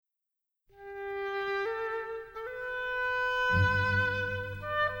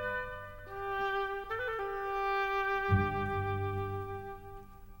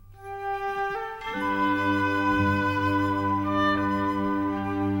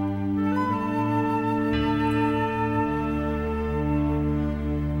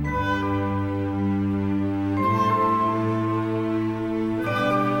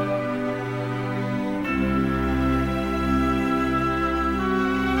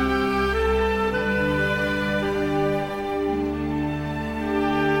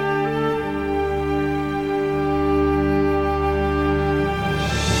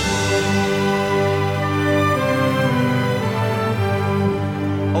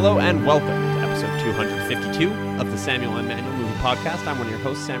Hello and welcome to episode 252 of the Samuel and Manny Movie Podcast. I'm one of your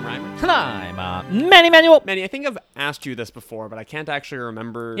hosts, Sam Reimer. And I'm Manny Manuel. Manny, I think I've asked you this before, but I can't actually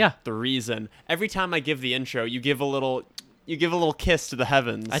remember the reason. Every time I give the intro, you give a little kiss to the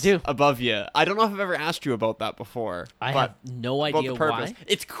heavens. I do. Above you. I don't know if I've ever asked you about that before. I have no idea why.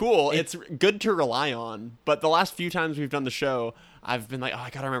 It's cool. It's good to rely on. But the last few times we've done the show, I've been like,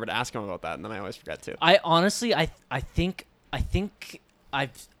 I gotta remember to ask him about that, and then I always forget to. I honestly, I think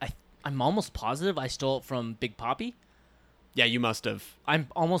I'm almost positive I stole it from Big Papi. Yeah, you must have. I'm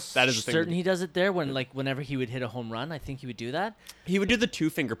almost certain he does it there whenever he would hit a home run. I think he would do that. He would do the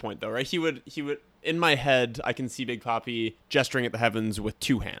two-finger point though, right? He would. In my head, I can see Big Papi gesturing at the heavens with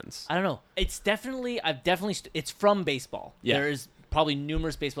two hands. I don't know. It's from baseball. Yeah. There is probably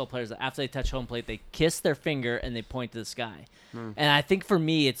numerous baseball players that after they touch home plate, they kiss their finger and they point to the sky. And I think for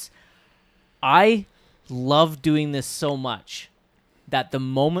me, I love doing this so much that the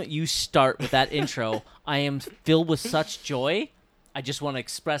moment you start with that intro, I am filled with such joy. I just want to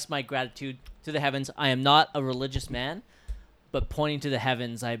express my gratitude to the heavens. I am not a religious man, but pointing to the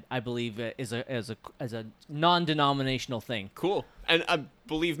heavens, I believe, is a non-denominational thing. Cool. And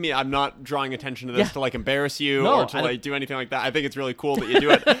believe me, I'm not drawing attention to this to embarrass you or to do anything like that. I think it's really cool that you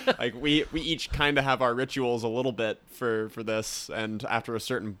do it. We each kind of have our rituals a little bit for this. And after a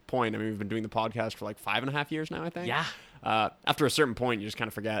certain point, we've been doing the podcast for 5.5 years now, I think. Yeah. After a certain point, you just kind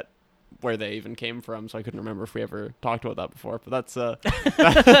of forget where they even came from, so I couldn't remember if we ever talked about that before. But that's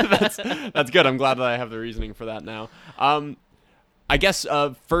that's good. I'm glad that I have the reasoning for that now. I guess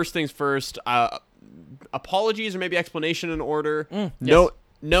first things first. Apologies or maybe explanation in order. Yes.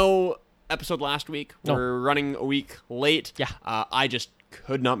 No episode last week. No. We're running a week late. Yeah. I just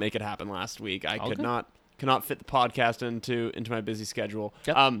could not make it happen last week. I could not fit the podcast into my busy schedule.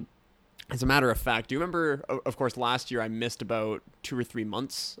 Yep. As a matter of fact, do you remember? Of course, last year I missed about 2 or 3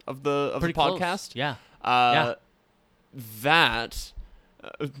 months of the podcast. Close. Yeah.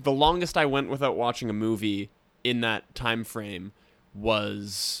 The longest I went without watching a movie in that time frame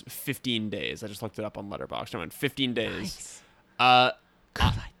was 15 days. I just looked it up on Letterboxd. I went 15 days. Nice.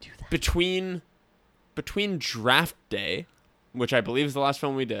 Could I do that? Between Draft Day, which I believe is the last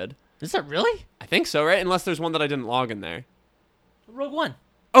film we did. Is that really? I think so, right? Unless there's one that I didn't log in there. Rogue One.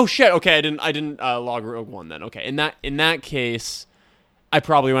 Oh shit! Okay, I didn't log Rogue One then. Okay, in that case, I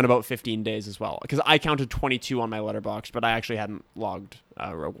probably went about 15 days as well because I counted 22 on my Letterboxd, but I actually hadn't logged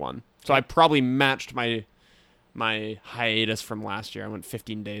Rogue One, so I probably matched my hiatus from last year. I went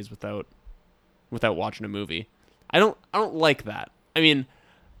 15 days without watching a movie. I don't like that. I mean,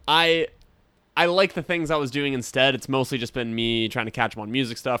 I like the things I was doing instead. It's mostly just been me trying to catch up on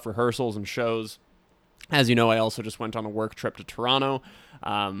music stuff, rehearsals, and shows. As you know, I also just went on a work trip to Toronto.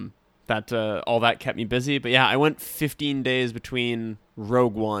 All that kept me busy. But yeah, I went 15 days between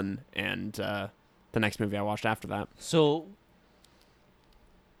Rogue One and the next movie I watched after that. So,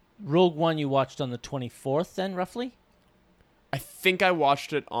 Rogue One you watched on the 24th then, roughly? I think I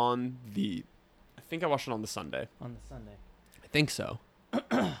watched it on the Sunday. On the Sunday. I think so.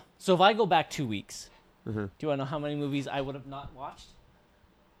 So if I go back 2 weeks, do I know how many movies I would have not watched?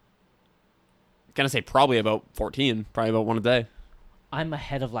 I'm going to say probably about 14. Probably about one a day. I'm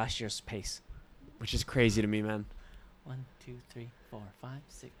ahead of last year's pace. Which is crazy to me, man. 1, 2, 3, 4, 5,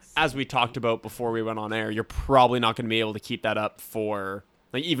 6. As we talked about before we went on air, you're probably not going to be able to keep that up for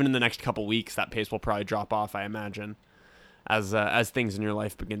even in the next couple weeks. That pace will probably drop off, I imagine, as things in your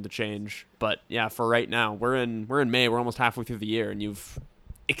life begin to change. But yeah, for right now, we're in May. We're almost halfway through the year, and you've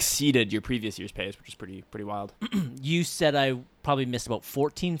exceeded your previous year's pace, which is pretty wild. You said I probably missed about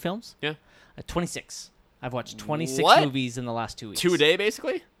 14 films. Yeah, 26. I've watched 26 movies in the last 2 weeks. 2 a day,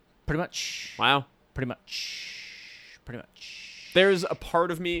 basically? Pretty much. Wow. Pretty much. There's a part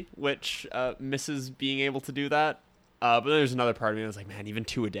of me which misses being able to do that. But there's another part of me that's like, man, even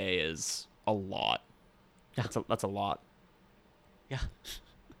 2 a day is a lot. Yeah. That's a lot. Yeah.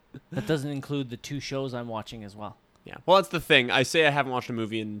 That doesn't include the 2 shows I'm watching as well. Yeah. Well, that's the thing. I say I haven't watched a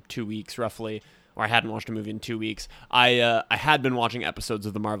movie in 2 weeks, roughly. Or I hadn't watched a movie in 2 weeks. I had been watching episodes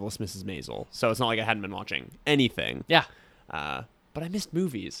of The Marvelous Mrs. Maisel, so it's not like I hadn't been watching anything. Yeah. But I missed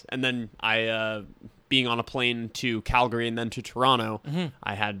movies. And then being on a plane to Calgary and then to Toronto,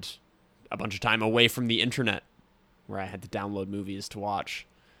 I had a bunch of time away from the internet where I had to download movies to watch.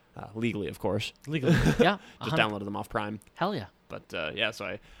 Legally, of course. Legally, yeah. Just downloaded them off Prime. Hell yeah. But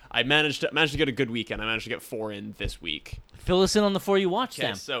so I managed to get a good weekend. I managed to get 4 in this week. Fill us in on the 4 you watched,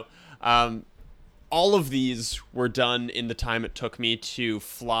 Sam. So all of these were done in the time it took me to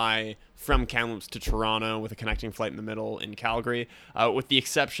fly from Kamloops to Toronto with a connecting flight in the middle in Calgary, with the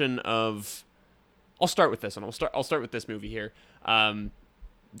exception of... I'll start with this one. I'll start with this movie here.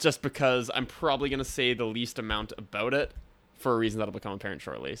 just because I'm probably going to say the least amount about it for a reason that'll become apparent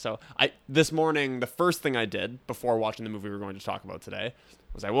shortly. So this morning, the first thing I did before watching the movie we're going to talk about today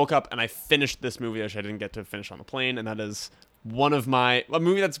was I woke up and I finished this movie, which I didn't get to finish on the plane, and that is a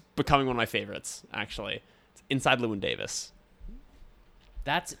movie that's becoming one of my favorites, actually. It's Inside Llewyn Davis.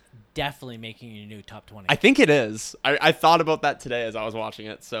 That's definitely making your new top 20. I think it is. I thought about that today as I was watching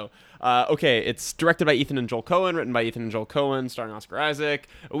it. So, okay, it's directed by Ethan and Joel Coen, written by Ethan and Joel Coen, starring Oscar Isaac.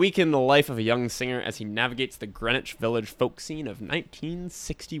 A week in the life of a young singer as he navigates the Greenwich Village folk scene of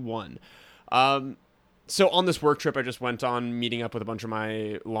 1961. So on this work trip I just went on, meeting up with a bunch of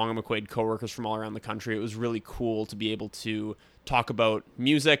my Long and McQuaid coworkers from all around the country, it was really cool to be able to talk about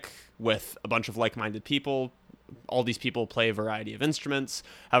music with a bunch of like-minded people. All these people play a variety of instruments,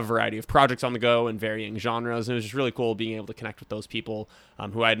 have a variety of projects on the go in varying genres, and it was just really cool being able to connect with those people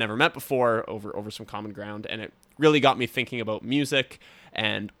who I had never met before over some common ground, and it really got me thinking about music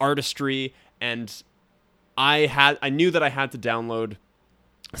and artistry, and I knew that I had to download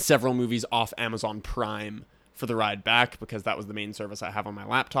several movies off Amazon Prime for the ride back, because that was the main service I have on my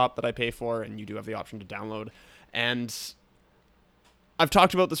laptop that I pay for, and you do have the option to download. And I've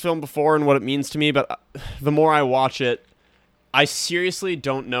talked about this film before and what it means to me, but the more I watch it, I seriously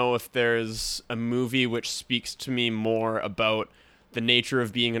don't know if there's a movie which speaks to me more about the nature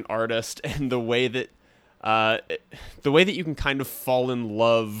of being an artist and the way that you can kind of fall in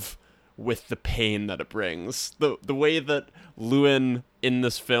love with the pain that it brings. The way that Llewyn in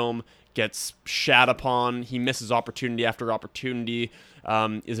this film gets shat upon, he misses opportunity after opportunity,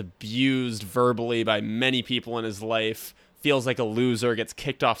 is abused verbally by many people in his life, feels like a loser, gets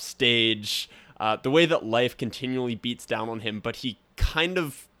kicked off stage, the way that life continually beats down on him, but he kind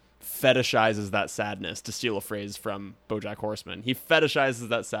of fetishizes that sadness, to steal a phrase from BoJack Horseman. He fetishizes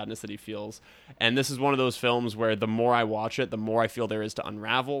that sadness that he feels, and this is one of those films where the more I watch it, the more I feel there is to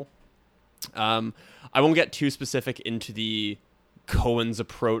unravel. I won't get too specific into the Coen's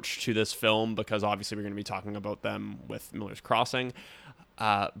approach to this film, because obviously we're going to be talking about them with Miller's Crossing.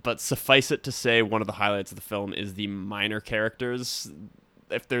 But suffice it to say, one of the highlights of the film is the minor characters.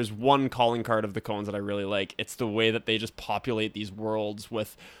 If there's one calling card of the Coens that I really like, it's the way that they just populate these worlds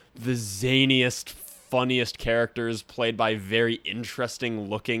with the zaniest, funniest characters played by very interesting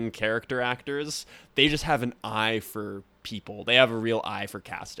looking character actors. They just have an eye for people. They have a real eye for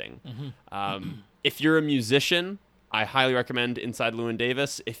casting. Mm-hmm. If you're a musician, I highly recommend Inside Llewyn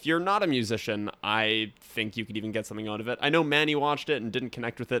Davis. If you're not a musician, I think you could even get something out of it. I know Manny watched it and didn't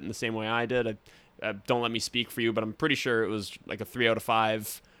connect with it in the same way I did. Don't let me speak for you, but I'm pretty sure it was like a 3 out of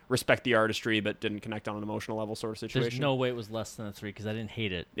 5. Respect the artistry, but didn't connect on an emotional level sort of situation. There's no way it was less than a 3, because I didn't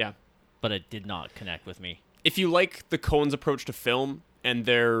hate it. Yeah. But it did not connect with me. If you like the Coens' approach to film and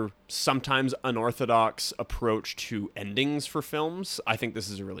their sometimes unorthodox approach to endings for films, I think this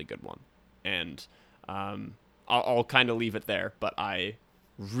is a really good one. And I'll kind of leave it there, but I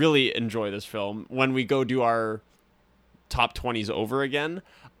really enjoy this film. When we go do our top 20s over again,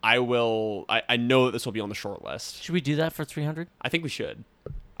 I know that this will be on the short list. Should we do that for 300? I think we should.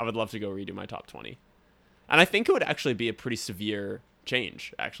 I would love to go redo my top 20. And I think it would actually be a pretty severe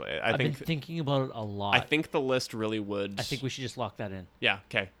change, actually. I've been thinking about it a lot. I think the list really would. I think we should just lock that in. Yeah,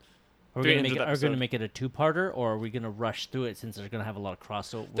 okay. Are we going to make it a 2-parter, or are we going to rush through it since there's going to have a lot of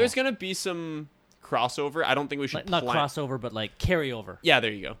crossover? There's going to be some crossover. I don't think we should not crossover, but like carryover. Yeah,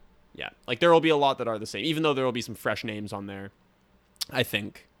 there you go. Yeah, like there will be a lot that are the same, even though there will be some fresh names on there. I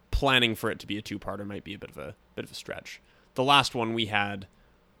think planning for it to be a 2-parter might be a bit of a stretch. The last one we had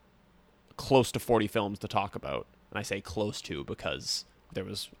close to 40 films to talk about, and I say close to because there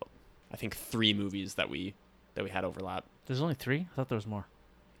was, I think, 3 movies that we had overlap. There's only 3? I thought there was more.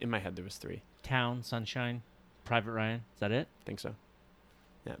 In my head, there was 3. Town, Sunshine, Private Ryan. Is that it? I think so.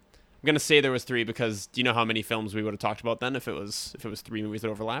 Yeah. I'm going to say there was 3 because do you know how many films we would have talked about then if it was 3 movies that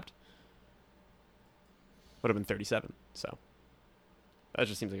overlapped? Would have been 37. So that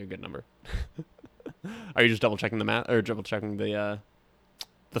just seems like a good number. Are you just double checking the math or double checking the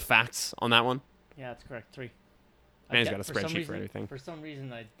facts on that one? Yeah, that's correct. 3. Manny's got a spreadsheet for everything. For some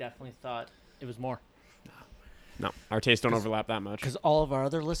reason, I definitely thought it was more. No, our tastes don't overlap that much. Because all of our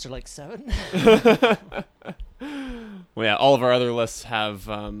other lists are like 7. Well, yeah, all of our other lists have,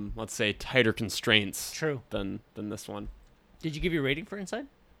 let's say, tighter constraints. True. Than this one. Did you give your rating for Inside?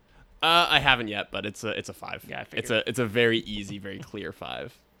 I haven't yet, but it's a 5. Yeah, I figured. It's a very easy, very clear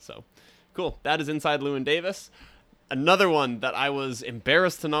 5. So, cool. That is Inside Llewyn Davis. Another one that I was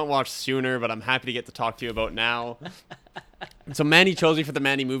embarrassed to not watch sooner, but I'm happy to get to talk to you about now. So Manny chose me for the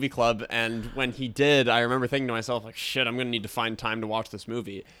Manny Movie Club, and when he did, I remember thinking to myself, like, shit, I'm going to need to find time to watch this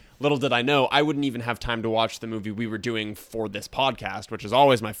movie. little did I know, I wouldn't even have time to watch the movie we were doing for this podcast, which is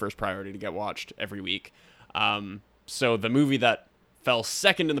always my first priority to get watched every week. So the movie that fell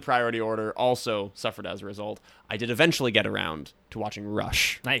second in the priority order also suffered as a result. I did eventually get around to watching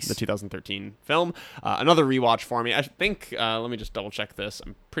Rush, Nice. the 2013 film. Another rewatch for me. I think, let me just double check this.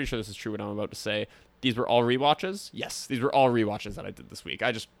 I'm pretty sure this is true what I'm about to say. These were all rewatches? Yes, these were all rewatches that I did this week.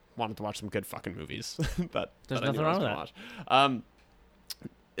 I just wanted to watch some good fucking movies. There's nothing wrong with that. Watch.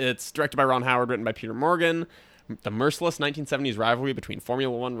 It's directed by Ron Howard, written by Peter Morgan. The merciless 1970s rivalry between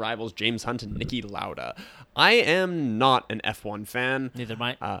Formula One rivals James Hunt and Niki Lauda. I am not an F1 fan. Neither am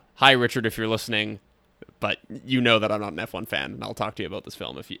I. Hi, Richard, if you're listening. But you know that I'm not an F1 fan, and I'll talk to you about this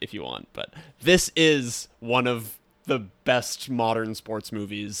film if you want. But this is one of the best modern sports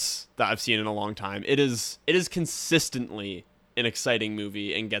movies that I've seen in a long time. It is consistently an exciting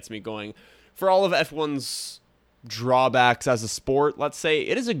movie and gets me going. For all of F1's drawbacks as a sport, let's say,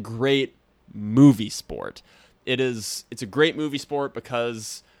 it is a great movie sport. It's a great movie sport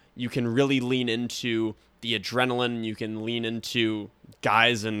because you can really lean into the adrenaline. You can lean into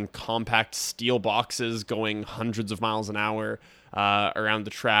guys in compact steel boxes going hundreds of miles an hour around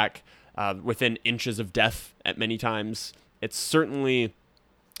the track within inches of death at many times. It's certainly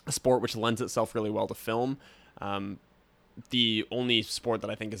a sport which lends itself really well to film. The only sport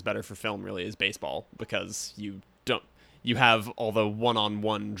that I think is better for film really is baseball, because you have all the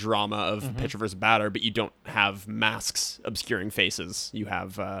one-on-one drama of pitcher versus batter, but you don't have masks obscuring faces. You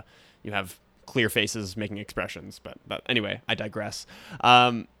have clear faces making expressions. But anyway, I digress.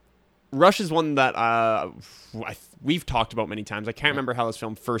 Rush is one that we've talked about many times. I can't remember how this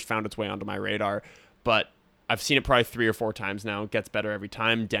film first found its way onto my radar, but I've seen it probably 3 or 4 times now. It gets better every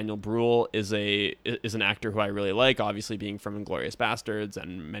time. Daniel Bruhl is an actor who I really like, obviously being from Inglourious Bastards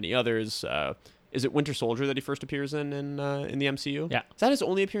and many others. Is it Winter Soldier that he first appears in the MCU? Yeah. Is that his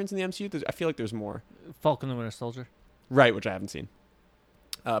only appearance in the MCU? I feel like there's more. Falcon and the Winter Soldier. Right, which I haven't seen.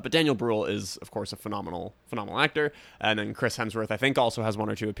 But Daniel Bruhl is, of course, a phenomenal actor. And then Chris Hemsworth, I think, also has 1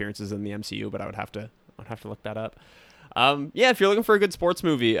 or 2 appearances in the MCU, but I would have to look that up. If you're looking for a good sports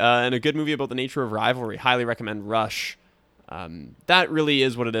movie and a good movie about the nature of rivalry, highly recommend Rush. That really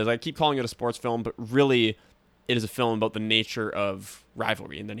is what it is. I keep calling it a sports film, but really it is a film about the nature of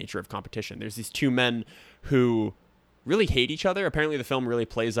rivalry and the nature of competition. There's these 2 men who really hate each other. Apparently the film really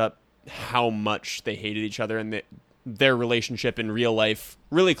plays up how much they hated each other, and their relationship in real life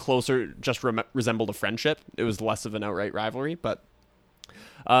really closer just resembled a friendship. It was less of an outright rivalry, but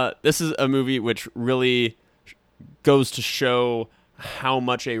this is a movie which really goes to show how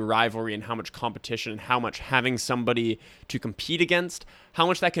much a rivalry and how much competition and how much having somebody to compete against, how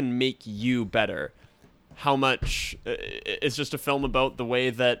much that can make you better. How much it's just a film about the way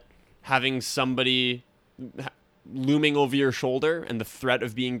that having somebody looming over your shoulder and the threat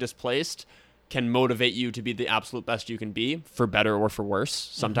of being displaced can motivate you to be the absolute best you can be, for better or for worse,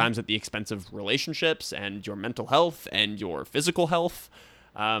 sometimes at the expense of relationships and your mental health and your physical health.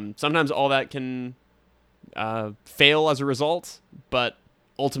 Sometimes all that can fail as a result, but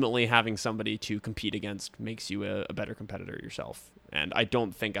ultimately having somebody to compete against makes you a better competitor yourself. And I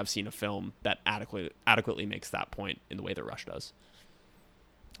don't think I've seen a film that adequately makes that point in the way that Rush does.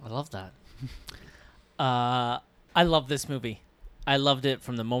 I love that. I love this movie. I loved it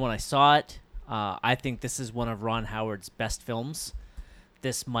from the moment I saw it. I think this is one of Ron Howard's best films.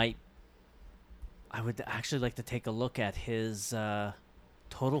 I would actually like to take a look at his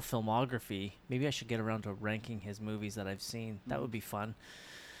total filmography. Maybe I should get around to ranking his movies that I've seen. That would be fun.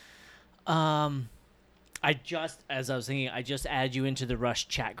 As I was thinking, I just added you into the Rush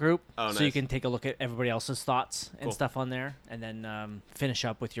chat group, so nice. You can take a look at everybody else's thoughts and stuff on there, and then finish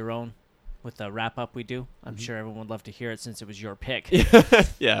up with your own, with the wrap up we do. I'm sure everyone would love to hear it since it was your pick.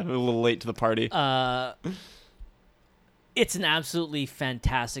 Yeah, a little late to the party. It's an absolutely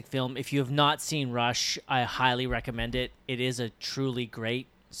fantastic film. If you have not seen Rush, I highly recommend it. It is a truly great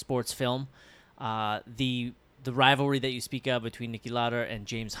sports film. The rivalry that you speak of between Niki Lauda and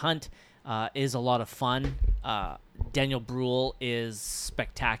James Hunt is a lot of fun. Daniel Bruhl is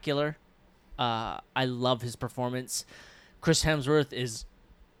spectacular. I love his performance. Chris Hemsworth is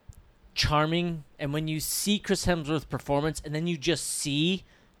charming, and when you see Chris Hemsworth's performance and then you just see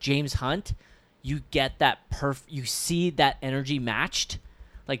James Hunt, you get that you see that energy matched.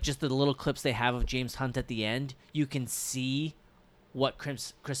 Like just the little clips they have of James Hunt at the end, you can see what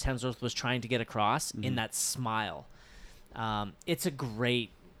Chris Hemsworth was trying to get across in that smile. It's a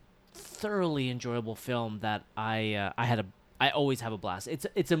great, thoroughly enjoyable film that I always have a blast.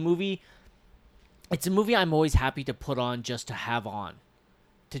 It's a movie I'm always happy to put on just to have on.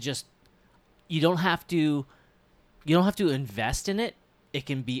 You don't have to invest in it. it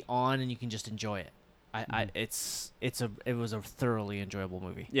can be on and you can just enjoy it. It was a thoroughly enjoyable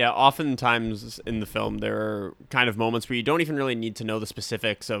movie. Yeah, oftentimes in the film there are kind of moments where you don't even really need to know the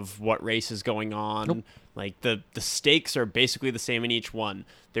specifics of what race is going on. Nope. Like the stakes are basically the same in each one.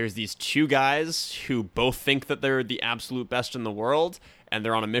 There's these two guys who both think that they're the absolute best in the world, and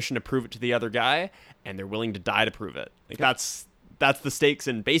they're on a mission to prove it to the other guy, and they're willing to die to prove it. Like that's the stakes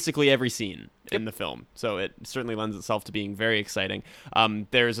in basically every scene in the film. So it certainly lends itself to being very exciting.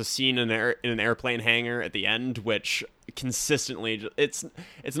 There's a scene in an airplane hangar at the end, which consistently, it's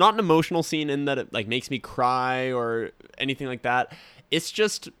not an emotional scene in that it like makes me cry or anything like that. It's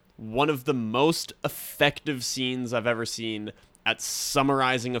just one of the most effective scenes I've ever seen at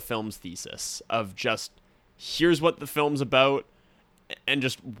summarizing a film's thesis of just, here's what the film's about, and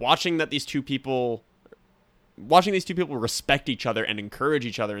just watching these two people respect each other and encourage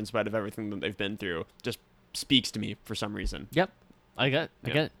each other in spite of everything that they've been through just speaks to me for some reason. Yep. I get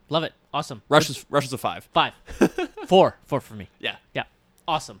it. Love it. Awesome. Rush is a 5. 5. 4 for me. Yeah. Yeah.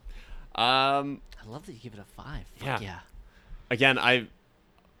 Awesome. I love that you give it a 5. Fuck yeah. Again, I've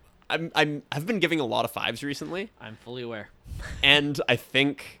been giving a lot of 5s recently. I'm fully aware. And I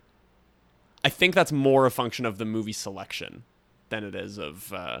think that's more a function of the movie selection than it is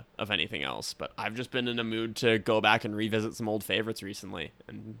of anything else. But I've just been in a mood to go back and revisit some old favorites recently,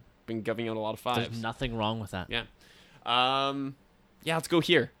 and been giving out a lot of 5s. There's nothing wrong with that. Yeah. Let's go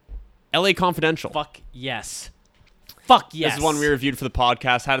here. L.A. Confidential. Fuck yes. Fuck yes. This is one we reviewed for the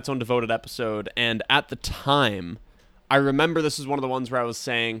podcast, had its own devoted episode, and at the time, I remember this is one of the ones where I was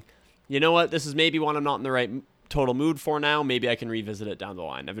saying, you know what, this is maybe one I'm not in the right total mood for now. Maybe I can revisit it down the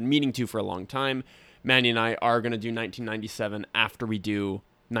line. I've been meaning to for a long time. Manny and I are going to do 1997 after we do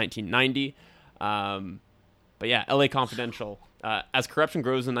 1990. But yeah, L.A. Confidential. As corruption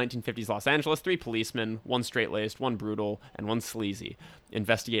grows in 1950s Los Angeles, 3 policemen, one straight-laced, one brutal, and one sleazy,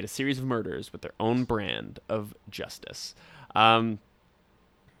 investigate a series of murders with their own brand of justice.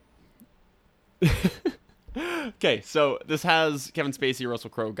 Okay, so this has Kevin Spacey,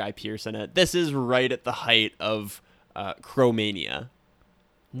 Russell Crowe, Guy Pearce in it. This is right at the height of Crow-mania.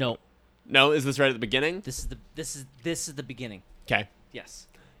 No, is this right at the beginning? This is the beginning. Okay. Yes.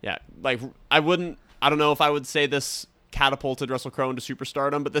 Yeah, like I don't know if I would say this catapulted Russell Crowe into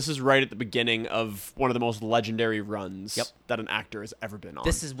superstardom, but this is right at the beginning of one of the most legendary runs that an actor has ever been on.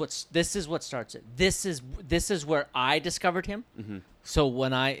 This is what starts it. This is where I discovered him. Mm-hmm. So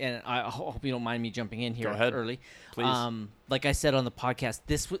when I hope you don't mind me jumping in here early. Please. Like I said on the podcast,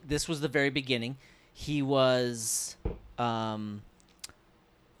 this was the very beginning. He was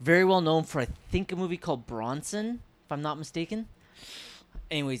very well known for, I think, a movie called Bronson, if I'm not mistaken.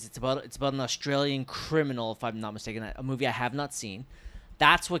 Anyways, it's about an Australian criminal, if I'm not mistaken, a movie I have not seen.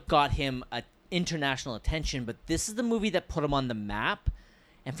 That's what got him international attention, but this is the movie that put him on the map,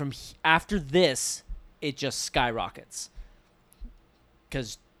 and after this, it just skyrockets.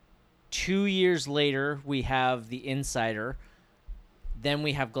 Because 2 years later, we have The Insider, then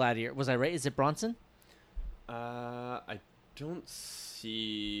we have Gladiator. Was I right? Is it Bronson? I don't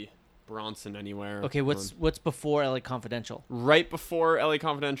see Bronson anywhere. Okay, what's before LA Confidential? Right before LA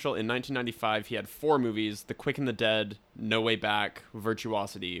Confidential, in 1995, he had 4 movies: The Quick and the Dead, No Way Back,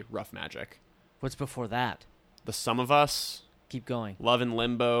 Virtuosity, Rough Magic. What's before that? The Sum of Us. Keep going. Love in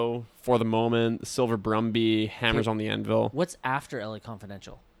Limbo, For the Moment, The Silver Brumby, Hammers on the Anvil. What's after LA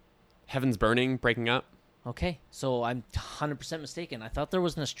Confidential? Heaven's Burning, Breaking Up. Okay, so I'm 100% mistaken. I thought there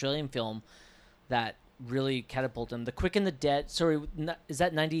was an Australian film that really catapulted him. The Quick and the Dead. Sorry, is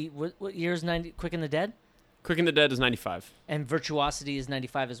that 90? What year is 90? Quick and the Dead? Quick and the Dead is 95. And Virtuosity is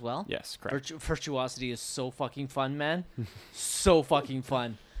 95 as well? Yes, correct. Virtuosity is so fucking fun, man. So fucking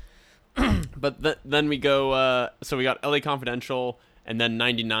fun. But then we go, so we got LA Confidential, and then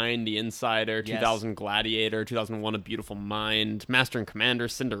 99, The Insider, 2000, Gladiator, 2001, A Beautiful Mind, Master and Commander,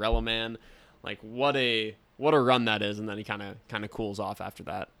 Cinderella Man. Like, what a run that is, and then he kind of cools off after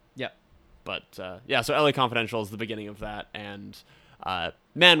that. Yep. But, so LA Confidential is the beginning of that, and,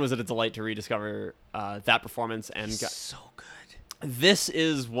 man, was it a delight to rediscover that performance. And so good. This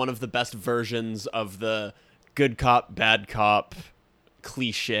is one of the best versions of the good cop, bad cop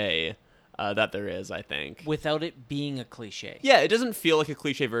cliche that there is, I think. Without it being a cliche. Yeah, it doesn't feel like a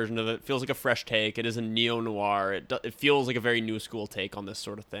cliche version of it. It feels like a fresh take. It is a neo-noir. It feels like a very new school take on this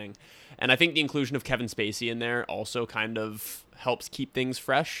sort of thing. And I think the inclusion of Kevin Spacey in there also kind of helps keep things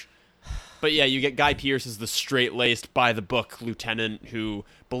fresh. But yeah, you get Guy Pearce as the straight-laced, by-the-book lieutenant who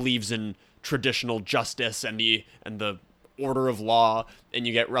believes in traditional justice and the order of law. And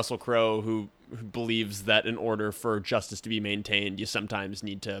you get Russell Crowe who believes that in order for justice to be maintained, you sometimes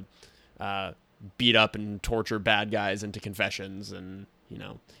need to beat up and torture bad guys into confessions. And, you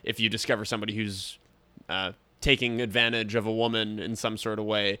know, if you discover somebody who's taking advantage of a woman in some sort of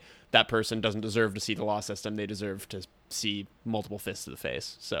way, that person doesn't deserve to see the law system. They deserve to see multiple fists to the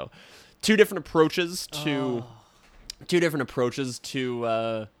face. So two different approaches to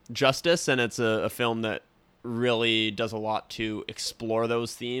justice, and it's a film that really does a lot to explore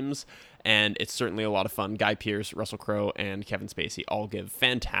those themes, and it's certainly a lot of fun. Guy Pearce, Russell Crowe, and Kevin Spacey all give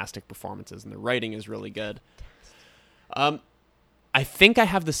fantastic performances, and the writing is really good. I think I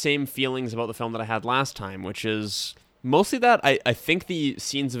have the same feelings about the film that I had last time, which is mostly that I think the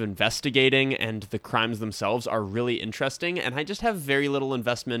scenes of investigating and the crimes themselves are really interesting, and I just have very little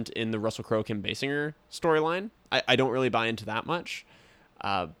investment in the Russell Crowe, Kim Basinger storyline. I don't really buy into that much,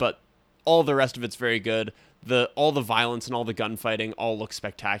 but all the rest of it's very good. All the violence and all the gunfighting all look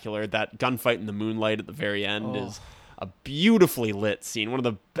spectacular. That gunfight in the moonlight at the very end is a beautifully lit scene, one of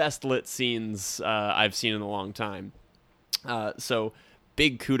the best lit scenes I've seen in a long time. So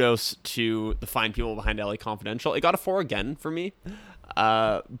big kudos to the fine people behind LA Confidential. It got a 4 again for me,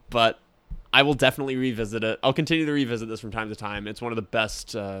 but I will definitely revisit it. I'll continue to revisit this from time to time. It's one of the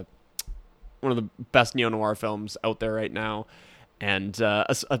best neo-noir films out there right now. And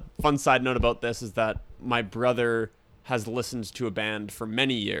a fun side note about this is that my brother has listened to a band for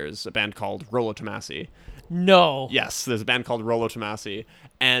many years, a band called Rollo Tomasi. No. Yes, there's a band called Rollo Tomasi,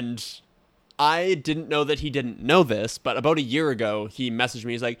 and I didn't know that he didn't know this, but about a year ago, he messaged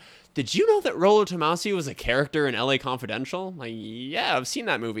me. He's like, "Did you know that Rollo Tomasi was a character in LA Confidential?" I'm like, yeah, I've seen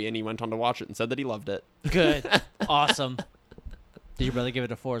that movie. And he went on to watch it and said that he loved it. Good. Awesome. Did your brother give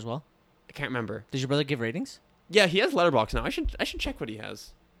it a 4 as well? I can't remember. Did your brother give ratings? Yeah, he has Letterboxd now. I should check what he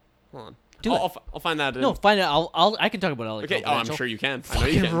has. Hold on. I'll find that. No, find it. I can talk about LA Okay. Confidential. Oh, I'm sure you can. I know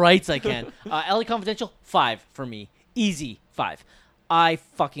Fucking you can. rights I can. LA Confidential, 5 for me. Easy 5. I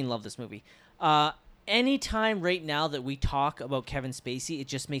fucking love this movie. Anytime right now that we talk about Kevin Spacey, it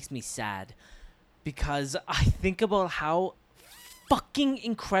just makes me sad because I think about how fucking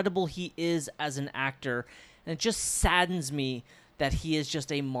incredible he is as an actor, and it just saddens me that he is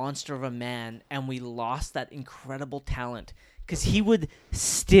just a monster of a man and we lost that incredible talent, because he would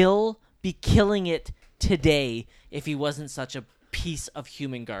still be killing it today if he wasn't such a piece of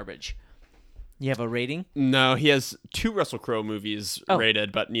human garbage. You have a rating? No, he has 2 Russell Crowe movies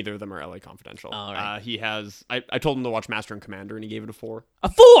rated, but neither of them are LA Confidential. All right. He has. I told him to watch Master and Commander, and he gave it a 4. A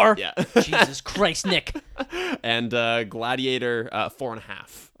 4? Yeah. Jesus Christ, Nick. And Gladiator,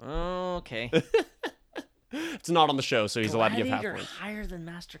 4.5. Okay. It's not on the show, so he's allowed to give half Gladiator points. higher than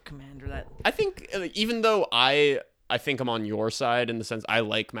Master Commander. That I think, even though I think I'm on your side in the sense I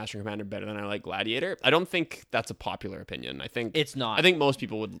like Master and Commander better than I like Gladiator, I don't think that's a popular opinion. I think it's not. I think most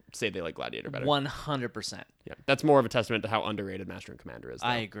people would say they like Gladiator better. 100%. Yeah, that's more of a testament to how underrated Master and Commander is, though.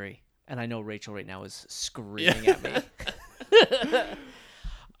 I agree. And I know Rachel right now is screaming at me.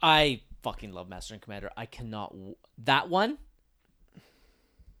 I fucking love Master and Commander. I cannot... that one,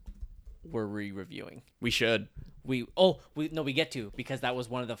 we're re-reviewing. We should. We get to, because that was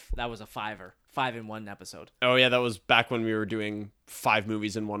that was a 5 in 1 episode. Oh yeah, that was back when we were doing 5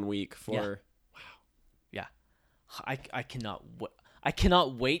 movies in 1 week for. Yeah. Wow. Yeah, I cannot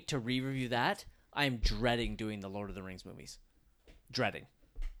wait to re-review that. I am dreading doing the Lord of the Rings movies. Dreading.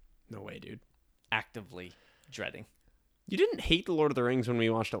 No way, dude. Actively dreading. You didn't hate the Lord of the Rings when we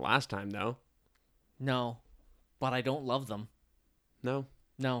watched it last time, though. No, but I don't love them. No.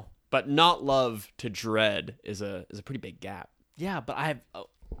 But not love to dread is a pretty big gap. Yeah, but I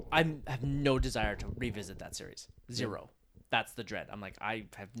have no desire to revisit that series. 0. That's the dread. I'm like, I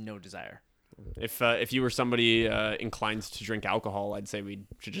have no desire. If you were somebody inclined to drink alcohol, I'd say we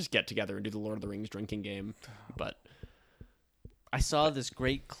should just get together and do the Lord of the Rings drinking game. But I saw this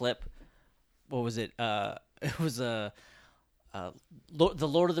great clip. What was it? It was the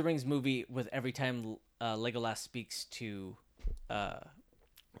Lord of the Rings movie with every time Legolas speaks to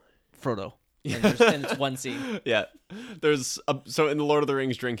Frodo. And it's one scene. Yeah. So in the Lord of the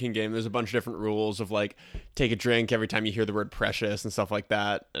Rings drinking game, there's a bunch of different rules of like take a drink every time you hear the word precious and stuff like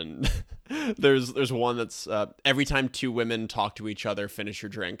that. And there's one that's every time 2 women talk to each other, finish your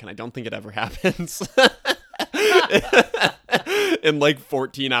drink. And I don't think it ever happens. In like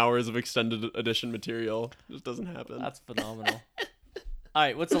 14 hours of extended edition material. It just doesn't happen. That's phenomenal. All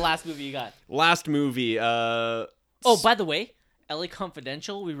right, what's the last movie you got? Last movie. Oh, by the way, LA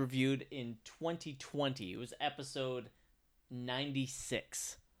Confidential we reviewed in 2020. It was episode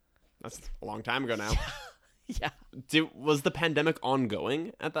 96. That's a long time ago now. Yeah. Was the pandemic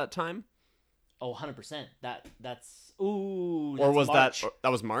ongoing at that time? Oh, 100%. That's ooh. Or was March. that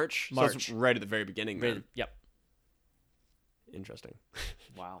was March? March. So it's right at the very beginning then. Yep. Interesting.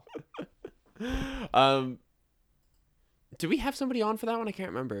 Wow. Did we have somebody on for that one? I can't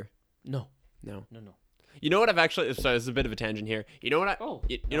remember. No. No. No. You know what I've actually... Sorry, this is a bit of a tangent here. You know what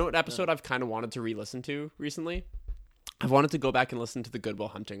you know what episode no. I've kind of wanted to re-listen to recently? I've wanted to go back and listen to the Good Will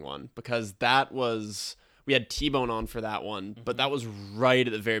Hunting one, because that was... We had T-Bone on for that one, but that was right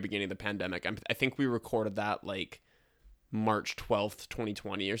at the very beginning of the pandemic. I think we recorded that like March 12th,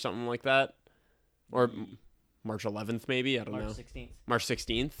 2020 or something like that. Or March 11th maybe, I don't know. March 16th. March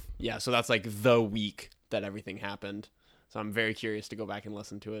 16th? Yeah, so that's like the week that everything happened. So I'm very curious to go back and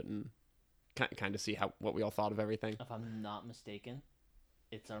listen to it and kind of see what we all thought of everything. If I'm not mistaken,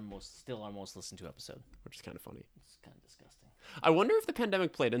 it's still our most listened to episode. Which is kind of funny. It's kind of disgusting. I wonder if the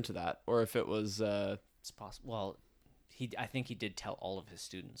pandemic played into that, or if it was... It's possible. Well, I think he did tell all of his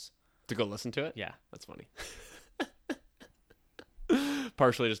students to go listen to it? Yeah. That's funny.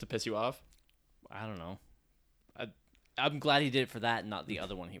 Partially just to piss you off? I don't know. I'm glad he did it for that and not the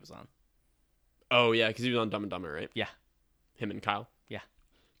other one he was on. Oh, yeah, because he was on Dumb and Dumber, right? Yeah. Him and Kyle? Yeah.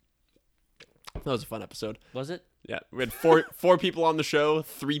 That was a fun episode. Was it? Yeah. We had four people on the show,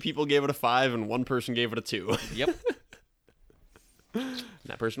 3 people gave it a 5, and 1 person gave it a 2. Yep.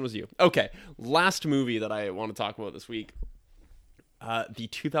 That person was you. Okay, last movie that I want to talk about this week. The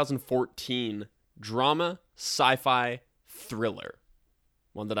 2014 drama sci-fi thriller.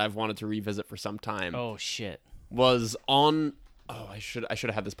 One that I've wanted to revisit for some time. Oh, shit. Was on... Oh, I should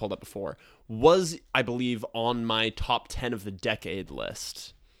have had this pulled up before. Was, I believe, on my top 10 of the decade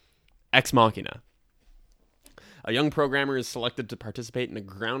list. Ex Machina. A young programmer is selected to participate in a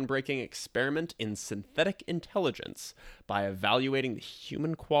groundbreaking experiment in synthetic intelligence by evaluating the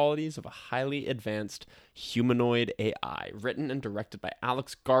human qualities of a highly advanced humanoid AI. Written and directed by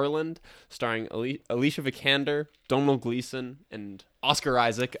Alex Garland, starring Alicia Vikander, Domhnall Gleeson, and Oscar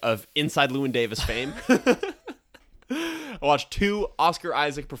Isaac of Inside Llewyn Davis fame. I watched 2 Oscar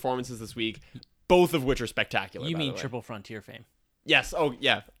Isaac performances this week, both of which are spectacular. You mean Triple Frontier fame? Yes. Oh,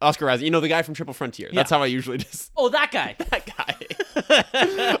 yeah. Oscar Isaac. You know, the guy from Triple Frontier. Yeah. That's how I usually just... Oh, that guy. That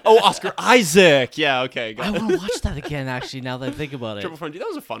guy. Oh, Oscar Isaac. Yeah, okay. I want to watch that again, actually, now that I think about it. Triple Frontier. That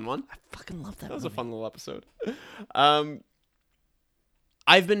was a fun one. I fucking love that That was movie. a fun little episode.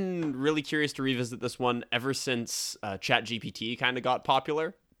 I've been really curious to revisit this one ever since ChatGPT kind of got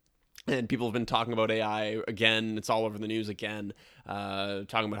popular. And people have been talking about AI again. It's all over the news again.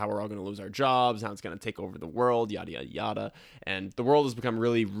 Talking about how we're all going to lose our jobs, how it's going to take over the world, yada, yada, yada. And the world has become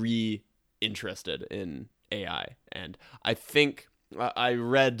really re-interested in AI. And I think I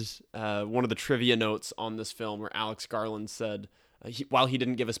read one of the trivia notes on this film where Alex Garland said, while he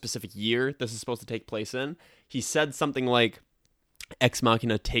didn't give a specific year this is supposed to take place in, he said something like, Ex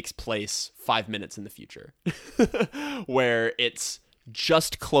Machina takes place 5 minutes in the future. Where it's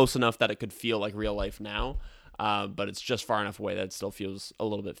just close enough that it could feel like real life now, but it's just far enough away that it still feels a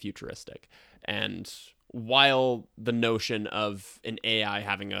little bit futuristic. And while the notion of an AI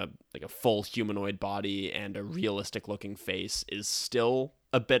having a full humanoid body and a realistic looking face is still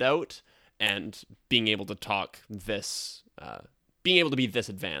a bit out, and being able to talk this, being able to be this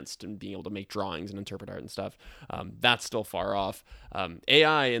advanced and being able to make drawings and interpret art and stuff, that's still far off.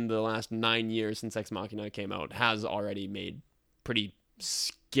 AI in the last 9 years since Ex Machina came out has already made pretty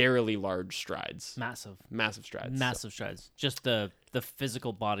scarily large strides. Massive strides. Just the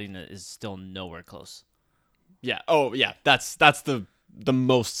physical body is still nowhere close. Yeah. Oh, yeah. That's the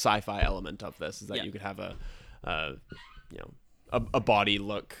most sci-fi element of this, is that you could have a body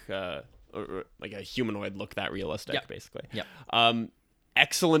look, or like a humanoid look that realistic, basically. Yeah.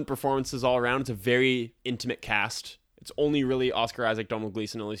 Excellent performances all around. It's a very intimate cast. It's only really Oscar Isaac, Domhnall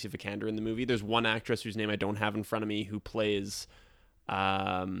Gleeson, and Alicia Vikander in the movie. There's one actress whose name I don't have in front of me who plays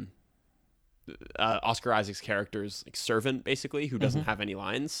Oscar Isaac's character's like servant, basically, who doesn't have any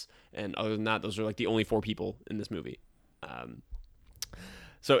lines. And other than that, those are like the only 4 people in this movie.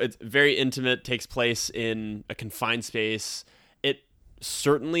 So it's very intimate, takes place in a confined space. It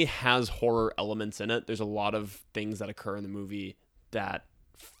certainly has horror elements in it. There's a lot of things that occur in the movie that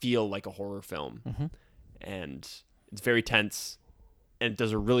feel like a horror film. And it's very tense, and it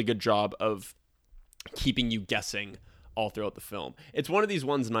does a really good job of keeping you guessing all throughout the film. It's one of these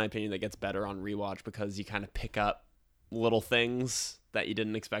ones, in my opinion, that gets better on rewatch because you kind of pick up little things that you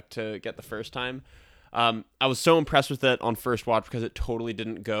didn't expect to get the first time. I was so impressed with it on first watch because it totally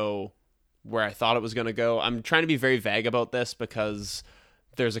didn't go where I thought it was going to go. I'm trying to be very vague about this because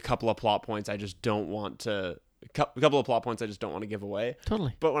there's a couple of plot points I just don't want to... A couple of plot points I just don't want to give away.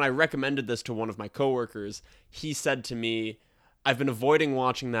 Totally. But when I recommended this to one of my coworkers, he said to me, I've been avoiding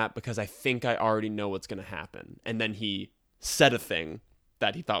watching that because I think I already know what's going to happen. And then he said a thing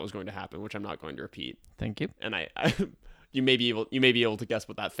that he thought was going to happen, which I'm not going to repeat. Thank you. And I you may be able to guess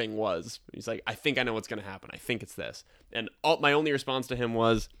what that thing was. He's like, I think I know what's going to happen. I think it's this. And my only response to him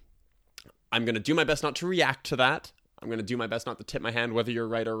was, I'm going to do my best not to react to that. I'm going to do my best not to tip my hand whether you're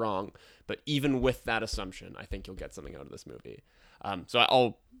right or wrong. But even with that assumption, I think you'll get something out of this movie. So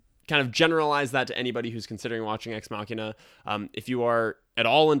I'll kind of generalize that to anybody who's considering watching Ex Machina. If you are at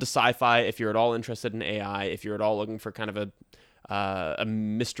all into sci-fi, if you're at all interested in AI, if you're at all looking for kind of a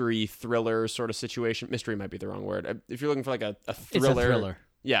mystery thriller sort of situation, mystery might be the wrong word. If you're looking for like a thriller, it's a thriller.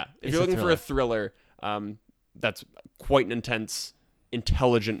 Yeah, if you're looking for a thriller, that's quite an intense,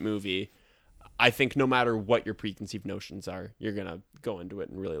 intelligent movie. I think no matter what your preconceived notions are, you're going to go into it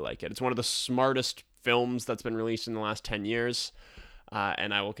and really like it. It's one of the smartest films that's been released in the last 10 years,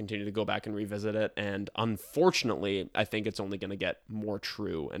 and I will continue to go back and revisit it. And unfortunately, I think it's only going to get more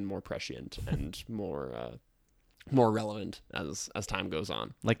true and more prescient and more relevant as time goes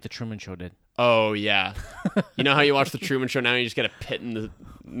on. Like The Truman Show did. Oh, yeah. You know how you watch The Truman Show now and you just get a pit in the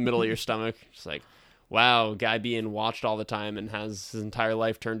middle of your stomach? Just like, wow, guy being watched all the time and has his entire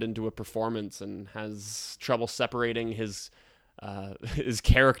life turned into a performance and has trouble separating his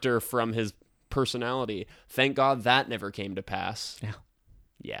character from his personality. Thank God that never came to pass.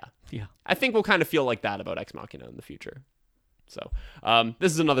 Yeah. I think we'll kind of feel like that about Ex Machina in the future. So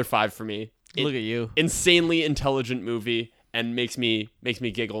this is another 5 for me. Look at you. Insanely intelligent movie and makes me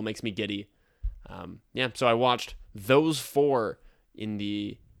giggle, makes me giddy. So I watched those 4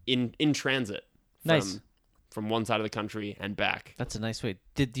 in transit. Nice. From one side of the country and back. That's a nice way.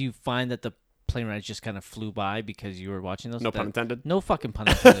 Did you find that the plane rides just kind of flew by because you were watching those? No pun intended. No fucking pun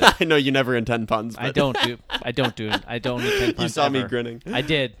intended. I know you never intend puns. But I don't intend puns. You saw ever. me grinning. I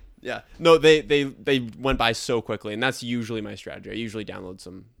did. Yeah. No, they went by so quickly, and that's usually my strategy. I usually download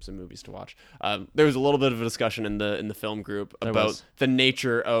some movies to watch. There was a little bit of a discussion in the film group about the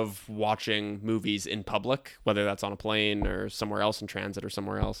nature of watching movies in public, whether that's on a plane or somewhere else in transit or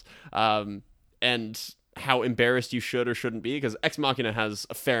somewhere else. And how embarrassed you should or shouldn't be, because Ex Machina has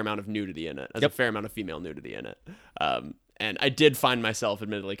a fair amount of nudity in it, a fair amount of female nudity in it. And I did find myself,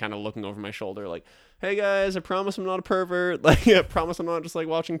 admittedly, kind of looking over my shoulder like, hey guys, I promise I'm not a pervert. Like, I promise I'm not just like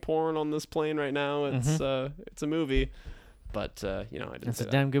watching porn on this plane right now. It's it's a movie. But, I didn't It's say a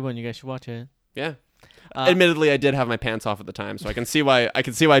that. damn good one. You guys should watch it. Yeah. Admittedly, I did have my pants off at the time, so I can see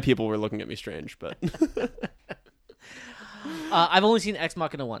why people were looking at me strange, but... I've only seen Ex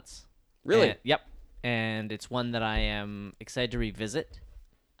Machina once. Really? Yep. And it's one that I am excited to revisit.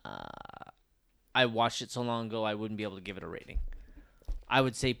 I watched it so long ago, I wouldn't be able to give it a rating. I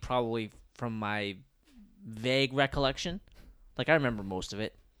would say probably from my vague recollection, like I remember most of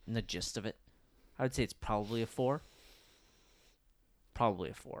it and the gist of it, I would say it's probably a 4.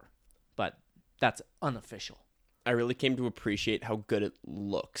 Probably a 4. But that's unofficial. I really came to appreciate how good it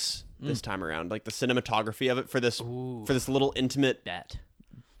looks this time around. Like the cinematography of it for this little intimate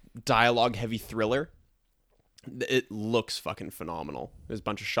dialogue-heavy thriller. It looks fucking phenomenal. There's a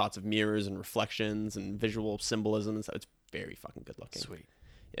bunch of shots of mirrors and reflections and visual symbolism and stuff. It's very fucking good looking. Sweet.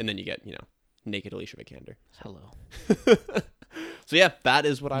 And then you get, naked Alicia Vikander. Hello. So yeah, that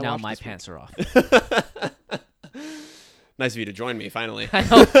is what I now watched. Now my this pants are off. Nice of you to join me, finally. I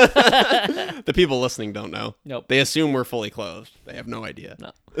know. The people listening don't know. Nope. They assume we're fully clothed. They have no idea.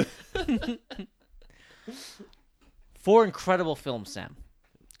 No. 4 incredible films, Sam.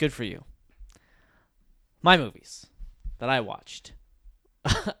 Good for you. My movies that I watched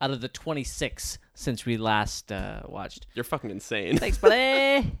out of the 26 since we last watched. You're fucking insane. Thanks,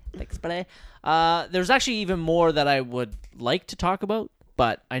 buddy. There's actually even more that I would like to talk about,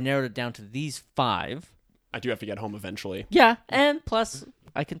 but I narrowed it down to these 5. I do have to get home eventually. Yeah, and plus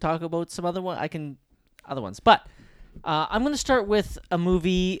I can talk about some other ones. But I'm going to start with a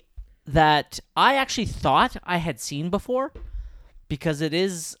movie that I actually thought I had seen before, because it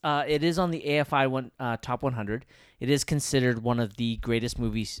is on the AFI Top 100. It is considered one of the greatest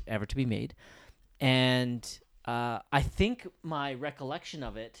movies ever to be made. And I think my recollection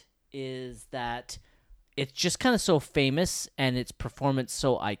of it is that it's just kind of so famous and its performance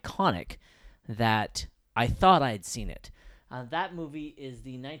so iconic that I thought I had seen it. That movie is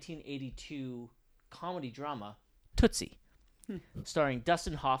the 1982 comedy drama Tootsie, starring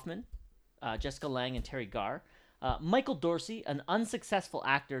Dustin Hoffman, Jessica Lange, and Terry Garr. Michael Dorsey, an unsuccessful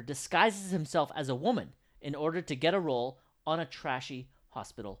actor, disguises himself as a woman in order to get a role on a trashy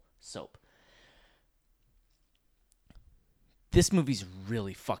hospital soap. This movie's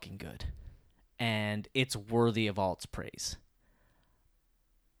really fucking good, and it's worthy of all its praise.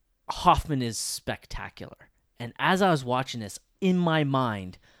 Hoffman is spectacular, and as I was watching this, in my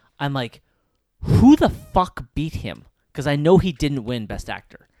mind, I'm like, who the fuck beat him? Because I know he didn't win Best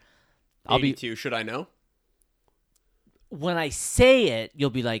Actor. 82, should I know? when I say it, you'll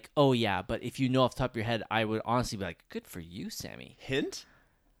be like, oh, yeah. But if you know off the top of your head, I would honestly be like, good for you, Sammy. Hint?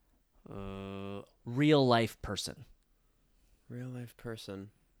 Real life person. Real life person.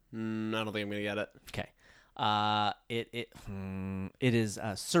 I don't think I'm going to get it. Okay. It is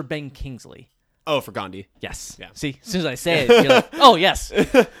Sir Ben Kingsley. Oh, for Gandhi. Yes. Yeah. See, as soon as I say it, you're like, oh, yes.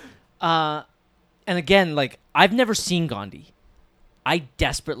 And again, like, I've never seen Gandhi. I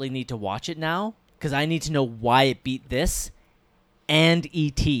desperately need to watch it now because I need to know why it beat this and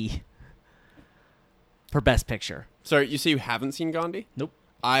E.T. for Best Picture. Sorry, you say you haven't seen Gandhi? Nope.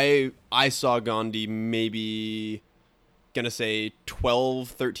 I saw Gandhi maybe, gonna say 12,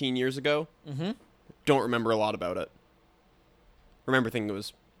 13 years ago. Mm-hmm. Don't remember a lot about it. Remember thinking it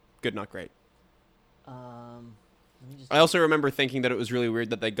was good, not great. I also remember thinking that it was really weird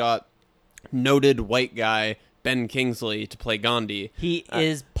that they got noted white guy Ben Kingsley to play Gandhi. He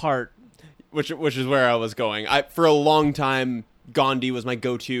is part... Which is where I was going. For a long time, Gandhi was my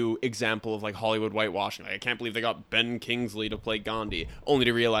go-to example of like Hollywood whitewashing. Like, I can't believe they got Ben Kingsley to play Gandhi, only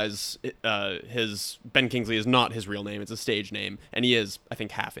to realize Ben Kingsley is not his real name; it's a stage name, and he is, I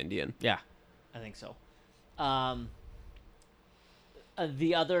think, half Indian. Yeah, I think so.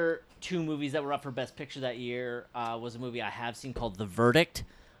 The other two movies that were up for Best Picture that year was a movie I have seen called The Verdict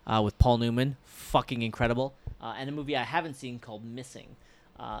with Paul Newman, fucking incredible, and a movie I haven't seen called Missing.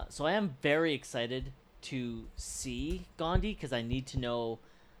 So I am very excited to see Gandhi because I need to know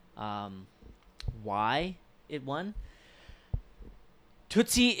why it won.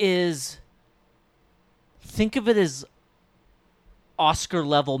 Tootsie is... Think of it as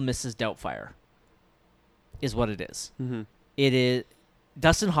Oscar-level Mrs. Doubtfire is what it is. Mm-hmm. It is...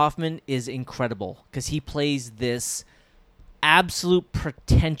 Dustin Hoffman is incredible because he plays this absolute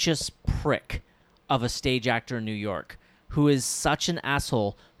pretentious prick of a stage actor in New York who is such an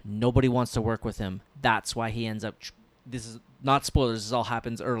asshole, nobody wants to work with him. That's why he ends up... This is not spoilers, this all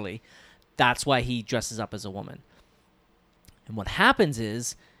happens early. That's why he dresses up as a woman. And what happens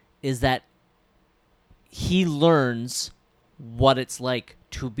is that he learns what it's like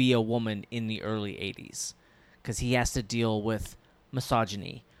to be a woman in the early 80s. Because he has to deal with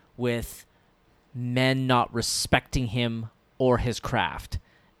misogyny, with men not respecting him or his craft,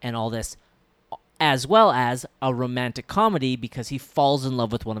 and all this, as well as a romantic comedy because he falls in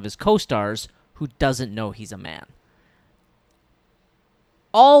love with one of his co-stars who doesn't know he's a man.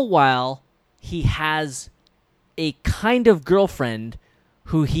 All while he has a kind of girlfriend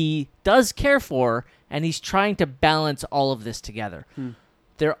who he does care for, and he's trying to balance all of this together.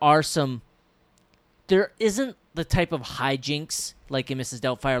 There isn't the type of hijinks like in Mrs.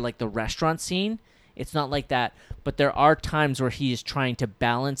 Doubtfire, like the restaurant scene. It's not like that, but there are times where he is trying to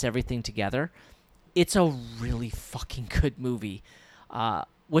balance everything together. It's a really fucking good movie,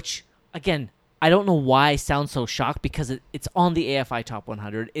 which, again, I don't know why I sound so shocked because it's on the AFI Top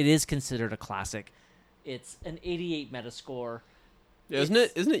 100. It is considered a classic. It's an 88 Metascore. Yeah,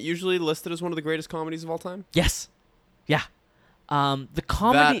 isn't it usually listed as one of the greatest comedies of all time? Yes. Yeah. The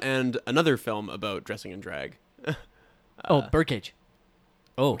comedy... That and another film about dressing in drag. Birdcage.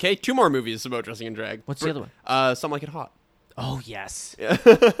 Oh. Okay, 2 more movies about dressing in drag. What's the other one? Some Like It Hot. Oh, yes. Yeah.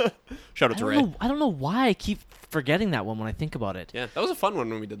 Shout out to Ray. I don't know why I keep forgetting that one when I think about it. Yeah, that was a fun one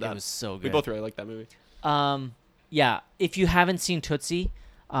when we did that. It was so good. We both really liked that movie. Yeah, if you haven't seen Tootsie,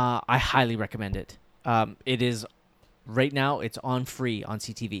 I highly recommend it. It is, right now, it's on free on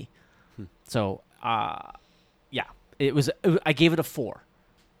CTV. So, yeah, I gave it a 4.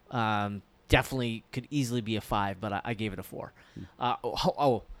 Definitely could easily be a 5, but I gave it a 4.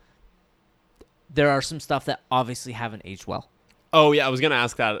 There are some stuff that obviously haven't aged well. Oh, yeah, I was going to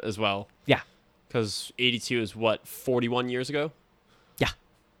ask that as well. Yeah. Because 82 is, 41 years ago? Yeah.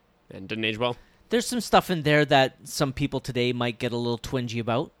 And didn't age well? There's some stuff in there that some people today might get a little twingy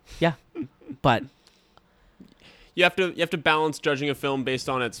about. Yeah. But... You have to balance judging a film based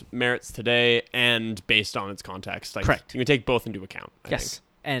on its merits today and based on its context. Correct. You can take both into account, I think.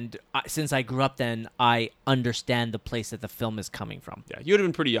 And since I grew up then, I understand the place that the film is coming from. Yeah, you would have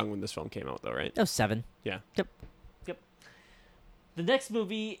been pretty young when this film came out, though, right? I was 7. Yeah. Yep. The next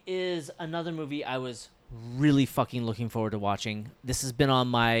movie is another movie I was really fucking looking forward to watching. This has been on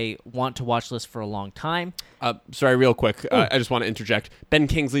my want-to-watch list for a long time. Sorry, real quick. I just want to interject. Ben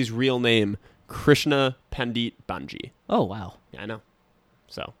Kingsley's real name, Krishna Pandit Banji. Oh, wow. Yeah, I know.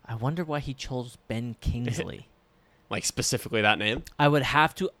 So I wonder why he chose Ben Kingsley. Like, specifically that name? I would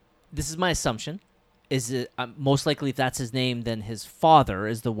have to... This is my assumption. Is it most likely if that's his name, then his father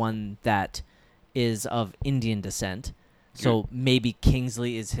is the one that is of Indian descent. So maybe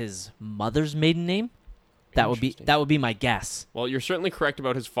Kingsley is his mother's maiden name? That would be my guess. Well, you're certainly correct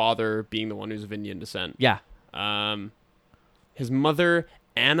about his father being the one who's of Indian descent. Yeah. His mother,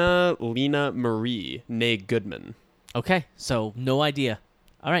 Anna Lena Marie, née Goodman. Okay, so no idea.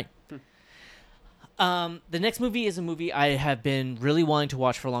 All right. The next movie is a movie I have been really wanting to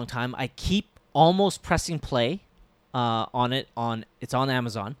watch for a long time. I keep almost pressing play on it. It's on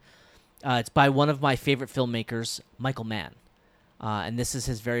Amazon. It's by one of my favorite filmmakers, Michael Mann. And this is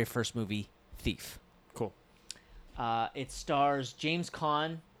his very first movie, Thief. Cool. It stars James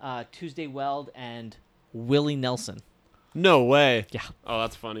Caan, Tuesday Weld, and Willie Nelson. No way. Yeah. Oh,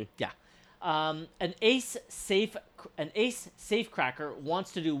 that's funny. Yeah. An ace safecracker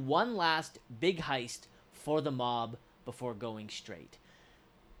wants to do one last big heist for the mob before going straight.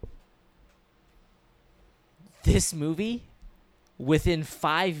 This movie, within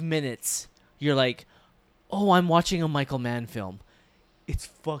 5 minutes, you're like, oh, I'm watching a Michael Mann film. It's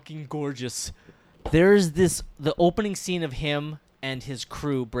fucking gorgeous. There's the opening scene of him and his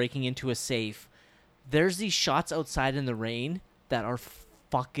crew breaking into a safe. There's these shots outside in the rain that are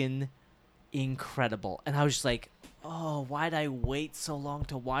fucking incredible. And I was just like, oh, why'd I wait so long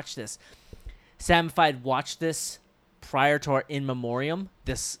to watch this? Sam, if I'd watched this prior to our In Memoriam,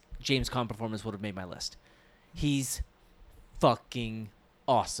 this James Caan performance would have made my list. He's fucking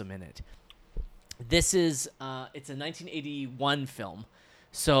awesome in it. This is, it's a 1981 film,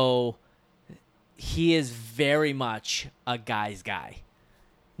 so he is very much a guy's guy.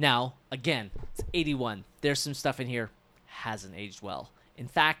 Now, again, it's 81. There's some stuff in here hasn't aged well. In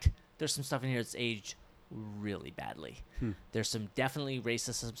fact, there's some stuff in here that's aged really badly. There's some definitely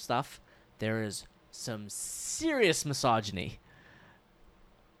racist stuff. There is some serious misogyny.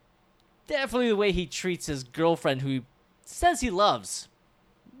 Definitely the way he treats his girlfriend, who he says he loves.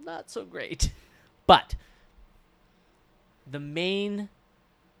 Not so great. But the main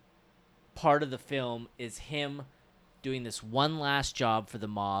part of the film is him doing this one last job for the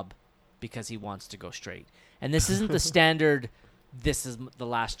mob because he wants to go straight. And this isn't the standard, this is the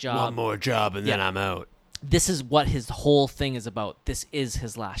last job. One more job and then I'm out. This is what his whole thing is about. This is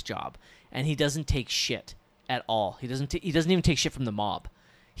his last job. And he doesn't take shit at all. He doesn't even take shit from the mob.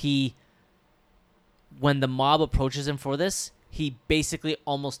 When the mob approaches him for this, he basically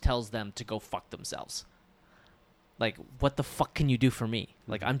almost tells them to go fuck themselves. Like, what the fuck can you do for me?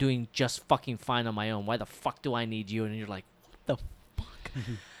 Like, I'm doing just fucking fine on my own. Why the fuck do I need you? And you're like, what the fuck?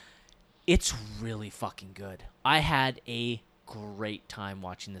 It's really fucking good. I had a great time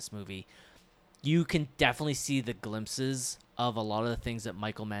watching this movie. You can definitely see the glimpses of a lot of the things that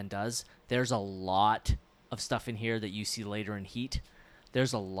Michael Mann does. There's a lot of stuff in here that you see later in Heat.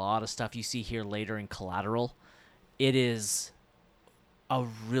 There's a lot of stuff you see here later in Collateral. It is a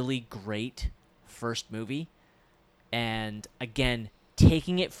really great first movie. And again,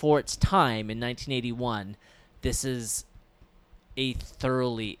 taking it for its time in 1981, this is a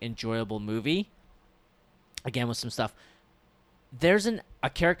thoroughly enjoyable movie. Again, with some stuff. There's a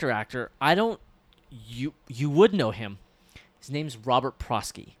character actor. You would know him. His name's Robert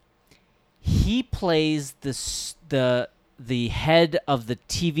Prosky. He plays the head of the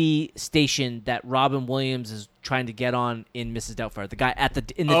TV station that Robin Williams is trying to get on in Mrs. Doubtfire. The guy at the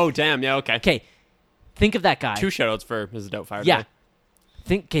oh damn, yeah, okay. Okay, think of that guy. 2 shoutouts for Mrs. Doubtfire. Yeah,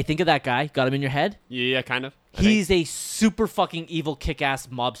 think of that guy. Got him in your head? Yeah, kind of. He's a super fucking evil, kick-ass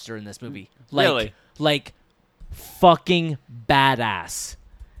mobster in this movie. Really? Like fucking badass.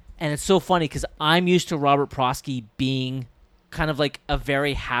 And it's so funny because I'm used to Robert Prosky being kind of like a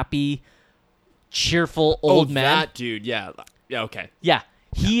very happy, cheerful old man. That dude, yeah. Yeah, okay. Yeah,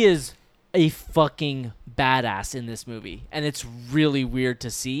 he is a fucking badass in this movie. And it's really weird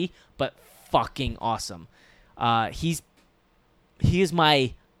to see, but fucking awesome. He is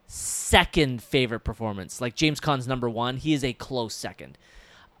my second favorite performance. Like James Caan's number one, he is a close second.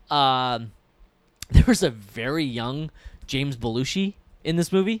 There was a very young James Belushi in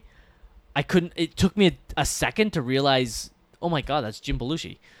this movie. It took me a second to realize, oh my God, that's Jim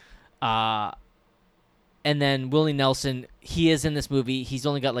Belushi. And then Willie Nelson, he is in this movie. He's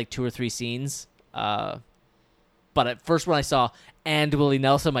only got like 2 or 3 scenes. But at first when I saw and Willie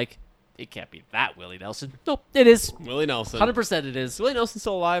Nelson, I'm like, it can't be that Willie Nelson. Nope, it is. Willie Nelson. 100% it is. Is Willie Nelson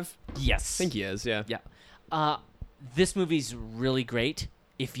still alive? Yes. I think he is, yeah. Yeah. This movie's really great.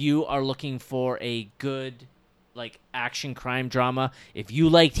 If you are looking for a good like action crime drama, if you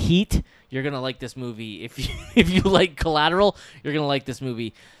liked Heat, you're going to like this movie. If you like Collateral, you're going to like this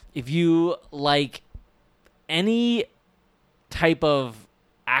movie. If you like any type of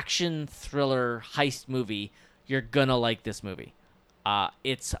action thriller heist movie, you're going to like this movie.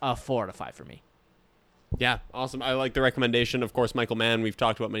 It's a 4 out of 5 for me. Yeah, awesome. I like the recommendation. Of course, Michael Mann, we've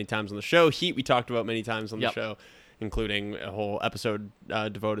talked about many times on the show. Heat, we talked about many times on the show, including a whole episode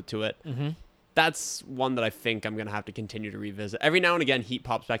devoted to it. Mm-hmm. that's one that I think I'm gonna have to continue to revisit. Every now and again, Heat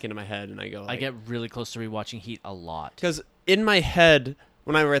pops back into my head, and I go. Like, I get really close to rewatching Heat a lot because in my head,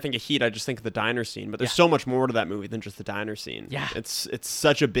 whenever I think of Heat, I just think of the diner scene. But there's so much more to that movie than just the diner scene. Yeah, it's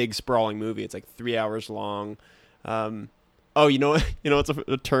such a big, sprawling movie. It's like 3 hours long. Oh, you know, it's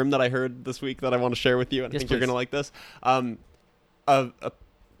a term that I heard this week that I want to share with you, and I think you're gonna like this. A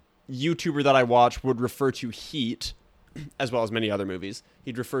YouTuber that I watch would refer to Heat, as well as many other movies.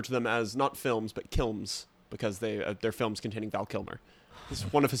 He'd refer to them as not films but kilms, because they're films containing Val Kilmer. It's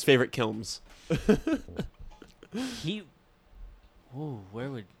one of his favorite kilms. Heat. Ooh,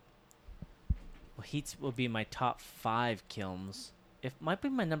 Heat will be my top 5 kilms. It might be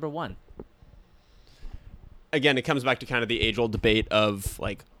my number 1. Again, it comes back to kind of the age-old debate of,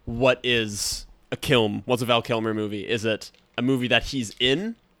 like, what is a kilm? What's a Val Kilmer movie? Is it a movie that he's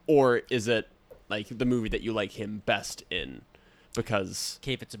in, or is it, like, the movie that you like him best in? Because...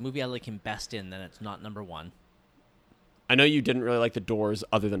 Okay, if it's a movie I like him best in, then it's not number 1. I know you didn't really like The Doors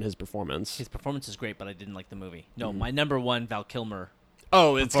other than his performance. His performance is great, but I didn't like the movie. No, my number 1 Val Kilmer.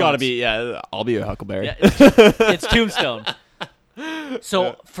 Oh, it's got to be, I'll Be a Huckleberry. Yeah, it's Tombstone.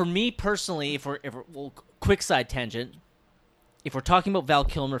 So, for me personally, quick side tangent, if we're talking about Val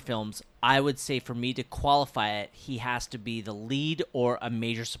Kilmer films, I would say for me to qualify it, he has to be the lead or a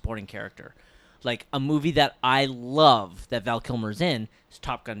major supporting character. Like, a movie that I love that Val Kilmer's in is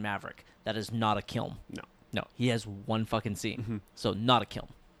Top Gun Maverick. That is not a kilm. No, he has one fucking scene. So, not a kilm.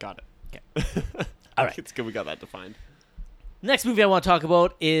 Got it. Okay. All right. It's good we got that defined. Next movie I want to talk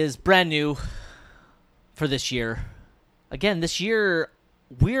about is brand new for this year. Again, this year,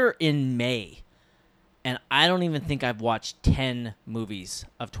 we're in May. And I don't even think I've watched 10 movies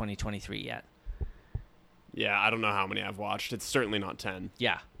of 2023 yet. Yeah, I don't know how many I've watched. It's certainly not 10.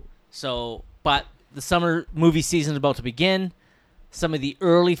 Yeah. So, but the summer movie season is about to begin. Some of the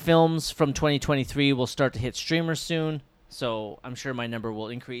early films from 2023 will start to hit streamers soon. So I'm sure my number will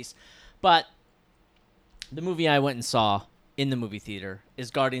increase. But the movie I went and saw in the movie theater is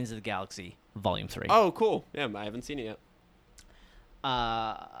Guardians of the Galaxy Volume 3. Oh, cool. Yeah, I haven't seen it yet.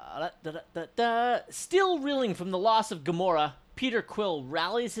 Still reeling from the loss of Gamora, Peter Quill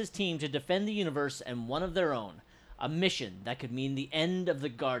rallies his team to defend the universe and one of their own. A mission that could mean the end of the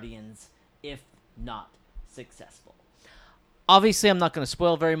Guardians, if not successful. Obviously, I'm not going to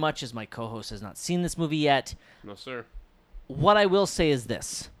spoil very much as my co-host has not seen this movie yet. No, sir. What I will say is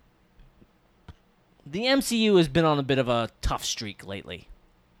this. The MCU has been on a bit of a tough streak lately.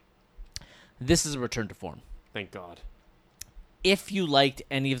 This is a return to form. Thank God. If you liked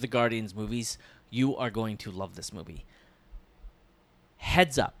any of the Guardians movies, you are going to love this movie.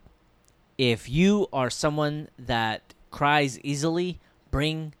 Heads up. If you are someone that cries easily,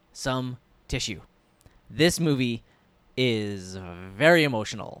 bring some tissue. This movie is very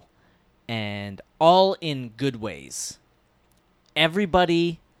emotional and all in good ways.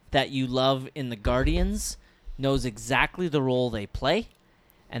 Everybody that you love in the Guardians knows exactly the role they play,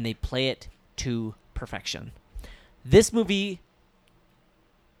 and they play it to perfection. This movie,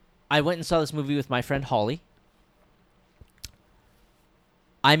 I went and saw this movie with my friend Holly.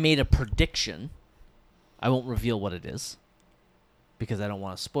 I made a prediction. I won't reveal what it is because I don't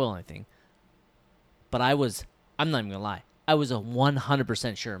want to spoil anything. But I'm not even going to lie, I was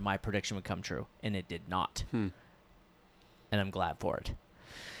 100% sure my prediction would come true, and it did not. And I'm glad for it.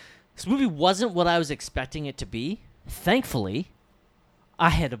 This movie wasn't what I was expecting it to be. Thankfully, I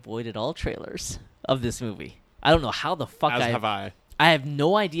had avoided all trailers of this movie. I don't know how the fuck I have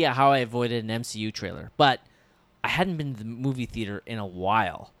no idea how I avoided an MCU trailer, but I hadn't been to the movie theater in a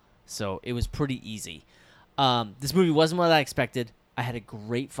while, so it was pretty easy. This movie wasn't what I expected. I had a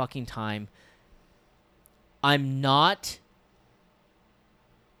great fucking time. I'm not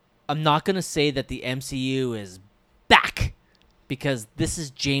going to say that the MCU is back, because this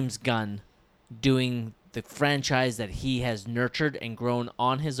is James Gunn doing the franchise that he has nurtured and grown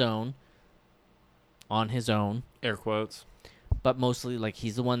on his own. Air quotes. But mostly, like,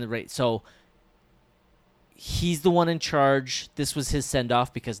 he's the one that... So, he's the one in charge. This was his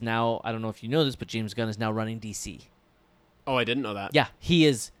send-off because now, I don't know if you know this, but James Gunn is now running DC. Oh, I didn't know that. Yeah, he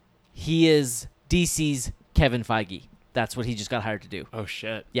is DC's Kevin Feige. That's what he just got hired to do. Oh,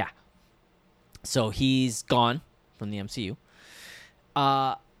 shit. Yeah. So, he's gone from the MCU.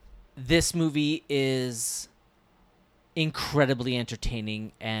 This movie is incredibly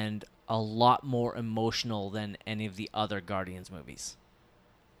entertaining and a lot more emotional than any of the other Guardians movies.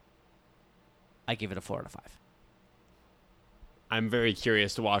 I give it a 4 out of 5. I'm very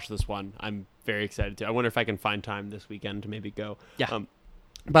curious to watch this one. I'm very excited to. I wonder if I can find time this weekend to maybe go. Yeah.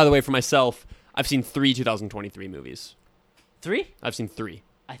 By the way, for myself, I've seen 3 2023 movies. 3? I've seen 3.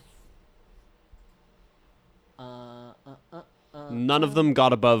 None of them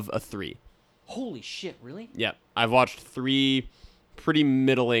got above a 3. Holy shit! Really? Yeah, I've watched 3 pretty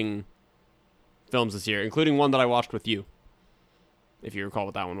middling films this year, including one that I watched with you. If you recall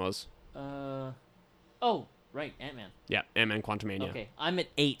what that one was. Oh, right, Ant-Man. Yeah, Ant-Man Quantumania. Okay, I'm at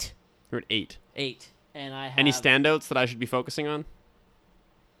 8. You're at 8. 8, and I have Any standouts that I should be focusing on?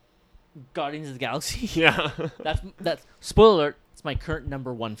 Guardians of the Galaxy. Yeah. That's spoiler alert. It's my current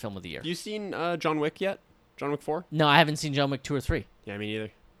number 1 film of the year. Have you seen John Wick yet? John Wick 4? No, I haven't seen John Wick 2 or 3. Yeah, me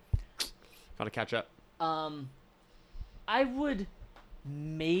neither. Gotta catch up. I would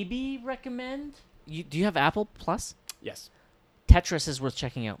maybe recommend. Do you have Apple Plus? Yes. Tetris is worth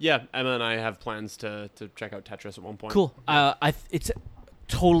checking out. Yeah, Emma and I have plans to check out Tetris at one point. Cool. It's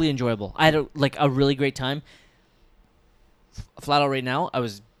totally enjoyable. I had a really great time. Flat out right now, I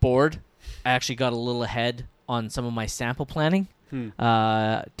was bored. I actually got a little ahead on some of my sample planning.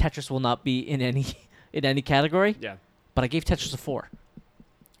 Tetris will not be in any category. Yeah. But I gave Tetris a 4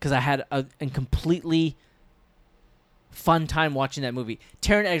 because I had a completely fun time watching that movie.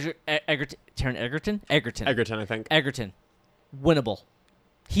 Taron Egerton, I think. Egerton, winnable.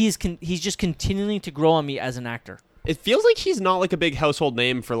 He's just continuing to grow on me as an actor. It feels like he's not like a big household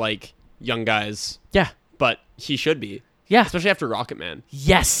name for like young guys. Yeah. But he should be. Yeah. Especially after Rocket Man.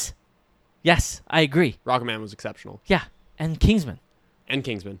 Yes, I agree. Rocket Man was exceptional. Yeah, and Kingsman.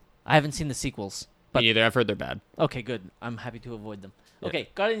 I haven't seen the sequels. But me neither. I've heard they're bad. Okay, good. I'm happy to avoid them. Yeah. Okay,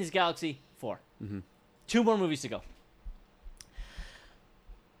 Guardians of the Galaxy 4. Mm-hmm. 2 more movies to go.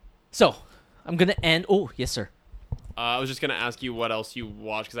 So, I'm going to end... Oh, yes, sir. I was just going to ask you what else you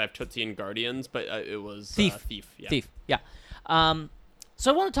watched, because I have Tootsie and Guardians, but it was Thief. Thief, yeah.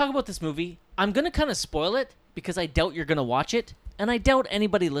 So I want to talk about this movie. I'm going to kind of spoil it, because I doubt you're going to watch it, and I doubt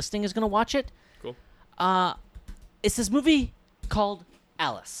anybody listening is going to watch it. Cool. It's this movie called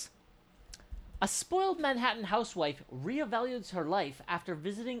Alice. A spoiled Manhattan housewife reevaluates her life after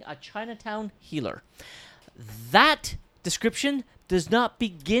visiting a Chinatown healer. That description does not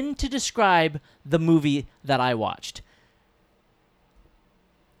begin to describe the movie that I watched.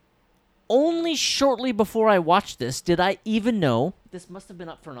 Only shortly before I watched this did I even know this must have been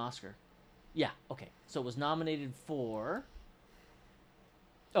up for an Oscar. Yeah, okay. So it was nominated for...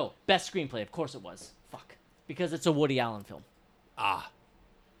 Oh, Best Screenplay. Of course it was. Fuck. Because it's a Woody Allen film.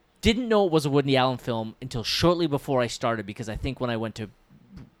 Didn't know it was a Woody Allen film until shortly before I started, because I think when I went to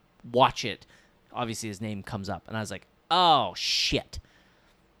watch it, obviously his name comes up, and I was like, oh, shit.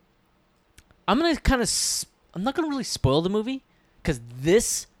 I'm not going to really spoil the movie, because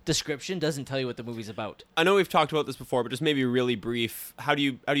this description doesn't tell you what the movie's about. I know we've talked about this before, but just maybe really brief. How do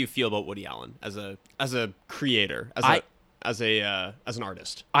you feel about Woody Allen as a creator, as an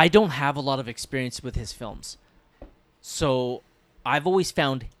artist? I don't have a lot of experience with his films. So I've always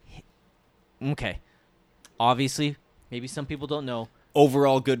found... Okay. Obviously, maybe some people don't know.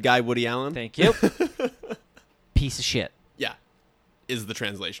 Overall good guy Woody Allen? Thank you. Piece of shit. Yeah. Is the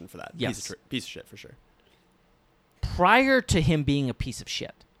translation for that. Yes. Piece of shit for sure. Prior to him being a piece of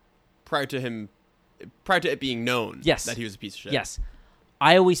shit. Prior to it being known that he was a piece of shit. Yes.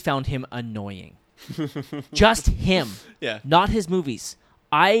 I always found him annoying. Just him. Yeah. Not his movies.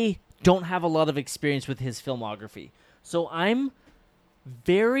 I don't have a lot of experience with his filmography. So I've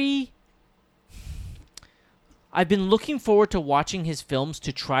been looking forward to watching his films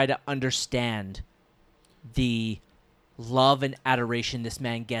to try to understand the love and adoration this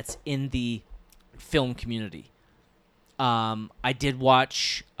man gets in the film community. I did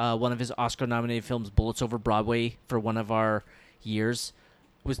watch one of his Oscar-nominated films, Bullets Over Broadway, for one of our years.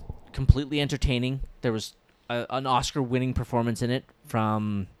 It was completely entertaining. There was an Oscar-winning performance in it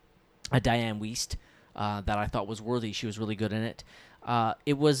from Diane Wiest that I thought was worthy. She was really good in it.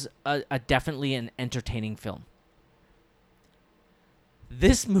 It was a definitely an entertaining film.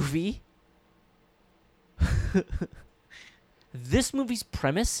 This movie's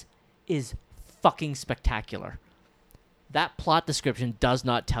premise is fucking spectacular. That plot description does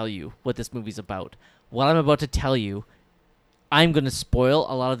not tell you what this movie's about. What I'm about to tell you, I'm going to spoil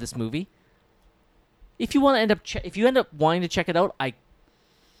a lot of this movie. If you want to if you end up wanting to check it out,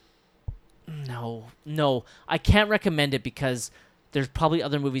 no, I can't recommend it, because there's probably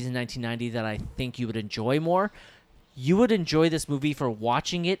other movies in 1990 that I think you would enjoy more. You would enjoy this movie for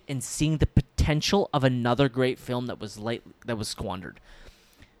watching it and seeing the potential of another great film that was squandered.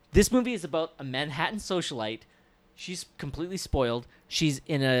 This movie is about a Manhattan socialite. She's completely spoiled. She's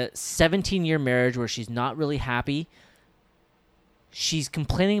in a 17-year marriage where she's not really happy. She's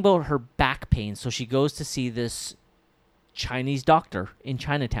complaining about her back pain, so she goes to see this Chinese doctor in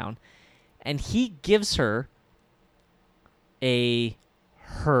Chinatown, and he gives her a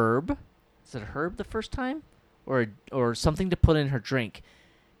herb. Is it a herb the first time? or something to put in her drink,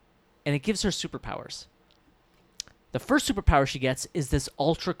 and it gives her superpowers. The first superpower she gets is this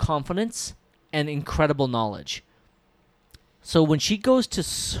ultra confidence and incredible knowledge. So when she goes to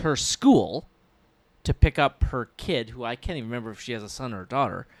her school to pick up her kid, who I can't even remember if she has a son or a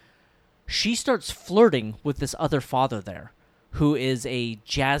daughter, she starts flirting with this other father there, who is a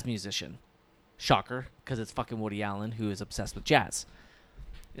jazz musician. Shocker, because it's fucking Woody Allen, who is obsessed with jazz.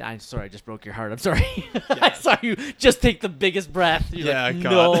 I'm sorry, I just broke your heart. I'm sorry. Yeah. I saw you just take the biggest breath. You're like,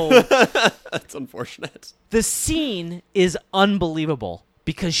 no. That's unfortunate. The scene is unbelievable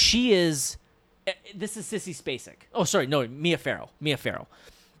because she is... This is Sissy Spacek. Oh, sorry. No, Mia Farrow.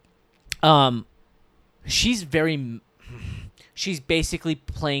 She's basically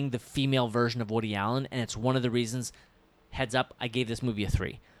playing the female version of Woody Allen, and it's one of the reasons, heads up, I gave this movie a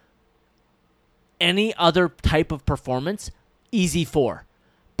 3. Any other type of performance, easy 4.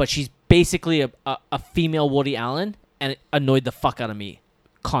 But she's basically a female Woody Allen, and it annoyed the fuck out of me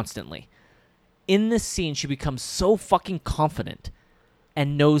constantly. In this scene, she becomes so fucking confident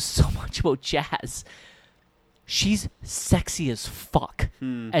and knows so much about jazz. She's sexy as fuck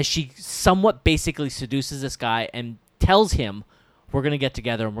as she somewhat basically seduces this guy and tells him, we're going to get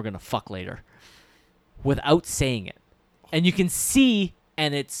together and we're going to fuck later, without saying it. And you can see,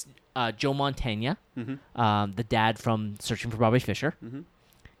 and it's Joe Montana, the dad from Searching for Bobby Fischer.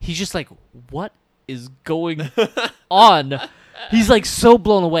 He's just like, what is going on? He's like so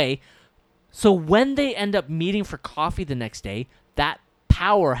blown away. So when they end up meeting for coffee the next day, that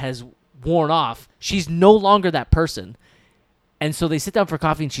power has worn off. She's no longer that person. And so they sit down for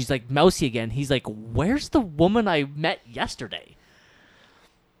coffee and she's like mousy again. He's like, where's the woman I met yesterday?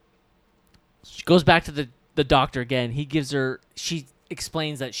 She goes back to the doctor again. She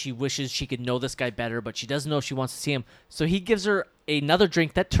explains that she wishes she could know this guy better, but she doesn't know if she wants to see him. So he gives her another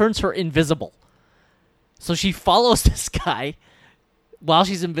drink that turns her invisible. So she follows this guy while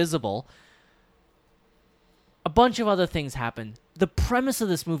she's invisible. A bunch of other things happen. The premise of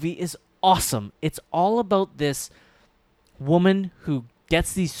this movie is awesome. It's all about this woman who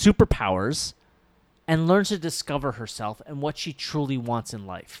gets these superpowers and learns to discover herself and what she truly wants in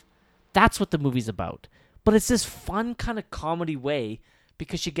life. That's what the movie's about. But it's this fun kind of comedy way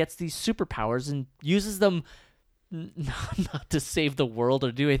because she gets these superpowers and uses them not to save the world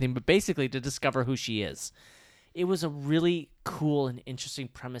or do anything, but basically to discover who she is. It was a really cool and interesting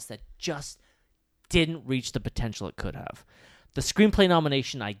premise that just didn't reach the potential it could have. The screenplay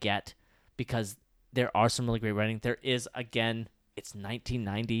nomination I get because there are some really great writing. There is, again, it's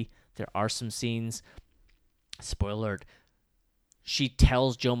 1990. There are some scenes. Spoiler alert. She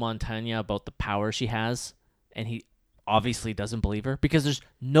tells Joe Montana about the power she has, and he obviously doesn't believe her because there's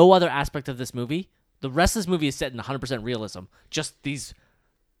no other aspect of this movie. The rest of this movie is set in 100% realism. Just these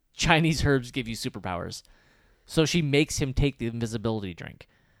Chinese herbs give you superpowers. So she makes him take the invisibility drink.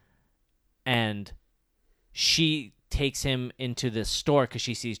 And she takes him into this store because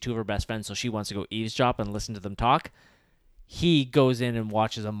she sees two of her best friends, so she wants to go eavesdrop and listen to them talk. He goes in and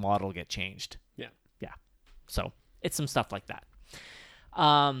watches a model get changed. Yeah. So it's some stuff like that.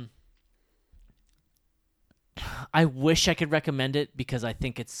 I wish I could recommend it because I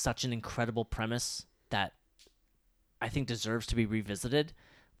think it's such an incredible premise that I think deserves to be revisited.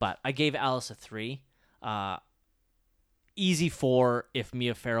 But I gave Alice a 3. Easy 4 if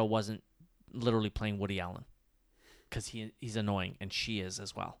Mia Farrow wasn't literally playing Woody Allen because he's annoying and she is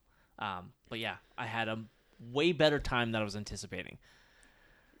as well. But yeah, I had a way better time than I was anticipating.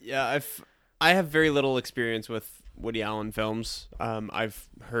 Yeah, I have very little experience with Woody Allen films. I've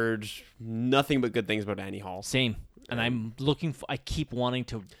heard nothing but good things about Annie Hall. Same. And I keep wanting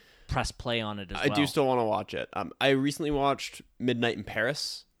to press play on it as well. I do still want to watch it. I recently watched Midnight in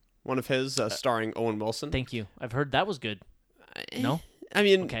Paris, one of his, starring Owen Wilson. Thank you. I've heard that was good. No? I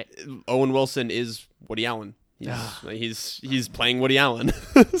mean, okay. Owen Wilson is Woody Allen. He's playing Woody Allen,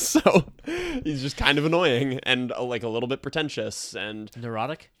 so he's just kind of annoying and like a little bit pretentious and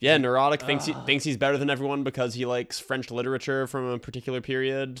neurotic. Yeah, neurotic. Thinks he's better than everyone because he likes French literature from a particular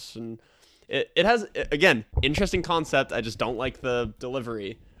period, and it has again interesting concept. I just don't like the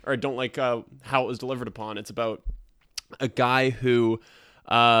delivery, or I don't like how it was delivered upon. It's about a guy who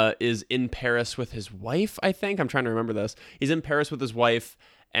is in Paris with his wife. I think I'm trying to remember this. He's in Paris with his wife.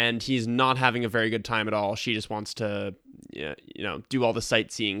 And he's not having a very good time at all. She just wants to, do all the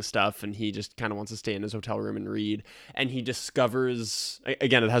sightseeing stuff, and he just kind of wants to stay in his hotel room and read. And he discovers,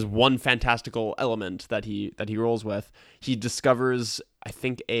 again, it has one fantastical element that he rolls with. He discovers, I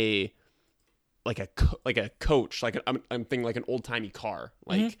think, a coach, I'm thinking like an old timey car,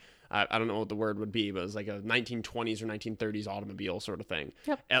 like. I don't know what the word would be, but it's like a 1920s or 1930s automobile sort of thing.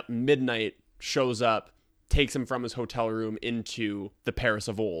 Yep. At midnight, shows up, takes him from his hotel room into the Paris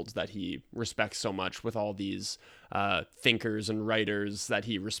of old that he respects so much, with all these thinkers and writers that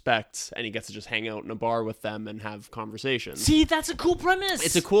he respects, and he gets to just hang out in a bar with them and have conversations. See, that's a cool premise.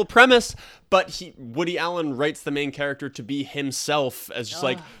 It's a cool premise, but Woody Allen writes the main character to be himself as just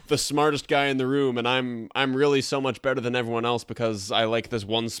like the smartest guy in the room, and I'm really so much better than everyone else because I like this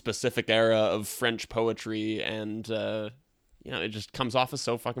one specific era of French poetry, and it just comes off as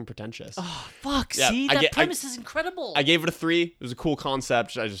so fucking pretentious. Oh, fuck. Yeah, see, that premise is incredible. I gave it a 3. It was a cool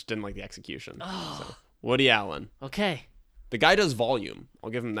concept. I just didn't like the execution. Oh. So, Woody Allen. Okay. The guy does volume. I'll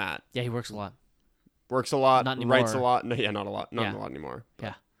give him that. Yeah, he works a lot. Works a lot. Not anymore. Writes a lot. No, not a lot. Not a lot anymore.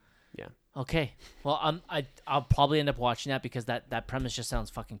 Yeah. Yeah. Okay. Well, I'll probably end up watching that because that premise just sounds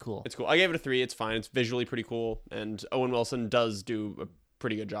fucking cool. It's cool. I gave it a 3. It's fine. It's visually pretty cool, and Owen Wilson does do a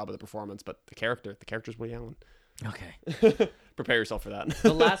pretty good job of the performance, but the character's Woody Allen. Okay. Prepare yourself for that.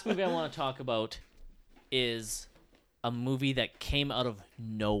 The last movie I want to talk about is a movie that came out of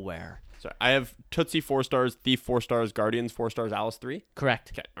nowhere. Sorry, I have Tootsie 4 stars, Thief 4 stars, Guardians 4 stars, Alice 3.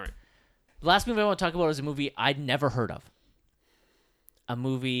 Correct. Okay, all right. The last movie I want to talk about is a movie I'd never heard of. A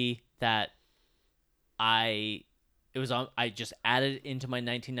movie that I just added into my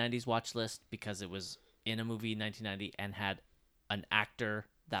 1990s watch list because it was in a movie in 1990 and had an actor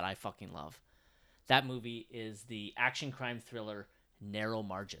that I fucking love. That movie is the action crime thriller Narrow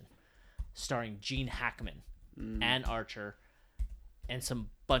Margin, starring Gene Hackman, Ann Archer, and some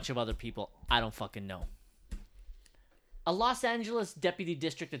bunch of other people I don't fucking know. A Los Angeles deputy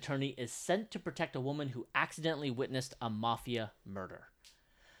district attorney is sent to protect a woman who accidentally witnessed a mafia murder.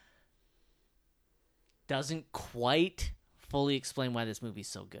 Doesn't quite fully explain why this movie's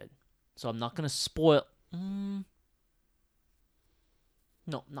so good. So I'm not going to spoil...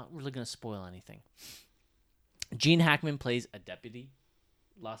 No, not really going to spoil anything. Gene Hackman plays a deputy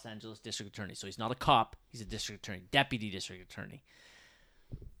Los Angeles district attorney. So he's not a cop. He's a district attorney. Deputy district attorney.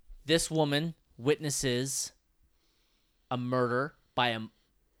 This woman witnesses a murder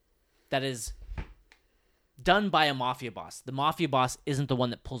that is done by a mafia boss. The mafia boss isn't the one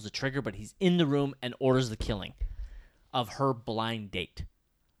that pulls the trigger, but he's in the room and orders the killing of her blind date.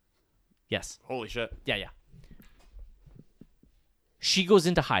 Yes. Holy shit. Yeah. She goes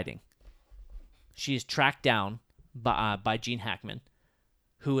into hiding. She is tracked down by Gene Hackman,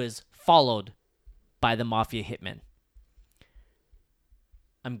 who is followed by the mafia hitmen.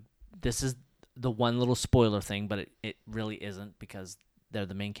 This is the one little spoiler thing, but it really isn't because they're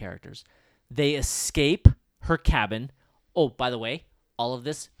the main characters. They escape her cabin. Oh, by the way, all of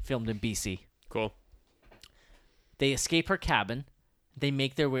this filmed in BC. Cool. They escape her cabin. They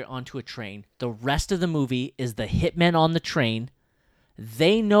make their way onto a train. The rest of the movie is the hitmen on the train.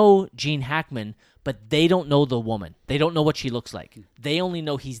 They know Gene Hackman, but they don't know the woman. They don't know what she looks like. They only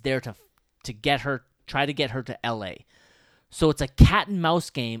know he's there to get her, try to get her to LA. So it's a cat and mouse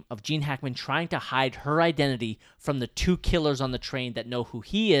game of Gene Hackman trying to hide her identity from the two killers on the train that know who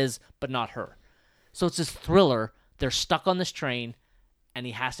he is, but not her. So it's this thriller. They're stuck on this train, and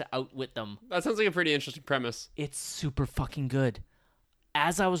he has to outwit them. That sounds like a pretty interesting premise. It's super fucking good.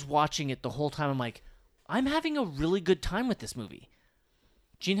 As I was watching it the whole time, I'm like, I'm having a really good time with this movie.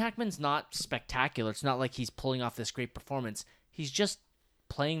 Gene Hackman's not spectacular. It's not like he's pulling off this great performance. He's just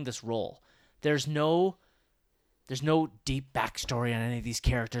playing this role. There's no deep backstory on any of these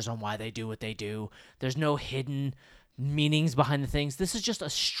characters on why they do what they do. There's no hidden meanings behind the things. This is just a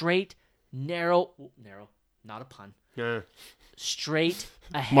straight, narrow, not a pun. Yeah. Straight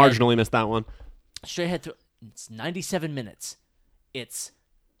ahead. Marginally missed that one. Straight ahead through. It's 97 minutes. It's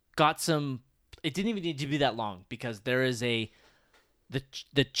got some. It didn't even need to be that long because there is the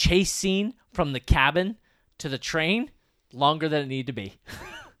chase scene from the cabin to the train longer than it needed to be.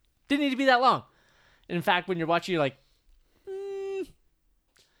 Didn't need to be that long. In fact, when you're watching, you're like,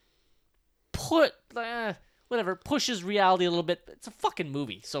 whatever, pushes reality a little bit. It's a fucking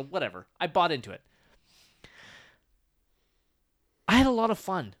movie, so whatever. I bought into it. I had a lot of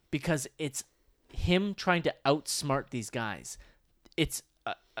fun because it's him trying to outsmart these guys. It's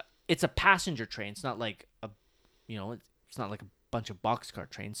a passenger train. It's not like it's not like a bunch of boxcar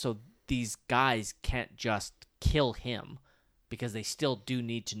trains. So these guys can't just kill him because they still do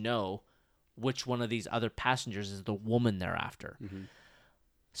need to know which one of these other passengers is the woman they're after. Mm-hmm.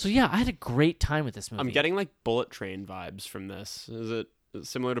 So yeah, I had a great time with this movie. I'm getting like Bullet Train vibes from this. Is it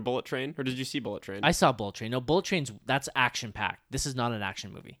similar to Bullet Train, or did you see Bullet Train? I saw Bullet Train. No, Bullet Train's that's action packed. This is not an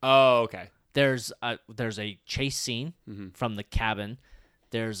action movie. Oh, okay. There's a chase scene from the cabin.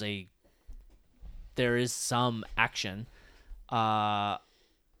 There is some action, and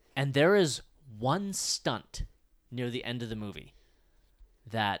there is one stunt near the end of the movie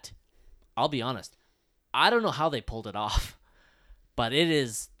that, I'll be honest, I don't know how they pulled it off, but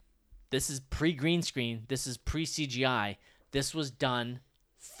this is pre-green screen. This is pre-CGI. This was done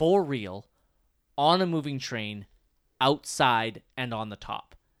for real on a moving train outside and on the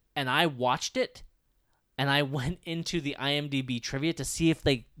top. And I watched it, and I went into the IMDb trivia to see if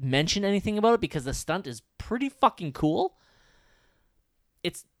they mention anything about it, because the stunt is pretty fucking cool.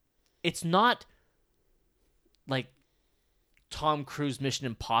 It's not like Tom Cruise Mission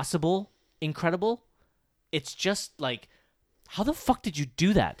Impossible incredible. It's just like, how the fuck did you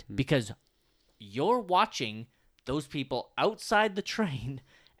do that? Because you're watching those people outside the train,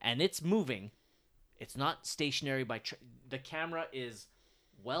 and it's moving. It's not stationary the camera is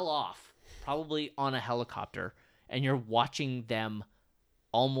well off, probably on a helicopter, and you're watching them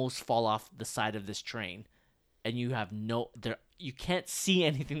almost fall off the side of this train, and you have you can't see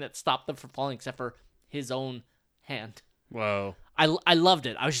anything that stopped them from falling except for his own hand. Whoa. I loved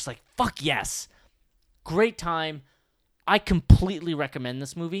it. I was just like, fuck yes. Great time. I completely recommend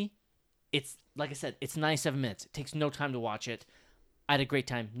this movie. It's, like I said, it's 97 minutes. It takes no time to watch it. I had a great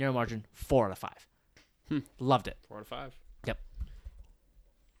time. Narrow margin, 4 out of 5. Loved it. 4 out of 5. Yep.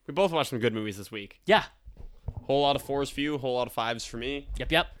 We both watched some good movies this week. Yeah. Whole lot of 4s for you, whole lot of 5s for me.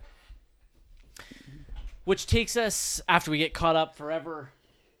 Yep. Which takes us, after we get caught up forever,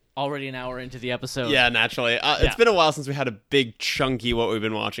 already an hour into the episode. Yeah, naturally. It's been a while since we had a big, chunky what we've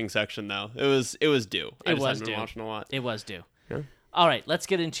been watching section, though. It was due. I just hadn't been watching a lot. It was due. Yeah. All right, let's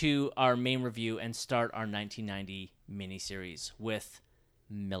get into our main review and start our 1990 miniseries with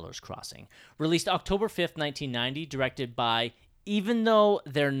Miller's Crossing. Released October 5th, 1990, directed by, even though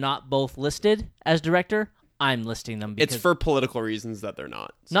they're not both listed as director, I'm listing them because... It's for political reasons that they're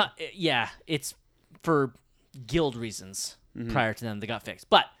not. So. It's for guild reasons. Prior to them, they got fixed.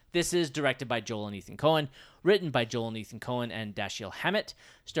 But this is directed by Joel and Ethan Coen, written by Joel and Ethan Coen and Dashiell Hammett,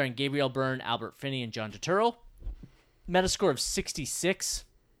 starring Gabriel Byrne, Albert Finney, and Joh Turturro. Metascore of 66.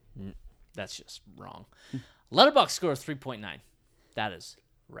 That's just wrong. Letterboxd score of 3.9. That is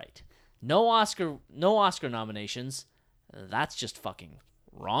right. No Oscar nominations. That's just fucking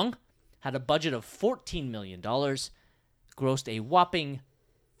wrong. Had a budget of $14 million. Grossed a whopping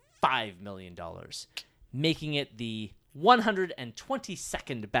 $5 million. Making it the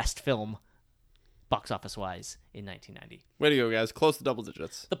 122nd best film, box office-wise, in 1990. Way to go, guys. Close to double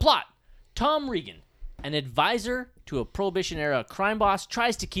digits. The plot. Tom Regan, an advisor to a Prohibition-era crime boss,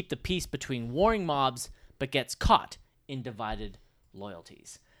 tries to keep the peace between warring mobs, but gets caught in divided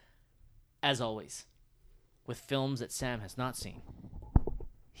loyalties. As always, with films that Sam has not seen,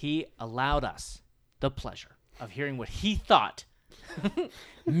 he allowed us the pleasure of hearing what he thought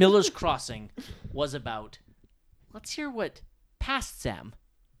Miller's Crossing was about. Let's hear what past Sam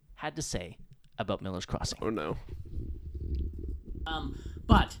had to say about Miller's Crossing. Oh, no.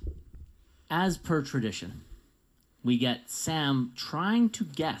 But, as per tradition, we get Sam trying to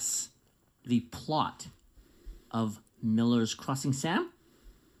guess the plot of Miller's Crossing. Sam,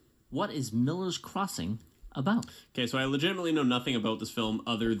 what is Miller's Crossing about? Okay, so I legitimately know nothing about this film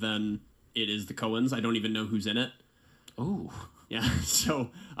other than it is the Coens. I don't even know who's in it. Ooh. Yeah, so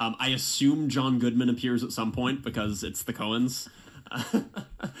I assume John Goodman appears at some point because it's the Coens.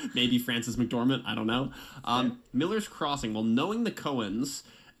 Maybe Frances McDormand, I don't know. Miller's Crossing, well, knowing the Coens,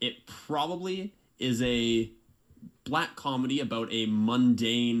 it probably is a black comedy about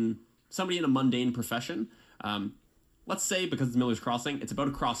somebody in a mundane profession. Let's say, because it's Miller's Crossing, it's about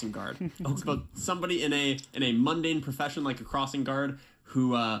a crossing guard. It's about somebody in a mundane profession like a crossing guard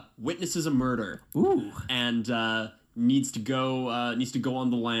who witnesses a murder. Ooh. And needs to go on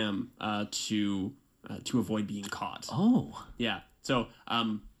the lam to avoid being caught. Oh. Yeah. So,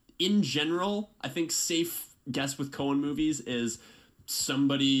 in general, I think safe guess with Coen movies is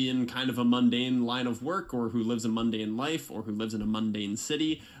somebody in kind of a mundane line of work, or who lives a mundane life, or who lives in a mundane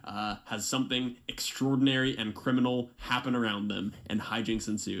city, has something extraordinary and criminal happen around them, and hijinks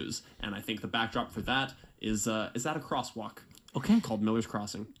ensues. And I think the backdrop for that is at a crosswalk. Okay. Called Miller's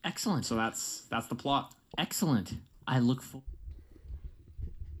Crossing. Excellent. So that's the plot. Excellent. I look for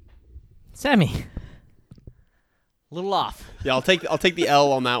Sammy. Little off. Yeah, I'll take the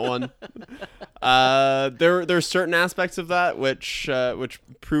L on that one. There's certain aspects of that which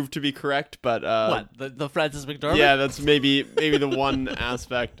proved to be correct, but what, the Frances McDormand? Yeah, that's maybe the one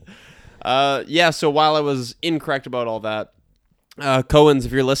aspect. So while I was incorrect about all that, Coens,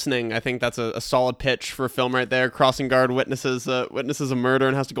 if you're listening, I think that's a solid pitch for a film right there. Crossing guard witnesses a murder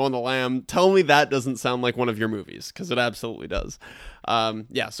and has to go on the lam. Tell me that doesn't sound like one of your movies, because it absolutely does.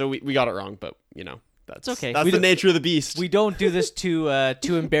 So we got it wrong, but that's okay. That's the nature of the beast. We don't do this to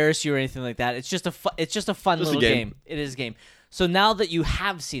embarrass you or anything like that. It's just a fun little game. It is a game. So now that you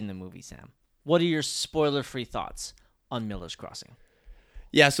have seen the movie, Sam, what are your spoiler-free thoughts on Miller's Crossing?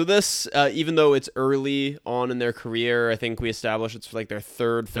 Yeah, so this, even though it's early on in their career, I think we established it's like their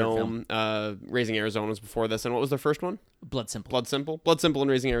third film. Raising Arizona was before this, and what was their first one? Blood Simple. Blood Simple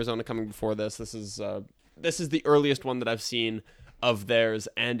and Raising Arizona coming before this. This is the earliest one that I've seen of theirs,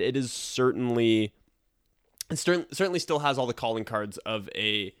 and it certainly still has all the calling cards of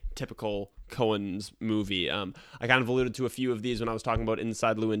a typical Coens movie. I kind of alluded to a few of these when I was talking about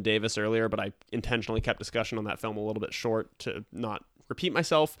Inside Llewyn Davis earlier, but I intentionally kept discussion on that film a little bit short to not repeat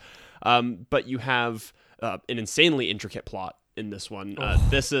myself. But you have an insanely intricate plot in this one.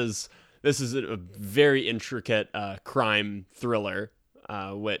 This is a very intricate crime thriller,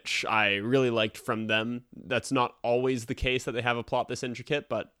 which I really liked from them. That's not always the case that they have a plot this intricate,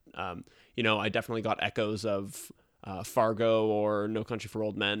 but I definitely got echoes of Fargo or No Country for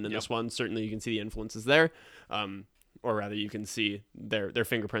Old Men in this one. Certainly you can see the influences there, or rather you can see their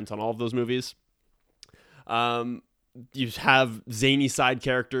fingerprints on all of those movies. You have zany side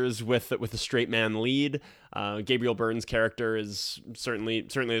characters with a straight man lead. Gabriel Byrne's character is certainly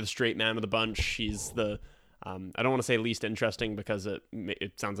the straight man of the bunch. He's the I don't want to say least interesting because it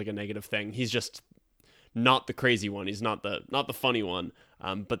sounds like a negative thing. He's just not the crazy one. He's not the funny one.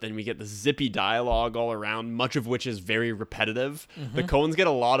 But then we get the zippy dialogue all around, much of which is very repetitive. Mm-hmm. The Coens get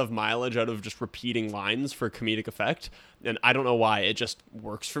a lot of mileage out of just repeating lines for comedic effect, and I don't know why. It just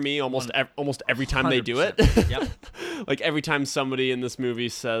works for me almost every time 100%. They do it. Yep. Like every time somebody in this movie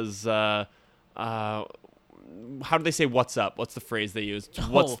says, how do they say "what's up"? What's the phrase they use?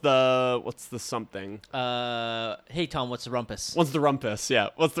 What's the something? Hey Tom, what's the rumpus? What's the rumpus? Yeah.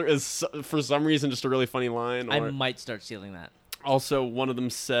 Is for some reason just a really funny line. Or... I might start stealing that. Also, one of them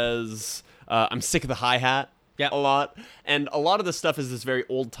says, I'm sick of the hi-hat a lot. And a lot of this stuff is this very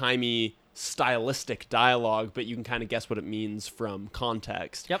old-timey stylistic dialogue, but you can kind of guess what it means from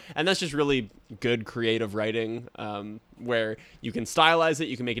context. Yep. And that's just really good creative writing, where you can stylize it,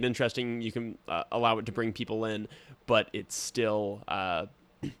 you can make it interesting, you can allow it to bring people in, but it still...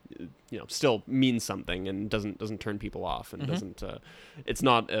 still means something and doesn't turn people off and doesn't. It's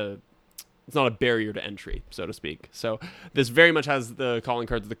not a barrier to entry, so to speak. So this very much has the calling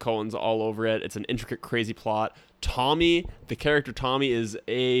cards of the Coens all over it. It's an intricate, crazy plot. Tommy, the character Tommy, is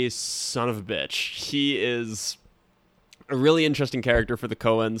a son of a bitch. He is a really interesting character for the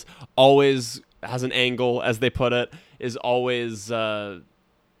Coens. Always has an angle, as they put it. Is always. What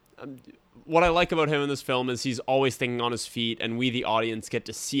I like about him in this film is he's always thinking on his feet, and we, the audience, get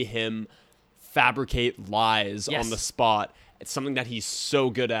to see him fabricate lies on the spot. It's something that he's so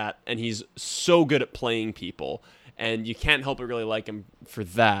good at, and he's so good at playing people, and you can't help but really like him for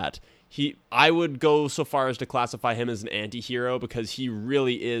that. I would go so far as to classify him as an anti-hero because he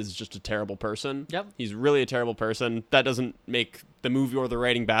really is just a terrible person. Yep. He's really a terrible person. That doesn't make the movie or the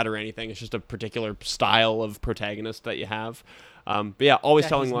writing bad or anything. It's just a particular style of protagonist that you have. But yeah, always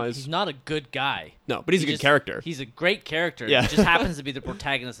telling lies. He's not a good guy. No, but he's a good character. He's a great character. Yeah. He just happens to be the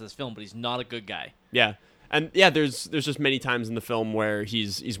protagonist of this film, but he's not a good guy. Yeah. And yeah, there's just many times in the film where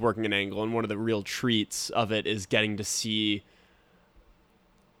he's working an angle, and one of the real treats of it is getting to see.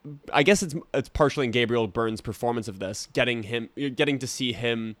 I guess it's partially in Gabriel Byrne's performance of this, getting to see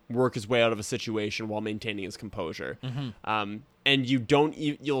him work his way out of a situation while maintaining his composure. Mm-hmm. And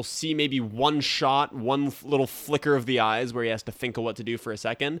you'll see maybe one shot, one little flicker of the eyes where he has to think of what to do for a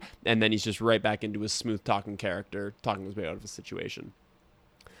second, and then he's just right back into his smooth talking character, talking his way out of a situation.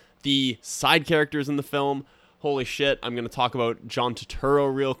 The side characters in the film, holy shit, I'm going to talk about Joh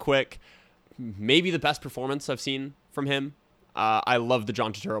Turturro real quick. Maybe the best performance I've seen from him. I love the Joh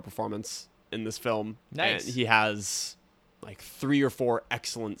Turturro performance in this film. Nice. And he has like 3 or 4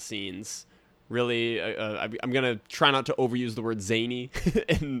 excellent scenes. Really, I'm going to try not to overuse the word zany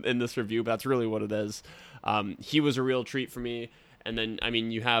in this review, but that's really what it is. He was a real treat for me. And then, I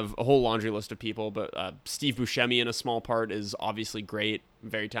mean, you have a whole laundry list of people, but Steve Buscemi in a small part is obviously great,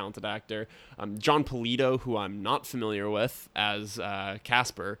 very talented actor. John Polito, who I'm not familiar with as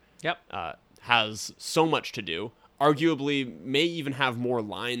Casper, has so much to do. Arguably, may even have more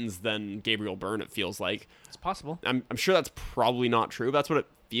lines than Gabriel Byrne, it feels like. It's possible. I'm sure that's probably not true, but that's what it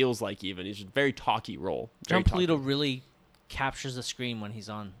feels like even. He's just a very talky role. John Polito really captures the screen when he's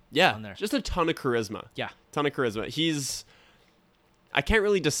on there. Just a ton of charisma. Yeah. Ton of charisma. I can't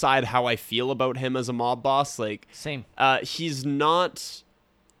really decide how I feel about him as a mob boss. Like, same. He's not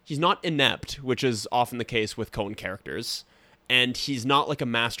inept, which is often the case with Coen characters, and he's not like a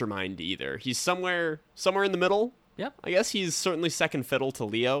mastermind either. He's somewhere in the middle. Yep. I guess he's certainly second fiddle to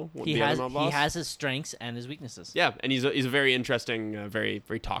Leo. He has his strengths and his weaknesses. Yeah, and he's a very interesting, very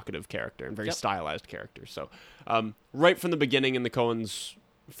very talkative character and very stylized character. So, right from the beginning in the Coens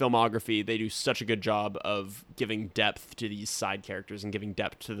filmography, they do such a good job of giving depth to these side characters and giving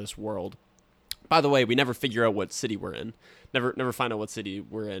depth to this world. By the way, we never figure out what city we're in. Never find out what city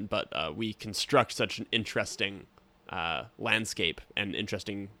we're in, but we construct such an interesting landscape and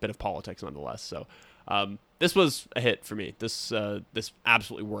interesting bit of politics nonetheless. So this was a hit for me. This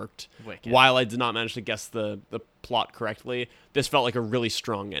absolutely worked. Wicked. While I did not manage to guess the plot correctly, this felt like a really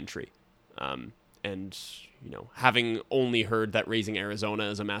strong entry. And having only heard that Raising Arizona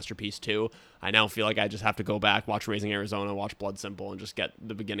is a masterpiece too, I now feel like I just have to go back, watch Raising Arizona, watch Blood Simple, and just get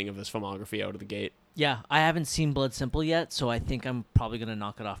the beginning of this filmography out of the gate. Yeah, I haven't seen Blood Simple yet, so I think I'm probably going to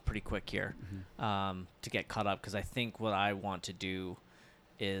knock it off pretty quick here to get caught up, because I think what I want to do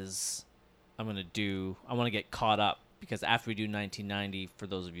is I want to get caught up, because after we do 1990, for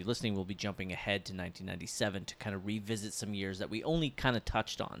those of you listening, we'll be jumping ahead to 1997 to kind of revisit some years that we only kind of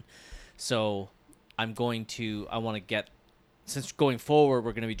touched on. So I want to get, since going forward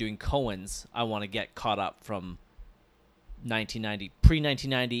we're going to be doing Coens, I want to get caught up from 1990,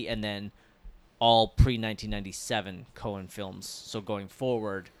 pre-1990, and then all pre-1997 Coen films. So going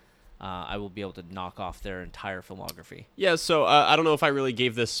forward, I will be able to knock off their entire filmography. Yeah, so I don't know if I really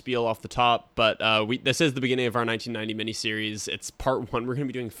gave this spiel off the top, but this is the beginning of our 1990 miniseries. It's part 1. We're going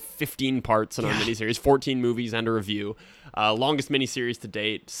to be doing 15 parts in our miniseries, 14 movies and a review. Longest miniseries to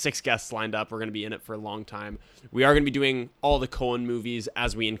date, 6 guests lined up. We're going to be in it for a long time. We are going to be doing all the Coen movies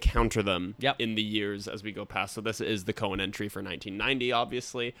as we encounter them in the years as we go past. So this is the Coen entry for 1990,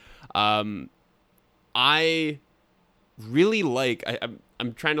 obviously. I really like...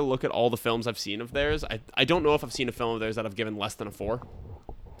 I'm trying to look at all the films I've seen of theirs. I don't know if I've seen a film of theirs that I've given less than a 4.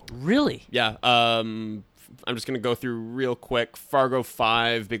 Really? Yeah. I'm just going to go through real quick. Fargo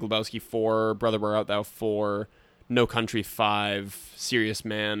 5, Big Lebowski 4, Brother Where Art Thou 4, No Country 5, Serious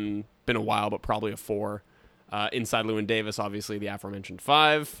Man, been a while, but probably a 4. Inside Llewyn Davis, obviously the aforementioned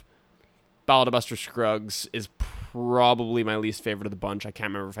 5. Ballad of Buster Scruggs is probably my least favorite of the bunch. I can't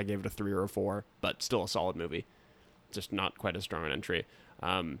remember if I gave it a 3 or a 4, but still a solid movie. Just not quite as strong an entry.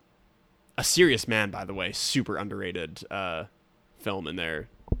 A Serious Man, by the way, super underrated film in their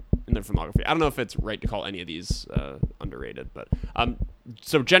filmography. I don't know if it's right to call any of these underrated, but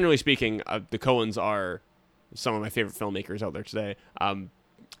so generally speaking, the Coens are some of my favorite filmmakers out there today.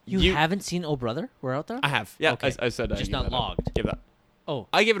 You haven't seen Oh Brother? We're out there? I have. Yeah, okay. I said just not logged. Give that. Oh,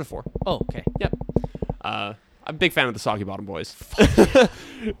 I gave it a 4. Oh, okay. Yep. I'm a big fan of the Soggy Bottom Boys.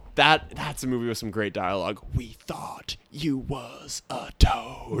 That's a movie with some great dialogue. We thought you was a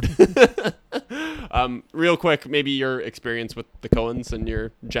toad. Real quick, maybe your experience with the Coens and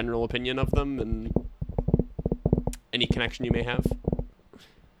your general opinion of them and any connection you may have.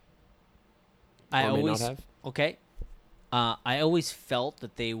 I or may always not have. Okay. I always felt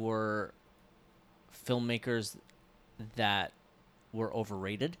that they were filmmakers that were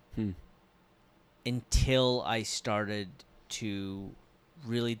overrated. Until I started to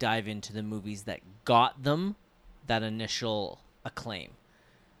really dive into the movies that got them that initial acclaim.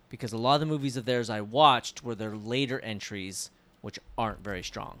 Because a lot of the movies of theirs I watched were their later entries, which aren't very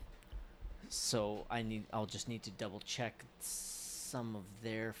strong. So I'll just need to double check some of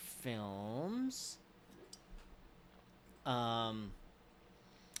their films.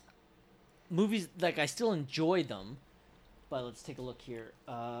 Movies, like, I still enjoy them, but let's take a look here.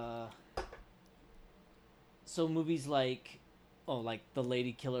 So movies like The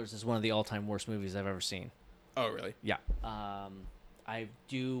Lady Killers is one of the all-time worst movies I've ever seen. Oh, really? Yeah. I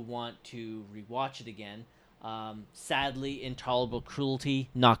do want to rewatch it again. Sadly, Intolerable Cruelty,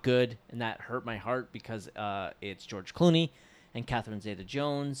 not good, and that hurt my heart because it's George Clooney and Catherine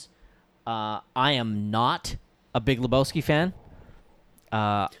Zeta-Jones. I am not a Big Lebowski fan.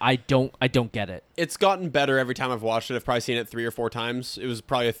 I don't get it. It's gotten better every time I've watched it. I've probably seen it 3 or 4 times. It was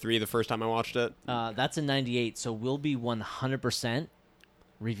probably a 3 the first time I watched it. That's a 98, so we'll be 100%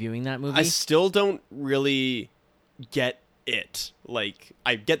 reviewing that movie. I still don't really get it. Like,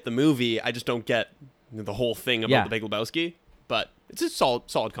 I get the movie, I just don't get the whole thing about the Big Lebowski. But it's a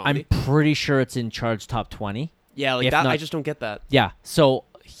solid comedy. I'm pretty sure it's in Charge Top 20. Yeah, like that. I just don't get that. Yeah, so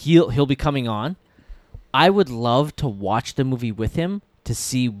he'll be coming on. I would love to watch the movie with him to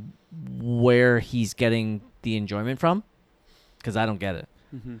see where he's getting the enjoyment from, because I don't get it.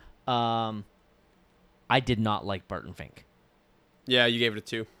 I did not like Barton Fink. Yeah, you gave it a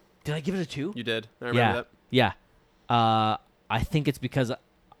 2. Did I give it a 2? You did. I remember that. Yeah. I think it's because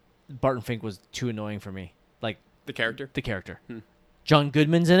Barton Fink was too annoying for me. Like, the character? The character. John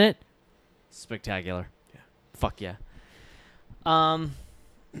Goodman's in it. Spectacular. Yeah. Fuck yeah.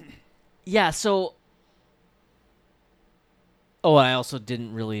 Yeah, so... Oh, I also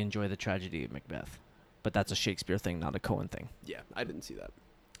didn't really enjoy The Tragedy of Macbeth. But that's a Shakespeare thing, not a Coen thing. Yeah, I didn't see that.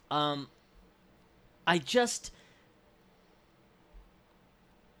 I just...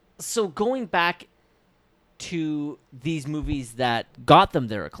 So going back to these movies that got them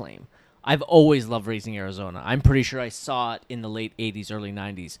their acclaim, I've always loved Raising Arizona. I'm pretty sure I saw it in the late 80s, early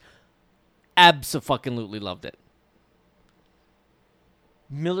 90s. Abso-fucking-lutely loved it.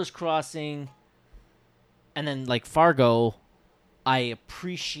 Miller's Crossing, and then like Fargo, I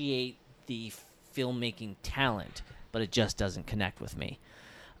appreciate the filmmaking talent, but it just doesn't connect with me.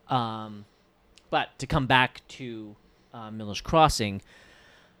 But to come back to Miller's Crossing,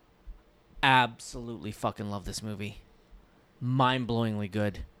 absolutely fucking love this movie. Mind-blowingly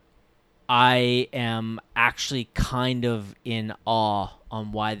good. I am actually kind of in awe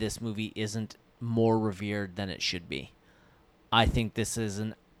on why this movie isn't more revered than it should be. I think this is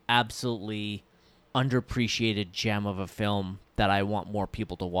an absolutely underappreciated gem of a film that I want more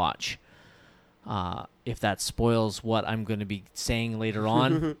people to watch. If that spoils what I'm going to be saying later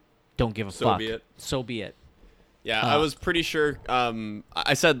on, don't give a fuck. So be it. Yeah, I was pretty sure.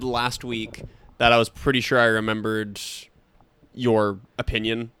 I said last week that I was pretty sure I remembered your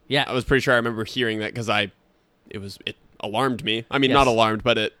opinion. Yeah, I was pretty sure I remember hearing that because it alarmed me. I mean, yes. Not alarmed,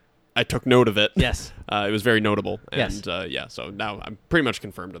 but I took note of it. Yes, it was very notable. Yes. And so now I'm pretty much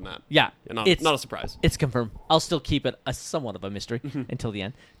confirmed on that. Yeah, not a surprise. It's confirmed. I'll still keep it a somewhat of a mystery until the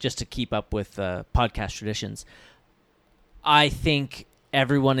end, just to keep up with podcast traditions. I think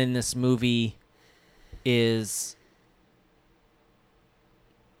everyone in this movie is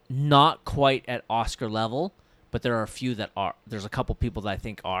not quite at Oscar level, but there are a few that are. There's a couple people that I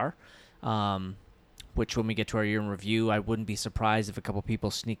think are, which when we get to our year in review, I wouldn't be surprised if a couple people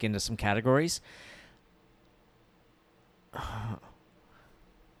sneak into some categories.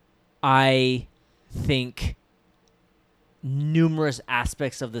 I think numerous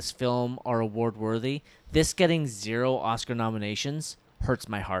aspects of this film are award-worthy. This getting 0 Oscar nominations hurts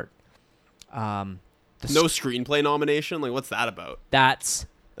my heart. No screenplay nomination? Like, what's that about? That's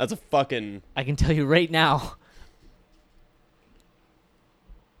a fucking... I can tell you right now.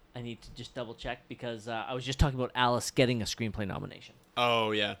 I need to just double-check because I was just talking about Alice getting a screenplay nomination.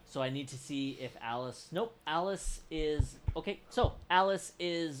 Oh, yeah. So I need to see if Alice... Nope, Alice is... Okay, so Alice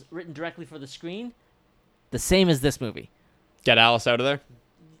is written directly for the screen. The same as this movie. Get Alice out of there?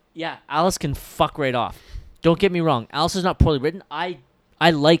 Yeah, Alice can fuck right off. Don't get me wrong. Alice is not poorly written. I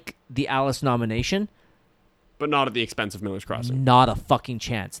like the Alice nomination. But not at the expense of Miller's Crossing. Not a fucking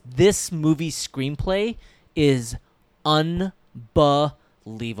chance. This movie's screenplay is unbelievable.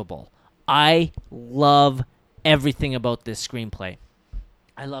 I love everything about this screenplay.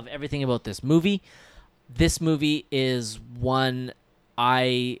 I love everything about this movie. This movie is one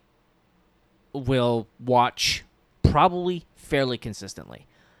I will watch probably fairly consistently.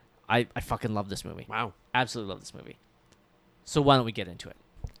 I fucking love this movie. Wow. Absolutely love this movie. So why don't we get into it?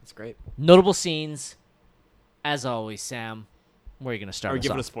 That's great. Notable scenes. As always, Sam, where are you going to start? Are we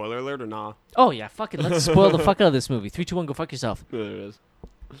giving a spoiler alert or nah? Oh, yeah. Fuck it. Let's spoil the fuck out of this movie. 3, 2, 1, go fuck yourself. There it is.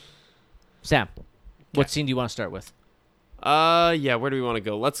 Sam, what scene do you want to start with? Yeah, where do we want to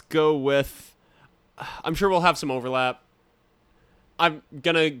go? Let's go with... I'm sure we'll have some overlap. I'm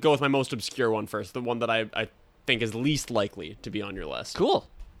going to go with my most obscure one first, the one that I think is least likely to be on your list. Cool.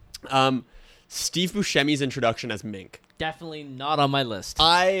 Steve Buscemi's introduction as Mink. Definitely not on my list.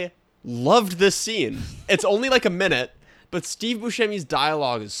 I loved this scene. It's only like a minute, but Steve Buscemi's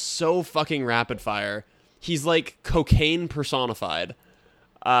dialogue is so fucking rapid fire. He's like cocaine personified.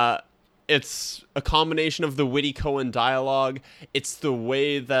 It's a combination of the witty Coen dialogue. It's the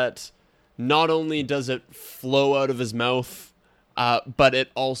way that not only does it flow out of his mouth, but it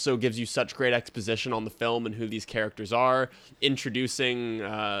also gives you such great exposition on the film and who these characters are, introducing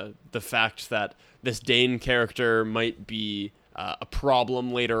the fact that this Dane character might be a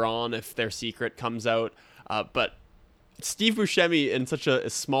problem later on if their secret comes out. But Steve Buscemi, in such a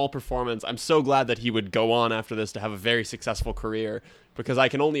small performance, I'm so glad that he would go on after this to have a very successful career, because I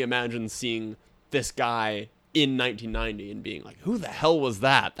can only imagine seeing this guy in 1990 and being like, who the hell was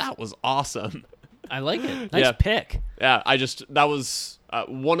that? That was awesome. I like it. Nice pick. Yeah, that was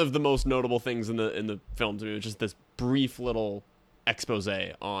one of the most notable things in the film to me, was just this brief little expose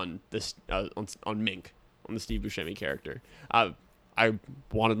on this on Mink, on the Steve Buscemi character. I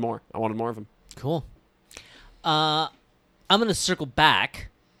wanted more. I wanted more of him. Cool. I'm going to circle back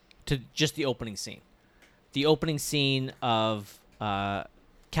to just the opening scene. The opening scene of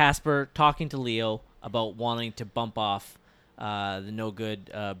Casper talking to Leo about wanting to bump off the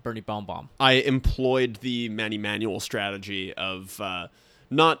no-good Bernie Baum. I employed the Manny Manual strategy of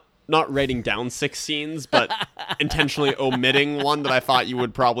not writing down 6 scenes, but intentionally omitting one that I thought you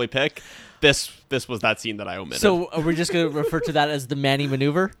would probably pick. this was that scene that I omitted. So are we just going to refer to that as the Manny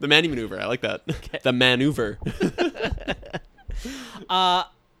maneuver? The Manny maneuver. I like that. Okay. The maneuver.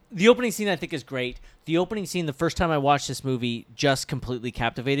 The opening scene I think is great. The opening scene, the first time I watched this movie, just completely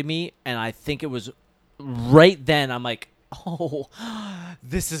captivated me, and I think it was right then I'm like, oh,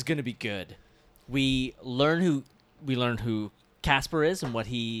 this is going to be good. We learn who Casper is and what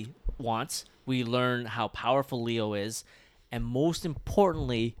he wants. We learn how powerful Leo is, and most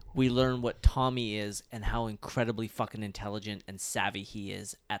importantly, we learn what Tommy is and how incredibly fucking intelligent and savvy he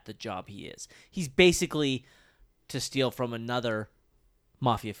is at the job he is. He's basically, to steal from another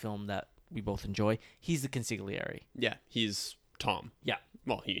mafia film that we both enjoy, he's the consigliere. Yeah, he's Tom. Yeah.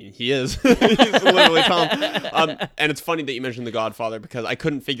 Well, he is. He's literally Tom. And it's funny that you mentioned The Godfather because I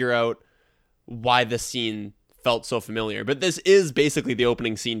couldn't figure out why this scene felt so familiar. But this is basically the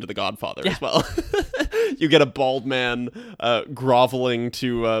opening scene to The Godfather as well. You get a bald man groveling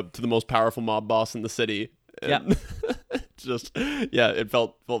to the most powerful mob boss in the city. And it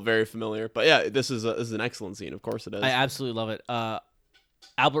felt very familiar. But yeah, this is an excellent scene. Of course it is. I absolutely love it.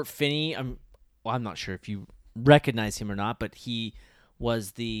 Albert Finney, I'm not sure if you recognize him or not, but he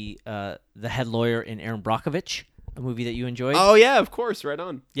was the head lawyer in Erin Brockovich, a movie that you enjoyed. Oh yeah, of course, right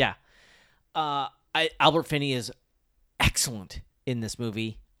on. Yeah, Albert Finney is excellent in this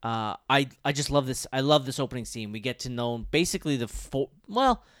movie. I just love this. I love this opening scene. We get to know basically four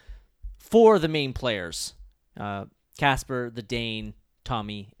of the main players: Casper, the Dane,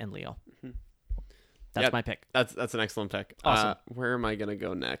 Tommy, and Leo. That's my pick. That's an excellent pick. Awesome. Where am I gonna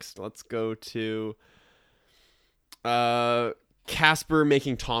go next? Let's go to Casper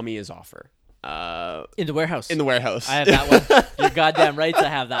making Tommy his offer. In the warehouse. In the warehouse. I have that one. You're goddamn right to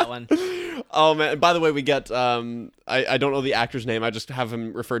have that one. Oh man! By the way, we get I don't know the actor's name. I just have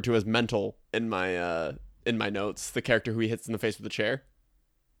him referred to as Mental in my notes. The character who he hits in the face with the chair.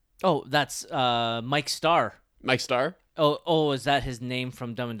 Oh, that's Mike Starr. Mike Starr. Oh, is that his name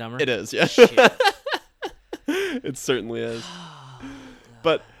from Dumb and Dumber? It is. Yeah. It certainly is.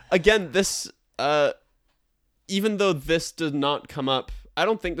 But again, this even though this did not come up, I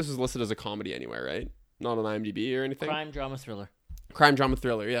don't think this is listed as a comedy anywhere, right? Not on IMDb or anything. Crime drama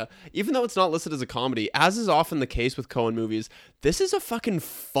thriller, yeah. Even though it's not listed as a comedy, as is often the case with Coen movies, this is a fucking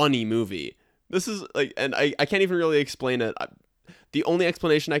funny movie. This is like, and I can't even really explain it. The only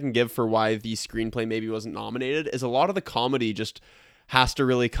explanation I can give for why the screenplay maybe wasn't nominated is a lot of the comedy just has to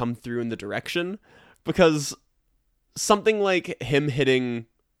really come through in the direction, because something like him hitting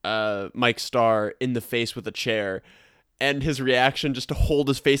Mike Starr in the face with a chair and his reaction just to hold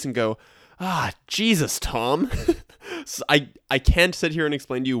his face and go, Jesus, Tom. So I can't sit here and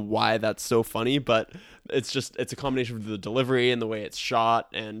explain to you why that's so funny, but it's a combination of the delivery and the way it's shot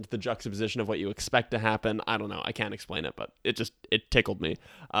and the juxtaposition of what you expect to happen. I don't know. I can't explain it, but it tickled me.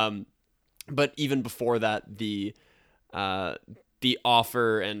 But even before that, the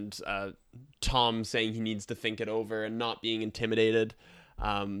offer and Tom saying he needs to think it over and not being intimidated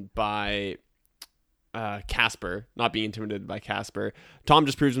by Casper, Tom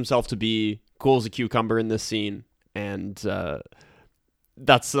just proves himself to be cool as a cucumber in this scene, and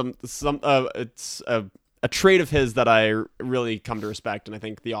that's it's a trait of his that I really come to respect, and I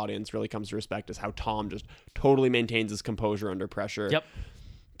think the audience really comes to respect, is how Tom just totally maintains his composure under pressure. Yep.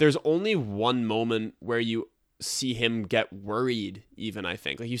 There's only one moment where you see him get worried, even, I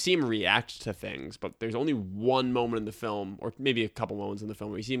think. Like, you see him react to things, but there's only one moment in the film, or maybe a couple moments in the film,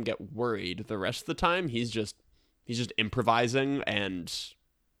 where you see him get worried. The rest of the time, he's just improvising and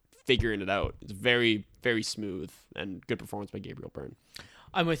figuring it out. It's very, very smooth and good performance by Gabriel Byrne.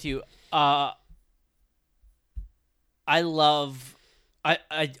 I'm with you. I'm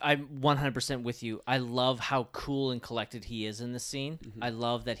 100% with you. I love how cool and collected he is in this scene. Mm-hmm. I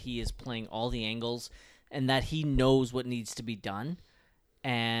love that he is playing all the angles and that he knows what needs to be done.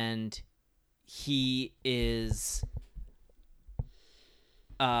 And he is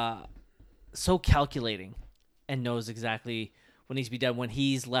so calculating and knows exactly what needs to be done. When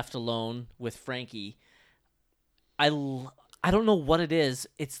he's left alone with Frankie, I don't know what it is.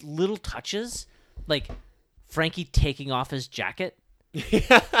 It's little touches, like Frankie taking off his jacket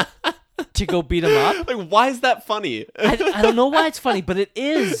to go beat him up. Like, why is that funny? I don't know why it's funny, but it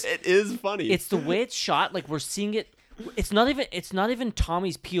is. It is funny. It's the way it's shot. Like, we're seeing it. It's not even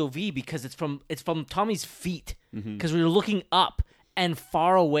Tommy's POV, because it's from Tommy's feet, because we're looking up and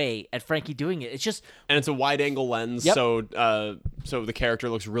far away at Frankie doing it. It's just, and it's a wide angle lens, yep. so the character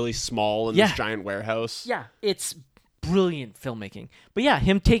looks really small in this giant warehouse. Yeah, it's brilliant filmmaking. But yeah,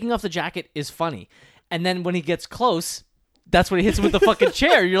 him taking off the jacket is funny, and then when he gets close, that's when he hits him with the fucking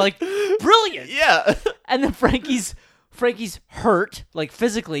chair. You're like, brilliant. Yeah. And then Frankie's Frankie's hurt, like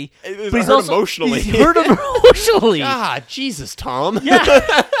physically, He's but he's hurt also emotionally. He's hurt emotionally. God, Jesus, Tom.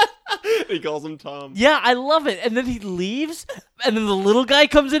 Yeah. He calls him Tom. Yeah, I love it. And then he leaves, and then the little guy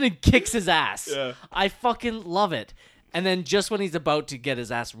comes in and kicks his ass. Yeah. I fucking love it. And then just when he's about to get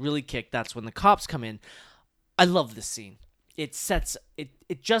his ass really kicked, that's when the cops come in. I love this scene. It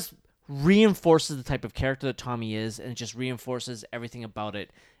just reinforces the type of character that Tommy is, and it just reinforces everything about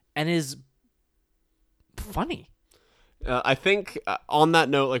it, and is funny. I think on that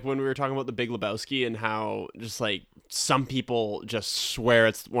note, like when we were talking about The Big Lebowski and how just like some people just swear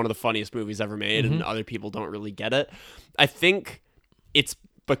it's one of the funniest movies ever made and other people don't really get it. I think it's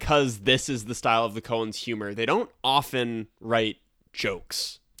because this is the style of the Coens humor. They don't often write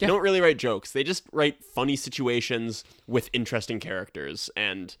jokes. They don't really write jokes. They just write funny situations with interesting characters,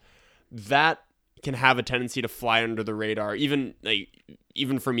 and that can have a tendency to fly under the radar. Even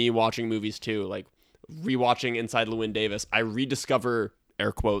for me watching movies too, like rewatching Inside Llewyn Davis, I rediscover,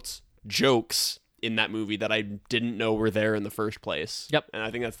 air quotes, jokes in that movie that I didn't know were there in the first place. Yep. And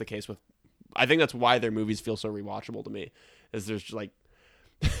I think that's the case with, I think that's why their movies feel so rewatchable to me, is there's just like,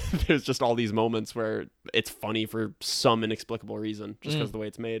 there's just all these moments where it's funny for some inexplicable reason, just because of the way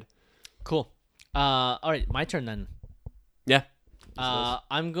it's made. Cool. All right, my turn then. Yeah.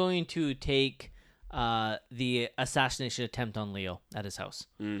 I'm going to take the assassination attempt on Leo at his house.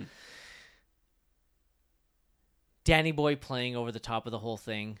 Danny Boy playing over the top of the whole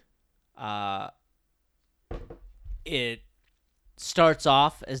thing. It starts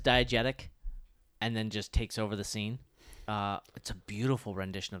off as diegetic and then just takes over the scene. It's a beautiful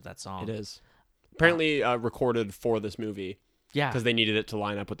rendition of that song. It is. Apparently recorded for this movie. Yeah. Because they needed it to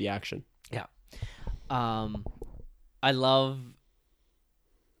line up with the action. Yeah. I love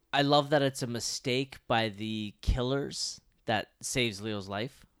that it's a mistake by the killers that saves Leo's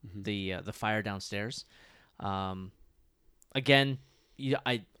life. The fire downstairs. Again,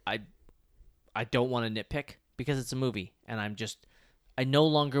 I don't want to nitpick because it's a movie, and I no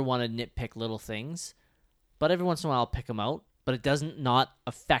longer want to nitpick little things, but every once in a while I'll pick them out, but it doesn't not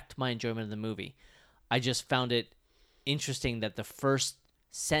affect my enjoyment of the movie. I just found it interesting that the first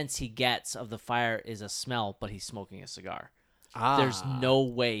sense he gets of the fire is a smell, but he's smoking a cigar. There's no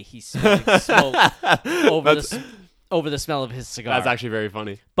way he's smelling smoke over the smell of his cigar. That's actually very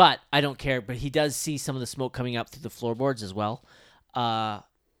funny. But I don't care. But he does see some of the smoke coming up through the floorboards as well. And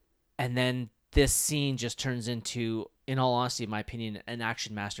then this scene just turns into, in all honesty, in my opinion, an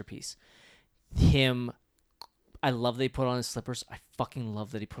action masterpiece. I love that he put on his slippers. I fucking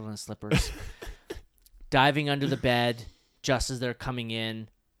love that he put on his slippers. Diving under the bed just as they're coming in.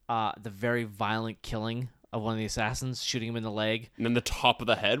 The very violent killing of one of the assassins, shooting him in the leg. And then the top of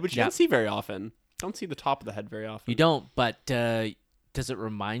the head, which you don't see very often. Don't see the top of the head very often. You don't, but does it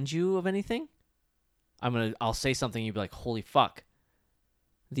remind you of anything? I'll say something, you'll be like, holy fuck.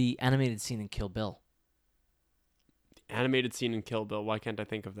 The animated scene in Kill Bill. The animated scene in Kill Bill, why can't I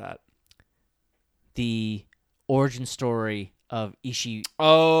think of that? The origin story of Ishii.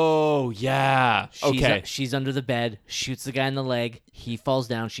 Oh, yeah. Okay. She's under the bed, shoots the guy in the leg, he falls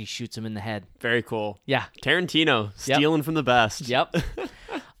down, she shoots him in the head. Very cool. Yeah. Tarantino, stealing from the best. Yep.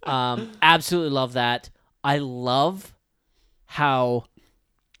 Absolutely love that. I love how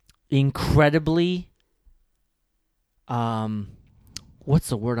incredibly, what's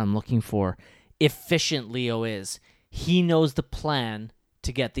the word I'm looking for? Efficient Leo is. He knows the plan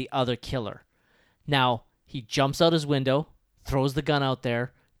to get the other killer. Now, he jumps out his window, throws the gun out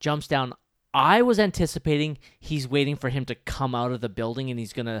there, jumps down. I was anticipating he's waiting for him to come out of the building and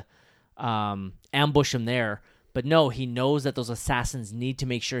he's going to ambush him there. But no, he knows that those assassins need to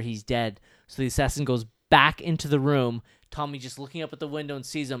make sure he's dead. So the assassin goes back into the room. Tommy just looking up at the window and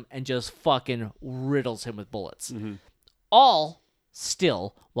sees him and just fucking riddles him with bullets. Mm-hmm. All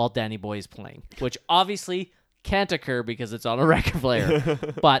still while Danny Boy is playing, which obviously can't occur because it's on a record player.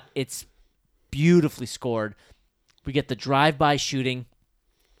 But it's beautifully scored. We get the drive-by shooting.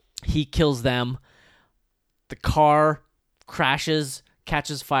 He kills them. The car crashes,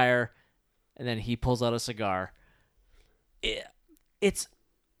 catches fire, and then he pulls out a cigar. It's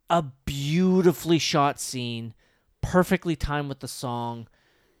a beautifully shot scene, perfectly timed with the song.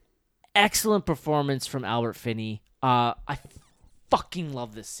 Excellent performance from Albert Finney. I fucking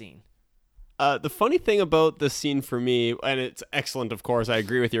love this scene. The funny thing about this scene for me, and it's excellent, of course, I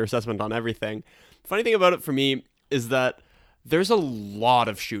agree with your assessment on everything. The funny thing about it for me is that there's a lot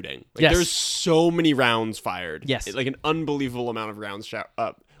of shooting. Like, yes. There's so many rounds fired. Yes. Like an unbelievable amount of rounds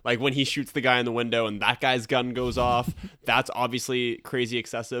Like when he shoots the guy in the window and that guy's gun goes off, that's obviously crazy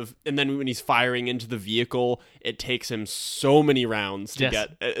excessive. And then when he's firing into the vehicle, it takes him so many rounds to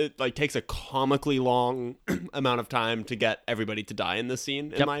get it like takes a comically long amount of time to get everybody to die in this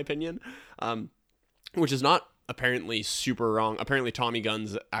scene, in my opinion. Which is not apparently super wrong. Apparently Tommy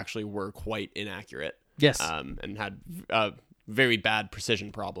guns actually were quite inaccurate. Yes. And had very bad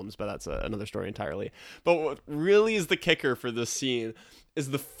precision problems, but that's another story entirely. But what really is the kicker for this scene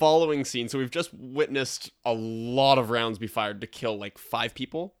is the following scene. So we've just witnessed a lot of rounds be fired to kill like 5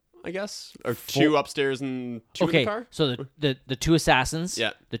 people, I guess, or 2 upstairs and 2 in the car. So the 2 assassins,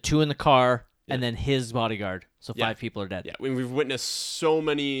 the 2 in the car, and then his bodyguard. So 5 people are dead. Yeah, we've witnessed so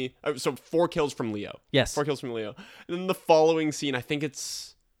many. So 4 kills from Leo. Yes, 4 kills from Leo. And then the following scene, I think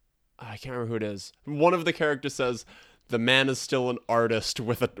I can't remember who it is. One of the characters says, "The man is still an artist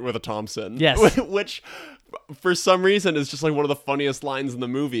with a Thompson." Yes, which for some reason is just like one of the funniest lines in the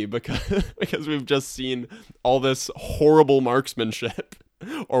movie because we've just seen all this horrible marksmanship.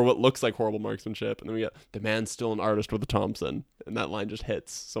 Or what looks like horrible marksmanship, and then we get "the man's still an artist with a Thompson," and that line just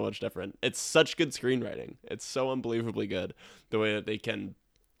hits so much different. It's such good screenwriting. It's so unbelievably good the way that they can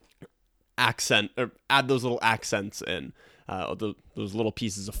accent or add those little accents in, those little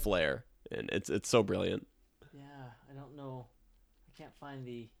pieces of flair, and it's so brilliant. Yeah, I don't know. I can't find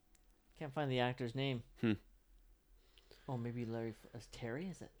the actor's name. Oh, maybe Larry. Terry?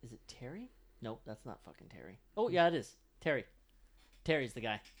 Is it Terry? Nope, that's not fucking Terry. Oh yeah, it is Terry. Terry's the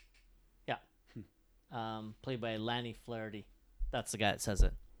guy. Yeah. Played by Lanny Flaherty. That's the guy that says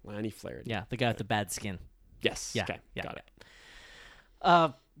it. Lanny Flaherty. Yeah, the guy with the bad skin. Yes. Yeah. Okay. Yeah. Got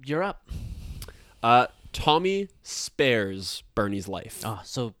it. You're up. Tommy spares Bernie's life. Oh,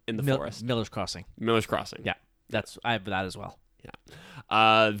 so in the forest. Miller's Crossing. Miller's Crossing. Yeah. I have that as well.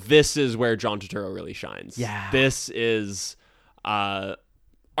 Yeah. This is where Joh Turturro really shines. Yeah. This is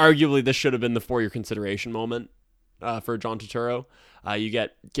arguably this should have been the For Your Consideration moment for Joh Turturro. You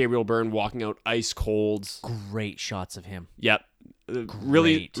get Gabriel Byrne walking out ice cold. Great shots of him. Yep.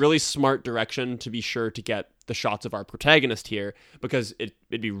 Really smart direction to be sure to get the shots of our protagonist here, because it'd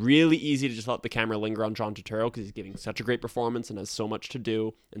be really easy to just let the camera linger on Joh Turturro because he's giving such a great performance and has so much to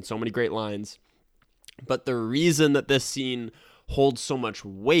do and so many great lines. But the reason that this scene holds so much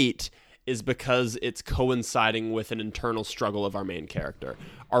weight is because it's coinciding with an internal struggle of our main character.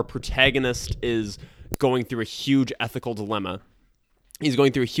 Our protagonist is going through a huge ethical dilemma. He's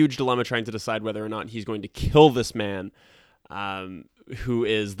going through a huge dilemma trying to decide whether or not he's going to kill this man, who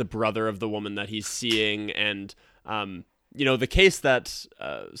is the brother of the woman that he's seeing. And, the case that...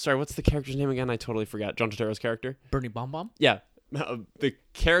 sorry, what's the character's name again? I totally forgot. Joh Turturro's character? Bernie Bomb? Yeah. The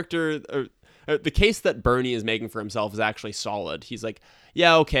character... the case that Bernie is making for himself is actually solid. He's like,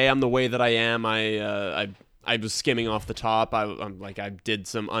 yeah, okay, I'm the way that I am. I was skimming off the top. I'm like, I did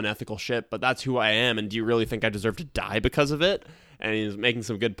some unethical shit, but that's who I am. And do you really think I deserve to die because of it? And he's making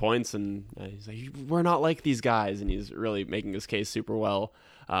some good points. And he's like, we're not like these guys. And he's really making his case super well.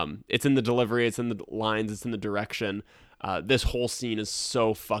 It's in the delivery. It's in the lines. It's in the direction. This whole scene is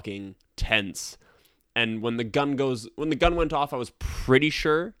so fucking tense. And when the gun went off, I was pretty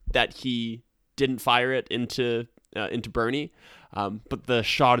sure that he didn't fire it into Bernie. But the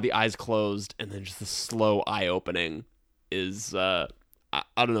shot of the eyes closed and then just the slow eye opening is, I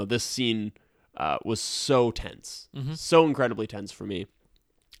don't know, this scene was so tense, so incredibly tense for me,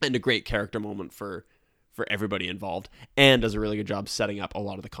 and a great character moment for everybody involved, and does a really good job setting up a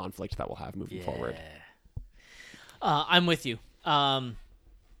lot of the conflict that we'll have moving forward. I'm with you. I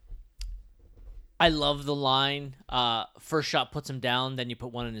love the line, first shot puts him down, then you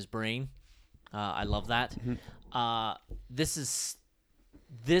put one in his brain. I love that. This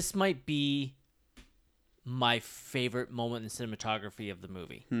might be my favorite moment in cinematography of the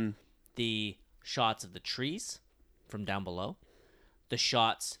movie. The shots of the trees from down below, the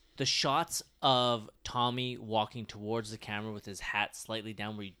shots of Tommy walking towards the camera with his hat slightly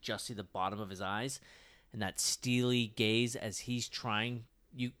down where you just see the bottom of his eyes, and that steely gaze as he's trying.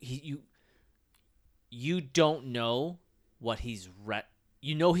 You don't know what he's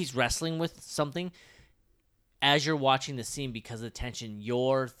he's wrestling with something as you're watching the scene because of the tension.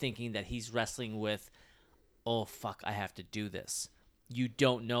 You're thinking that he's wrestling with, oh fuck, I have to do this. You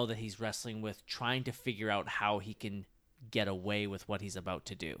don't know that he's wrestling with trying to figure out how he can get away with what he's about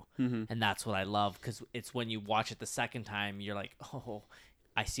to do. And that's what I love, because it's when you watch it the second time, you're like, oh,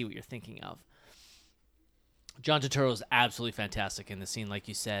 I see what you're thinking of. Joh Turturro is absolutely fantastic in the scene. Like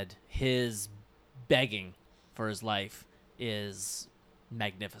you said, his begging for his life is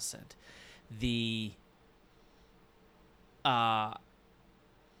magnificent.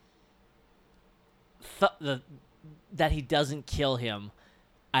 That he doesn't kill him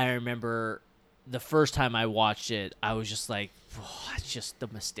I remember the first time I watched it, I was just like, oh, it's just a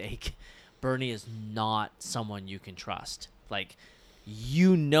mistake. Bernie is not someone you can trust. Like,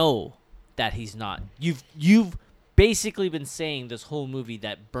 you know that he's not. You've basically been saying this whole movie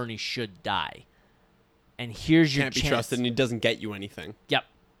that Bernie should die. And here's your Can't chance. be trusted, and he doesn't get you anything. Yep.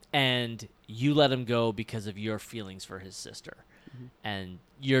 And you let him go because of your feelings for his sister. Mm-hmm. And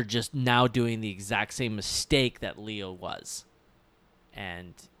you're just now doing the exact same mistake that Leo was.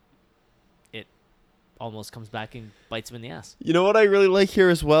 And it almost comes back and bites him in the ass. You know what I really like here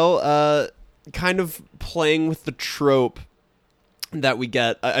as well? Kind of playing with the trope that we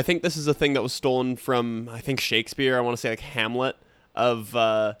get. I think this is a thing that was stolen from, I think, Shakespeare. I want to say, like, Hamlet, of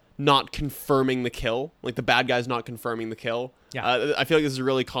not confirming the kill. Like, the bad guy's not confirming the kill. Yeah. I feel like this is a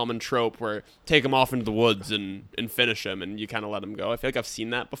really common trope where take him off into the woods and finish him, and you kind of let him go. I feel like I've seen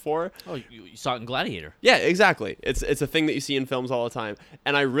that before. Oh, you saw it in Gladiator. Yeah, exactly. It's a thing that you see in films all the time.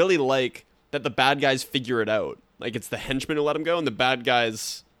 And I really like that the bad guys figure it out. Like, it's the henchmen who let him go, and the bad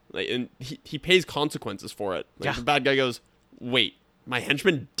guys, like, and he pays consequences for it. Like, Yeah. The bad guy goes, wait, my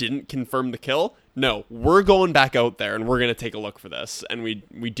henchman didn't confirm the kill? No, we're going back out there, and we're going to take a look for this. And we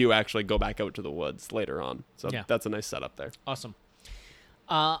do actually go back out to the woods later on. So Yeah. That's a nice setup there. Awesome.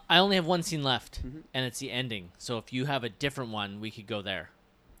 I only have one scene left, and it's the ending. So if you have a different one, we could go there.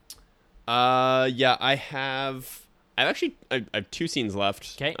 Yeah, I have two scenes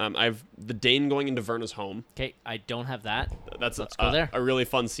left. 'Kay. I have the Dane going into Verna's home. Okay, I don't have that. Let's go there. A really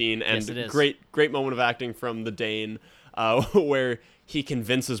fun scene, and Yes, it is. great moment of acting from the Dane, where he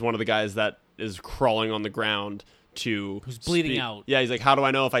convinces one of the guys that is crawling on the ground Who's bleeding out. Yeah, he's like, how do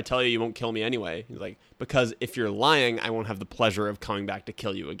I know if I tell you won't kill me anyway? He's like, because if you're lying, I won't have the pleasure of coming back to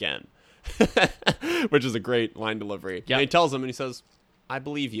kill you again. Which is a great line delivery. Yep. And he tells him, and he says, I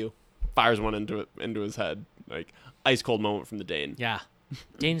believe you. Fires one into his head. Like, ice cold moment from the Dane. Yeah.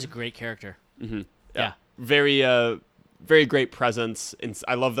 Dane's a great character. Mm-hmm. Yeah. Very great presence. And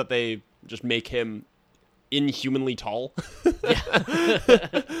I love that they just make him inhumanly tall.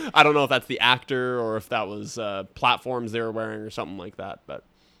 I don't know if that's the actor or if that was platforms they were wearing or something like that, but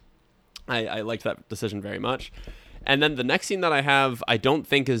I liked that decision very much. And then the next scene that I have, I don't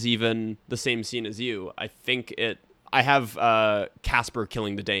think is even the same scene as you. I have Casper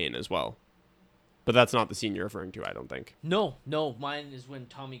killing the Dane as well. But that's not the scene you're referring to, I don't think. No, mine is when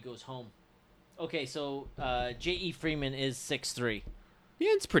Tommy goes home. Okay, so J.E. Freeman is 6'3". Yeah,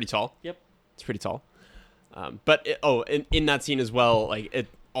 it's pretty tall. Yep. It's pretty tall. But in that scene as well, like, it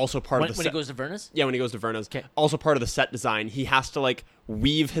also part of the when he goes to Verna's? Yeah, when he goes to Verna's. Okay. Also part of the set design, he has to, like,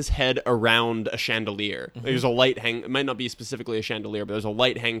 weave his head around a chandelier. Mm-hmm. There's a light hang. It might not be specifically a chandelier, but there's a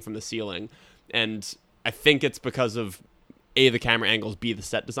light hang from the ceiling. And I think it's because of, A, the camera angles, B, the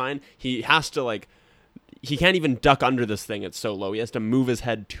set design. He has to, like, he can't even duck under this thing. It's so low. He has to move his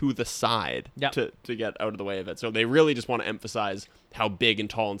head to the side to get out of the way of it. So they really just want to emphasize how big and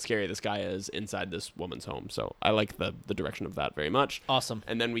tall and scary this guy is inside this woman's home. So I like the direction of that very much. Awesome.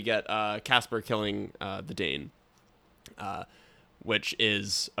 And then we get Casper killing the Dane, which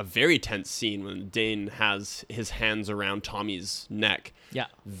is a very tense scene when Dane has his hands around Tommy's neck. Yeah.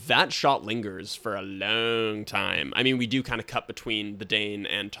 That shot lingers for a long time. I mean, we do kind of cut between the Dane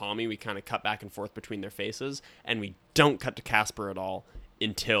and Tommy. We kind of cut back and forth between their faces, and we don't cut to Casper at all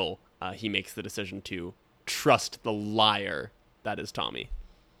until he makes the decision to trust the liar that is Tommy.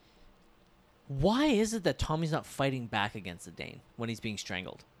 Why is it that Tommy's not fighting back against the Dane when he's being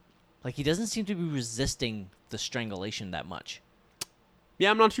strangled? Like, he doesn't seem to be resisting the strangulation that much. Yeah,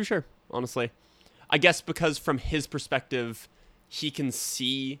 I'm not too sure, honestly. I guess because from his perspective, he can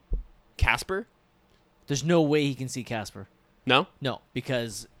see Casper. There's no way he can see Casper. No? No,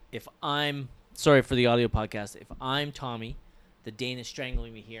 because if I'm... Sorry for the audio podcast. If I'm Tommy, the Dane is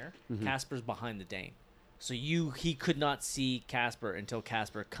strangling me here. Mm-hmm. Casper's behind the Dane. So he could not see Casper until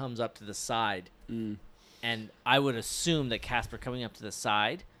Casper comes up to the side. Mm. And I would assume that Casper coming up to the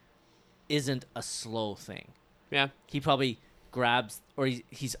side isn't a slow thing. Yeah. He probably grabs, or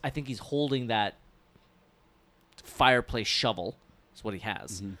I think he's holding that fireplace shovel, is what he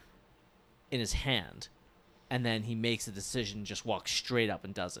has, in his hand. And then he makes a decision, just walks straight up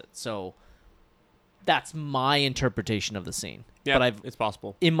and does it. So that's my interpretation of the scene. Yeah, but it's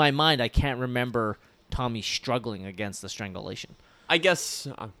possible. In my mind, I can't remember Tommy struggling against the strangulation. I guess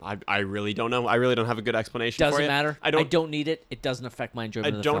I really don't know. I really don't have a good explanation Doesn't for it. Matter. I don't need it. It doesn't affect my enjoyment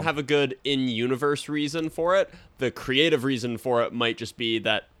of the film. I don't have a good in-universe reason for it. The creative reason for it might just be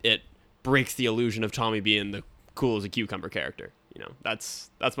that it breaks the illusion of Tommy being the cool as a cucumber character. You know, that's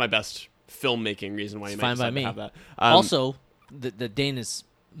my best filmmaking reason why you might decide to have that. Also, the Dane is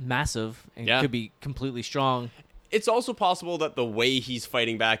massive and could be completely strong. It's also possible that the way he's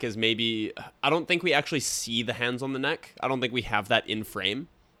fighting back is maybe... I don't think we actually see the hands on the neck. I don't think we have that in frame.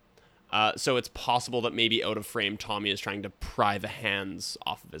 So it's possible that maybe out of frame, Tommy is trying to pry the hands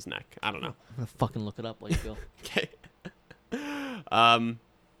off of his neck. I don't know. I'm going to fucking look it up while you go. Okay.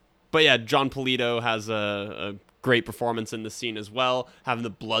 But yeah, John Polito has a great performance in the scene as well, having the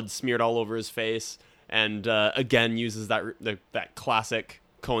blood smeared all over his face, and again uses that classic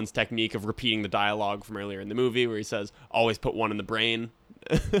Coen's technique of repeating the dialogue from earlier in the movie, where he says, "Always put one in the brain."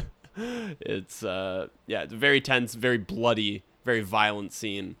 It's it's a very tense, very bloody, very violent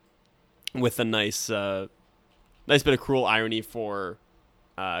scene with a nice bit of cruel irony for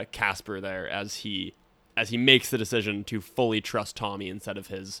Casper there as he makes the decision to fully trust Tommy instead of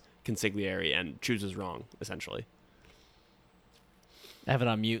his consigliere and chooses wrong, essentially. I have it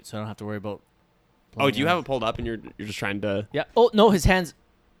on mute, so I don't have to worry about... Oh, do you have it pulled up and you're just trying to... Yeah. Oh, no, his hands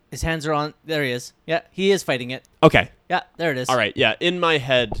are on... There he is. Yeah, he is fighting it. Okay. Yeah, there it is. All right, yeah. In my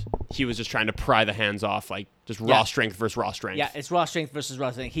head, he was just trying to pry the hands off, like just raw strength versus raw strength. Yeah, it's raw strength versus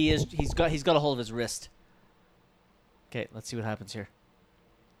raw strength. He's got a hold of his wrist. Okay, let's see what happens here.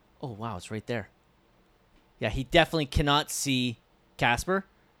 Oh, wow, it's right there. Yeah, he definitely cannot see Casper.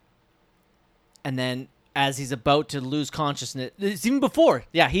 And then as he's about to lose consciousness, it's even before.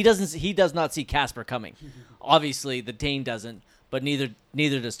 Yeah, he does not see Casper coming. Obviously, the Dane doesn't, but neither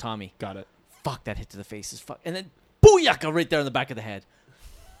does Tommy. Got it. Fuck, that hit to the face is fuck. And then booyaka right there on the back of the head.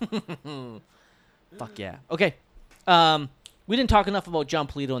 Fuck yeah. Okay. We didn't talk enough about John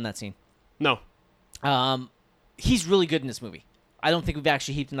Polito in that scene. No. He's really good in this movie. I don't think we've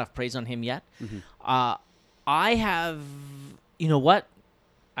actually heaped enough praise on him yet. Mm-hmm. I have... You know what?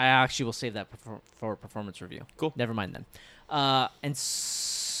 I actually will save that for performance review. Cool. Never mind then.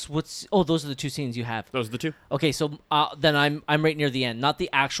 What's... Oh, those are the two scenes you have. Those are the two. Okay, so then I'm right near the end. Not the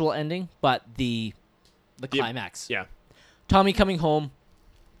actual ending, but the climax. Yeah. Tommy coming home.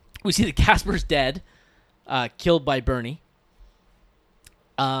 We see that Casper's dead, killed by Bernie.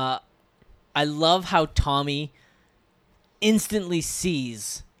 I love how Tommy instantly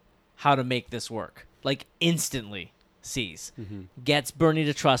sees how to make this work. Like, instantly sees. Mm-hmm. Gets Bernie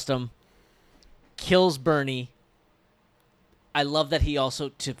to trust him. Kills Bernie. I love that he also,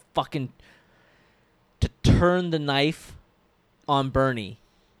 to turn the knife on Bernie.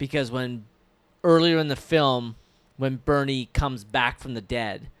 Because earlier in the film, when Bernie comes back from the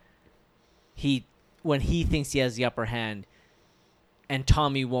dead, when he thinks he has the upper hand and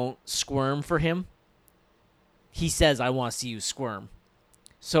Tommy won't squirm for him, he says, "I want to see you squirm."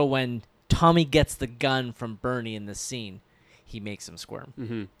 So when Tommy gets the gun from Bernie in this scene, he makes him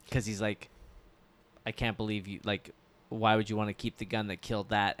squirm. Because he's like, "I can't believe you, like, why would you want to keep the gun that killed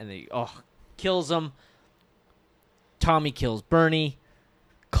that?" And they, kills him. Tommy kills Bernie,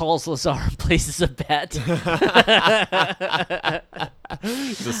 calls Lazar and places a bet.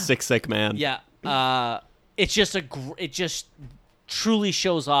 He's a sick man. Yeah. It just truly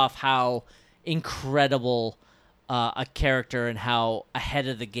shows off how incredible a character and how ahead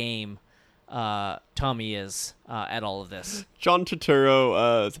of the game Tommy is at all of this. Joh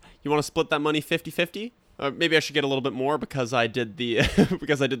Turturro, you want to split that money 50-50? Maybe I should get a little bit more because I did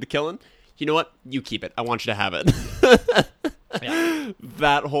the killing. You know what? You keep it. I want you to have it. Yeah.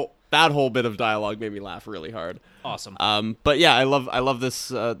 That whole bit of dialogue made me laugh really hard. Awesome. But yeah, I love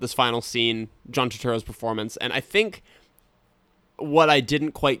this final scene, Joh Turturro's performance, and I think what I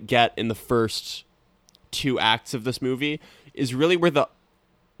didn't quite get in the first two acts of this movie is really what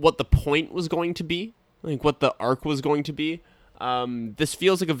the point was going to be, like what the arc was going to be. This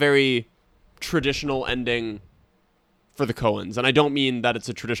feels like a very traditional ending for the Coens, and I don't mean that it's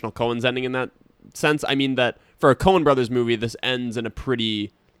a traditional Coens ending in that sense. I mean that for a Coen Brothers movie, this ends in a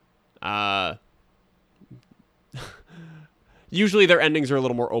pretty... usually their endings are a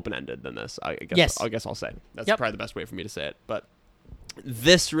little more open-ended than this, I guess. Yes. I guess I'll say. That's probably the best way for me to say it. But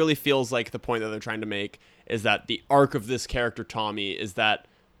this really feels like the point that they're trying to make is that the arc of this character, Tommy, is that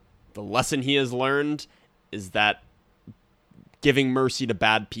the lesson he has learned is that giving mercy to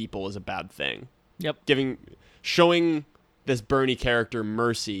bad people is a bad thing. Yep. Showing this Bernie character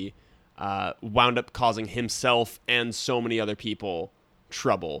mercy wound up causing himself and so many other people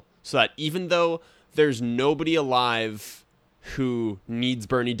trouble. So that even though there's nobody alive who needs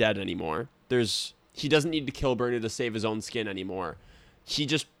Bernie dead anymore, he doesn't need to kill Bernie to save his own skin anymore. He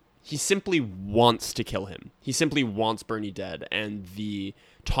simply wants to kill him. He simply wants Bernie dead, and the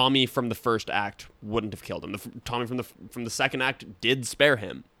Tommy from the first act wouldn't have killed him. The Tommy from the second act did spare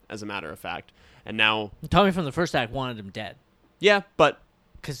him, as a matter of fact. And now Tommy from the first act wanted him dead. Yeah, but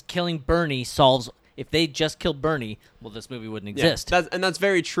because killing Bernie solves. If they just killed Bernie, well, this movie wouldn't exist. Yeah, that's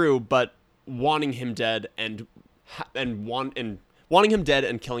very true. But wanting him dead and and wanting him dead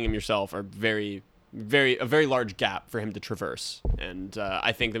and killing him yourself are a very large gap for him to traverse. And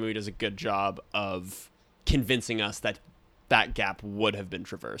I think the movie does a good job of convincing us that that gap would have been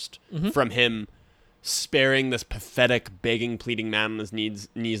traversed from him sparing this pathetic, begging, pleading man on his knees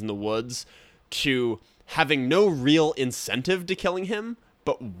in the woods to having no real incentive to killing him,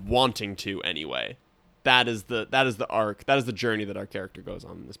 but wanting to anyway. That is the arc. That is the journey that our character goes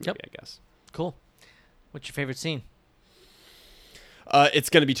on in this movie, I guess. Cool. What's your favorite scene? It's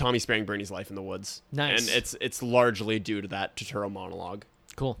going to be Tommy sparing Bernie's life in the woods. Nice. And it's largely due to that Turturro monologue.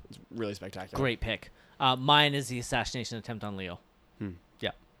 Cool. It's really spectacular. Great pick. Mine is the assassination attempt on Leo.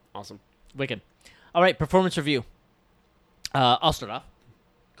 Yeah. Awesome. Wicked. All right, performance review. I'll start off.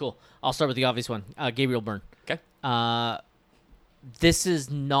 Cool. I'll start with the obvious one. Gabriel Byrne. Okay. This is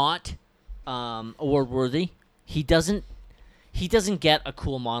not award worthy. He doesn't get a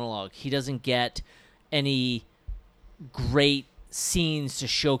cool monologue. He doesn't get any great scenes to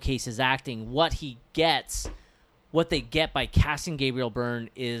showcase his acting. What they get by casting Gabriel Byrne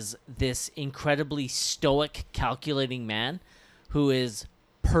is this incredibly stoic, calculating man who is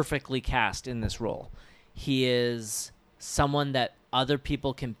perfectly cast in this role. He is someone that other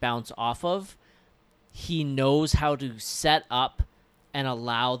people can bounce off of. He knows how to set up and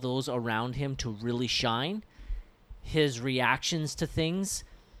allow those around him to really shine. His reactions to things,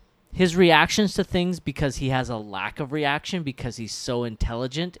 because he has a lack of reaction, because he's so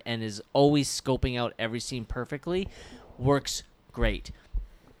intelligent and is always scoping out every scene perfectly, works great.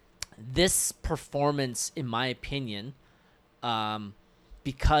 This performance, in my opinion,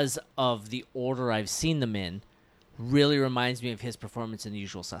 because of the order I've seen them in, really reminds me of his performance in The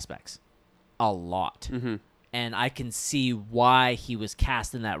Usual Suspects a lot. And I can see why he was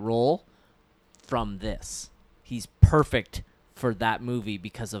cast in that role from this. He's perfect for that movie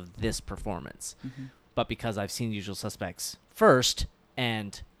because of this performance. But because I've seen Usual Suspects first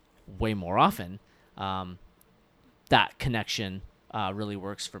and way more often, that connection really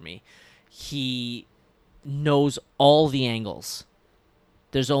works for me. He knows all the angles.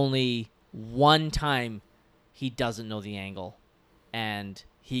 There's only one time he doesn't know the angle, and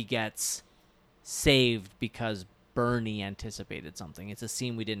he gets saved because Bernie anticipated something. It's a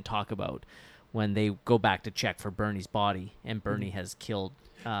scene we didn't talk about when they go back to check for Bernie's body, and Bernie has killed.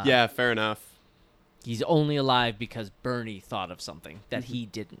 Yeah, fair enough. He's only alive because Bernie thought of something that he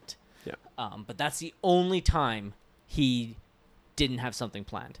didn't. Yeah. But that's the only time he didn't have something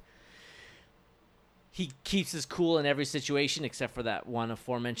planned. He keeps his cool in every situation except for that one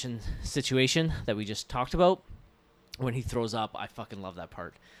aforementioned situation that we just talked about. When he throws up, I fucking love that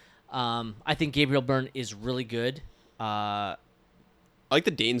part. I think Gabriel Byrne is really good. I like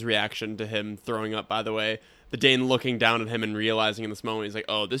the Dane's reaction to him throwing up, by the way. The Dane looking down at him and realizing in this moment, he's like,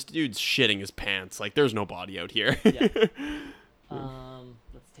 oh, this dude's shitting his pants. Like, there's no body out here. Yeah.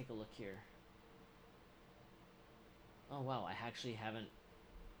 Let's take a look here. Oh, wow. I actually haven't...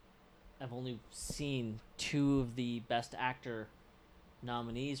 I've only seen 2 of the Best Actor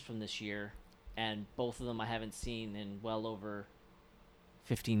nominees from this year, and both of them I haven't seen in well over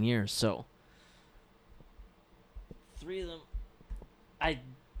 15 years. So, 3 of them... I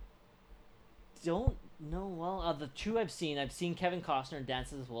don't know well. The 2 I've seen Kevin Costner in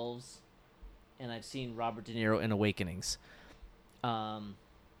Dances with Wolves, and I've seen Robert De Niro in Awakenings. I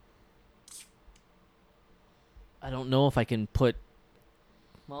don't know if I can put...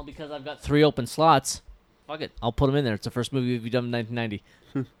 Well, because I've got 3 open slots, fuck it, I'll put them in there. It's the first movie we've done in 1990.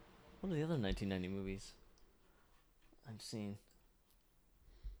 What are the other 1990 movies I've seen?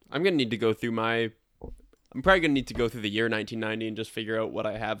 I'm probably going to go through the year 1990 and just figure out what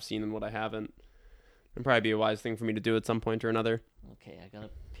I have seen and what I haven't. It'd probably be a wise thing for me to do at some point or another. Okay, I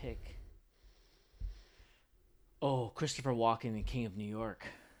gotta pick... Oh, Christopher Walken in King of New York.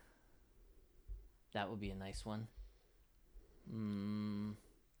 That would be a nice one.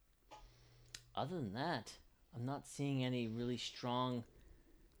 Other than that, I'm not seeing any really strong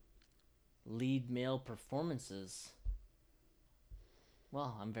lead male performances.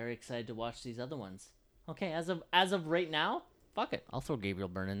 Well, I'm very excited to watch these other ones. Okay, as of right now, fuck it. I'll throw Gabriel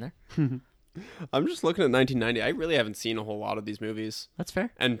Byrne in there. I'm just looking at 1990. I really haven't seen a whole lot of these movies. That's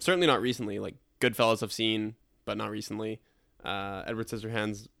fair. And certainly not recently. Like, Goodfellas I've seen, but not recently. Edward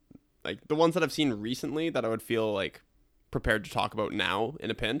Scissorhands, like, the ones that I've seen recently that I would feel, like, prepared to talk about now in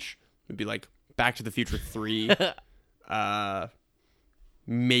a pinch would be, like, Back to the Future 3.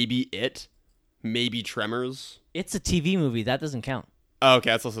 Maybe It. Maybe Tremors. It's a TV movie. That doesn't count. Oh,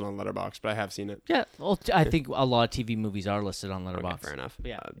 okay, that's listed on Letterboxd, but I have seen it. Yeah, well, I think a lot of TV movies are listed on Letterboxd. Okay, fair enough.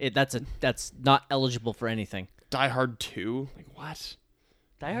 Yeah, that's not eligible for anything. Die Hard 2? Like, what?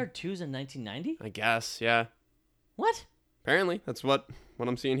 Die Hard 2 is in 1990? I guess, yeah. What? Apparently, that's what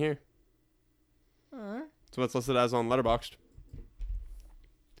I'm seeing here. That's what's listed as on Letterboxd.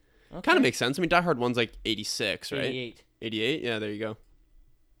 Okay. Kind of makes sense. I mean, Die Hard 1's like 86, right? 88. 88? Yeah, there you go.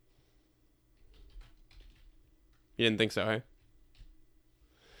 You didn't think so, hey?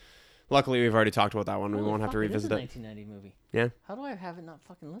 Luckily, we've already talked about that one. We won't have to revisit it. It is a 1990 movie. Yeah. How do I have it not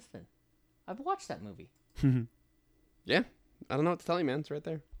fucking listed? I've watched that movie. Yeah. I don't know what to tell you, man. It's right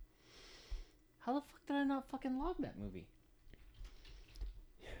there. How the fuck did I not fucking log that movie?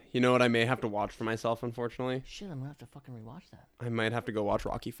 You know what I may have to watch for myself, unfortunately? Shit, I'm gonna have to fucking rewatch that. I might have to go watch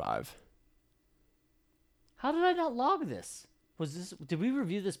Rocky 5. How did I not log this? Did we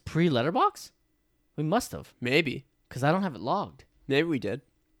review this pre-Letterbox? We must have. Maybe. Because I don't have it logged. Maybe we did.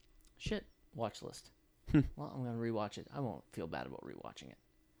 Shit. Watch list. Well, I'm gonna rewatch it. I won't feel bad about rewatching it.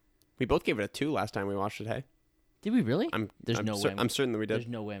 We both gave it a 2 last time we watched it, hey? Did we really? I'm no way. I'm certain that we did. There's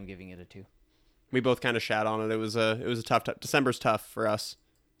no way I'm giving it a 2. We both kind of shat on it. It was a tough time. December's tough for us,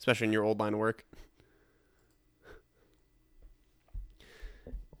 especially in your old line of work.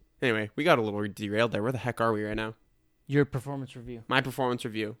 Anyway, we got a little derailed there. Where the heck are we right now? Your performance review. My performance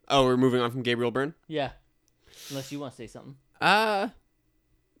review. Oh, we're moving on from Gabriel Byrne? Yeah. Unless you want to say something.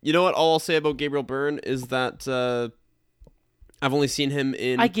 You know what? All I'll say about Gabriel Byrne is that I've only seen him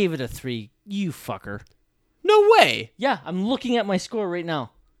in... I gave it a 3. You fucker. No way! Yeah, I'm looking at my score right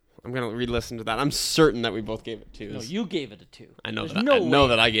now. I'm going to re-listen to that. I'm certain that we both gave it 2s. No, you gave it a 2. I know There's that. no I know way.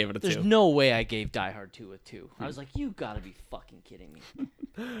 that I gave it a 2. There's no way I gave Die Hard 2 a 2. I was like, you gotta be fucking kidding me.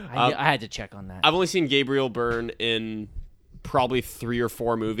 I had to check on that. I've only seen Gabriel Byrne in probably 3 or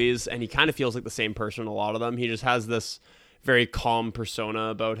 4 movies, and he kind of feels like the same person in a lot of them. He just has this very calm persona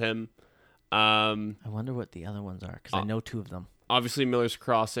about him. I wonder what the other ones are, because I know 2 of them. Obviously, Miller's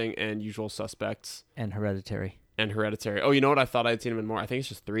Crossing and Usual Suspects. And Hereditary. Oh, you know what? I thought I'd seen him in more. I think it's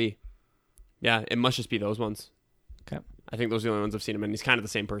just 3. Yeah, it must just be those ones. Okay. I think those are the only ones I've seen him in. He's kind of the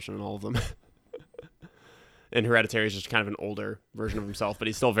same person in all of them. And Hereditary is just kind of an older version of himself, but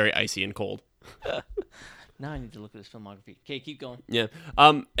he's still very icy and cold. Now I need to look at his filmography. Okay, keep going. Yeah.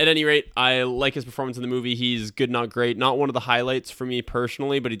 At any rate, I like his performance in the movie. He's good, not great. Not one of the highlights for me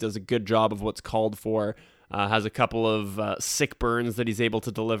personally, but he does a good job of what's called for. Has a couple of sick burns that he's able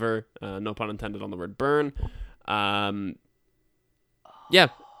to deliver. No pun intended on the word burn. Yeah,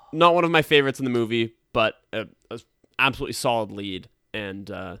 not one of my favorites in the movie, but a absolutely solid lead and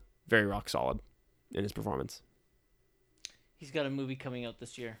very rock solid in his performance. He's got a movie coming out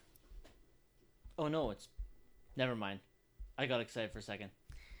this year. Oh, no, never mind. I got excited for a second.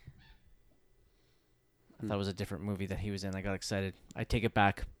 I thought it was a different movie that he was in. I got excited. I take it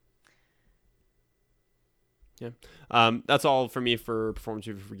back. Yeah. That's all for me for performance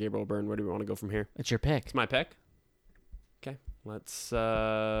review for Gabriel Byrne. Where do we want to go from here? It's your pick. It's my pick. Okay. Let's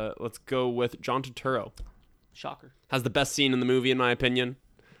go with Joh Turturro. Shocker. Has the best scene in the movie, in my opinion.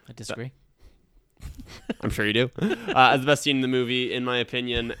 I disagree. I'm sure you do. Has the best scene in the movie, in my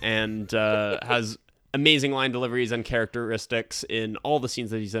opinion, and has amazing line deliveries and characteristics in all the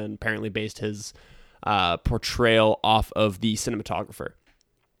scenes that he's in. Apparently based his portrayal off of the cinematographer.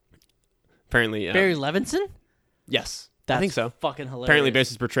 Apparently, Barry Levinson? Yes. That's I think so. Fucking hilarious. Apparently based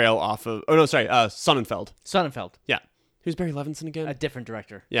his portrayal off of... Oh, no, sorry. Sonnenfeld. Sonnenfeld. Yeah. Who's Barry Levinson again? A different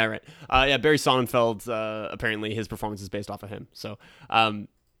director. Yeah, right. Yeah, Barry Sonnenfeld, apparently his performance is based off of him. So, a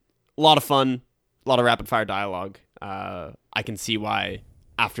lot of fun, a lot of rapid-fire dialogue. I can see why,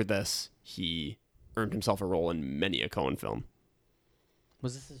 after this, he earned himself a role in many a Coen film.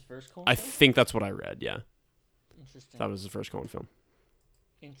 Was this his first Coen I film? think that's what I read, yeah. Interesting. That was his first Coen film.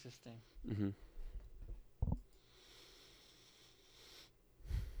 Interesting. Mm-hmm.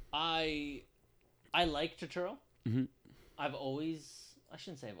 I like Turturro. Mm-hmm. I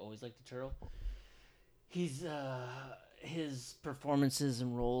shouldn't say I've always liked Turturro. He's his performances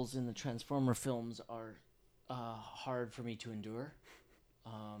and roles in the Transformer films are hard for me to endure,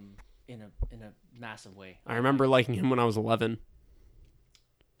 in a massive way. I remember liking him when I was 11.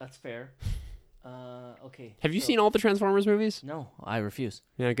 That's fair. Okay. Have you seen all the Transformers movies? No, I refuse.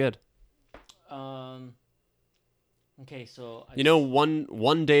 Yeah, good. Okay, so You know,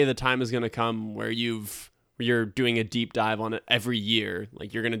 one day the time is going to come where you're doing a deep dive on it every year.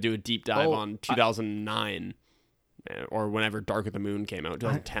 Like you're going to do a deep dive on 2009 or whenever Dark of the Moon came out,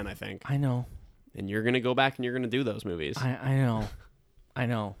 2010, I think. I know. And you're going to go back and you're going to do those movies. I know. I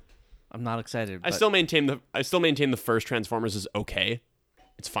know. I'm not excited. I still maintain the first Transformers is okay.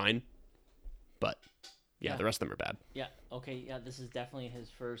 It's fine. But yeah, the rest of them are bad. Yeah. Okay. Yeah. This is definitely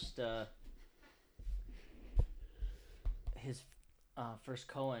his first. First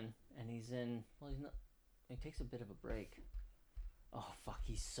Coen, and he's in. Well, he's not. He takes a bit of a break. Oh fuck,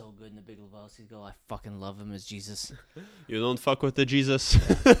 he's so good in The Big Lebowski. Go, I fucking love him as Jesus. You don't fuck with the Jesus.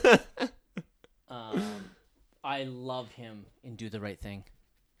 I love him in Do the Right Thing.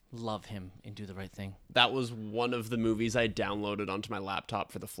 Love him in Do the Right Thing. That was one of the movies I downloaded onto my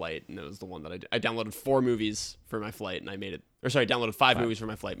laptop for the flight, and it was the one that I downloaded 4 movies for my flight, and I made it. Or sorry, downloaded 5 movies for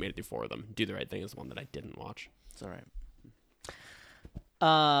my flight, made it through 4 of them. Do the Right Thing is the one that I didn't watch. It's all right.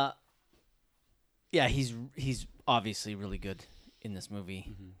 Yeah, he's obviously really good in this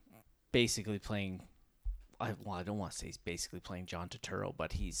movie. Mm-hmm. Basically playing. I don't want to say he's basically playing Joh Turturro,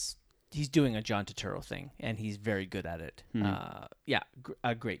 but he's doing a Joh Turturro thing, and he's very good at it. Mm-hmm.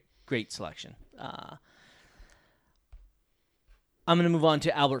 A great selection. I'm going to move on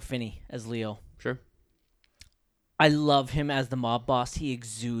to Albert Finney as Leo. Sure. I love him as the mob boss. He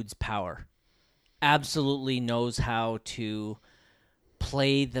exudes power. Absolutely knows how to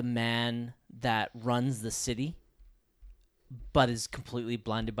play the man that runs the city, but is completely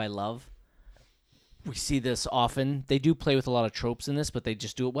blinded by love. We see this often. They do play with a lot of tropes in this, but they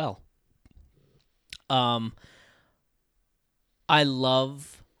just do it well. I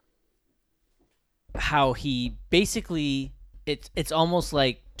love how he basically it's almost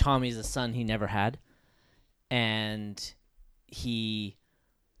like Tommy's a son he never had, and he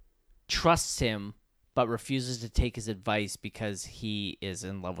trusts him but refuses to take his advice because he is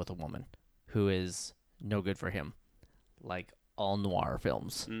in love with a woman who is no good for him, like all noir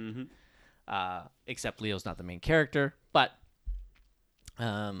films. Mm-hmm. Except Leo's not the main character, but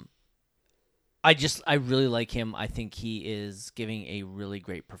I really like him. I think he is giving a really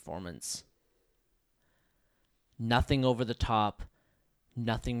great performance. Nothing over the top,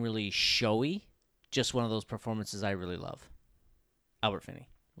 nothing really showy, just one of those performances I really love. Albert Finney,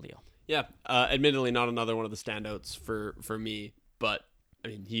 Leo. Yeah, admittedly not another one of the standouts for me, but I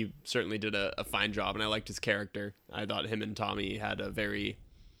mean, he certainly did a fine job, and I liked his character. I thought him and Tommy had a very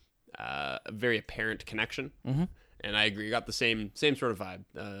apparent connection. Mm-hmm. And I agree, got the same sort of vibe.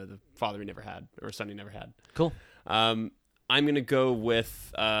 The father he never had, or son he never had. Cool. I'm gonna go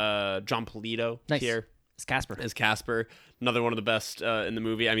with John Polito here as Casper. Another one of the best in the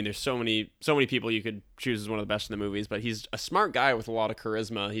movie. I mean, there's so many people you could choose as one of the best in the movies, but he's a smart guy with a lot of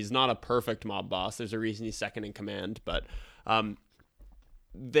charisma. He's not a perfect mob boss. There's a reason he's second in command, but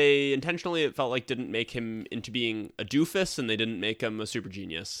they intentionally, it felt like, didn't make him into being a doofus, and they didn't make him a super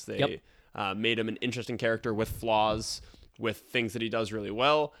genius. They made him an interesting character with flaws, with things that he does really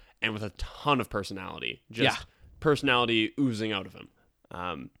well, and with a ton of personality. Just personality oozing out of him.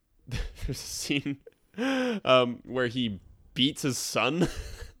 There's a scene where he beats his son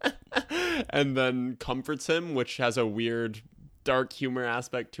and then comforts him, which has a weird dark humor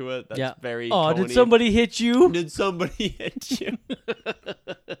aspect to it. That's very Coen-y. Did somebody hit you? Did somebody hit you?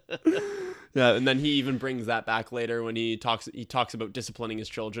 Yeah, and then he even brings that back later when he talks about disciplining his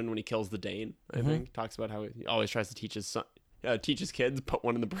children when he kills the Dane. I think talks about how he always tries to teach his kids, put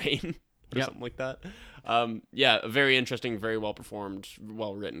one in the brain or something like that. A very interesting, very well performed,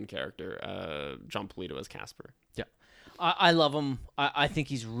 well written character. John Polito as Casper. Yeah, I love him. I think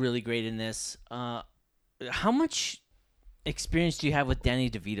he's really great in this. How much experience do you have with Danny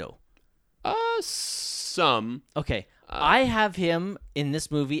DeVito? Some. Okay. I have him in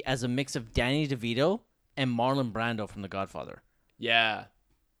this movie as a mix of Danny DeVito and Marlon Brando from The Godfather. Yeah.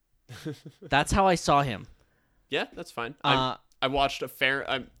 That's how I saw him. Yeah, that's fine. I watched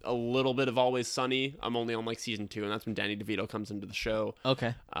a little bit of Always Sunny. I'm only on like season 2, and that's when Danny DeVito comes into the show.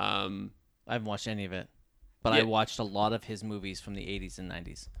 Okay. I haven't watched any of it, but I watched a lot of his movies from the 80s and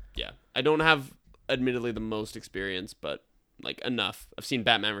 90s. Yeah. I don't have, admittedly, the most experience, but like enough. I've seen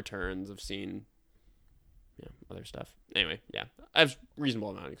Batman Returns. I've seen other stuff. Anyway, I have reasonable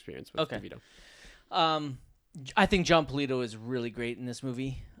amount of experience with DeVito. I think John Polito is really great in this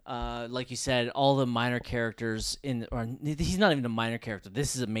movie. Like you said, all the minor characters he's not even a minor character.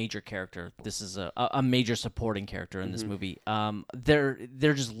 This is a major character. This is a major supporting character in this movie. They're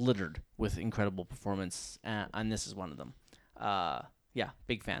just littered with incredible performance, and this is one of them.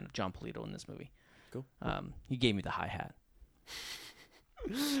 Big fan of John Polito in this movie. Cool. He gave me the hi-hat.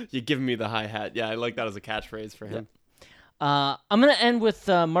 You're giving me the hi-hat. Yeah, I like that as a catchphrase for him. I'm going to end with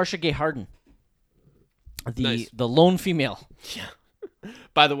Marcia Gay Harden, the lone female. Yeah.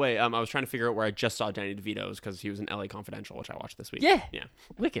 By the way, I was trying to figure out where I just saw Danny DeVito's because he was in LA Confidential, which I watched this week. Yeah.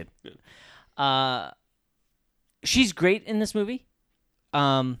 Wicked. Yeah. She's great in this movie.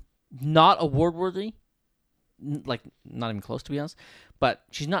 Not award-worthy, like not even close, to be honest, but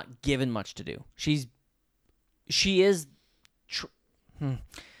she's not given much to do. She's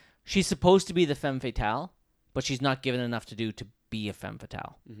supposed to be the femme fatale, but she's not given enough to do to be a femme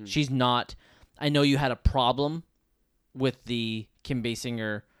fatale. Mm-hmm. She's not. I know you had a problem with the Kim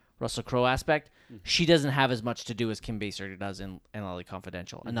Basinger, Russell Crowe aspect. She doesn't have as much to do as Kim Basinger does in LA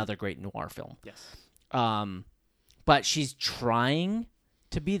Confidential, another great noir film. Yes. But she's trying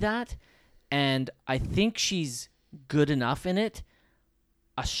to be that, and I think she's good enough in it.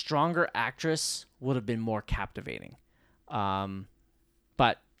 A stronger actress would have been more captivating.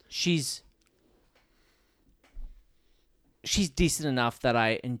 But she's decent enough that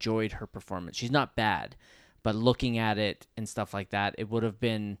I enjoyed her performance. She's not bad, but looking at it and stuff like that, it would have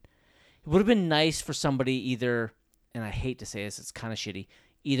been nice for somebody either, and I hate to say this, it's kind of shitty,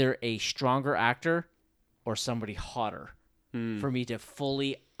 either a stronger actor or somebody hotter for me to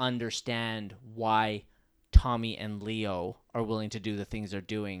fully understand why Tommy and Leo are willing to do the things they're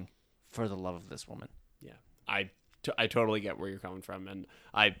doing for the love of this woman. Yeah, I totally get where you're coming from, and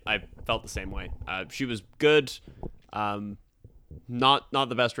I felt the same way. She was good, not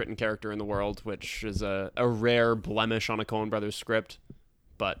the best written character in the world, which is a rare blemish on a Coen Brothers script.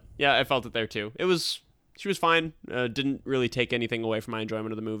 But yeah, I felt it there too. She was fine. Didn't really take anything away from my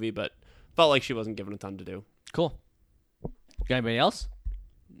enjoyment of the movie, but felt like she wasn't given a ton to do. Cool. Got anybody else?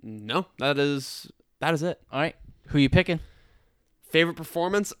 No, that is it. All right. Who you picking? Favorite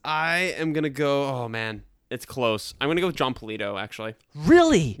performance? I am gonna go. Oh man, it's close. I'm gonna go with John Polito. Actually.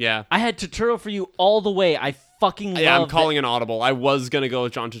 Really? Yeah. I had Turturro for you all the way. I fucking love. Yeah, I'm calling an audible. I was gonna go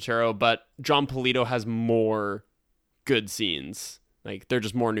with John Turturro, but John Polito has more good scenes. Like, they're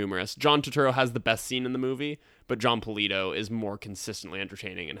just more numerous. John Turturro has the best scene in the movie, but John Polito is more consistently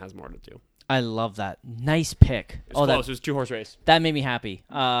entertaining and has more to do. I love that. Nice pick. It was close. It was a 2-horse race. That made me happy.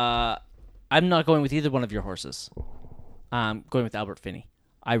 I'm not going with either one of your horses. I'm going with Albert Finney.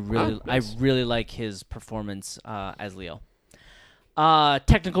 Nice. I really like his performance as Leo.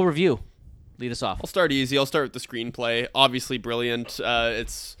 Technical review. Lead us off. I'll start easy. I'll start with the screenplay. Obviously brilliant.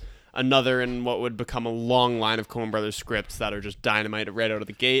 It's another in what would become a long line of Coen Brothers scripts that are just dynamite right out of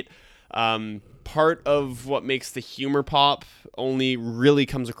the gate. Part of what makes the humor pop only really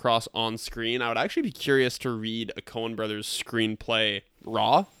comes across on screen. I would actually be curious to read a Coen Brothers screenplay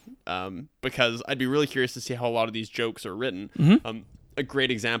raw, because I'd be really curious to see how a lot of these jokes are written. Mm-hmm. A great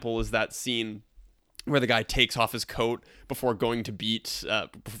example is that scene where the guy takes off his coat before going to beat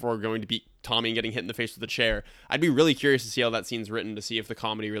Tommy and getting hit in the face with a chair. I'd be really curious to see how that scene's written, to see if the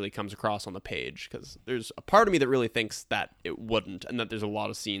comedy really comes across on the page, because there's a part of me that really thinks that it wouldn't, and that there's a lot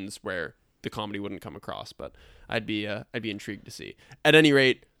of scenes where the comedy wouldn't come across. But I'd be intrigued to see. At any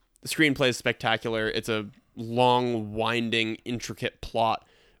rate, the screenplay is spectacular. It's a long, winding, intricate plot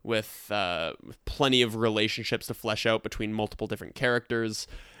with plenty of relationships to flesh out between multiple different characters,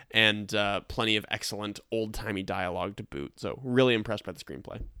 and plenty of excellent old-timey dialogue to boot. So really impressed by the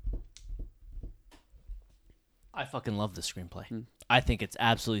screenplay. I fucking love the screenplay. I think it's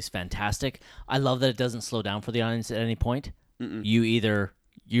absolutely fantastic. I love that it doesn't slow down for the audience at any point.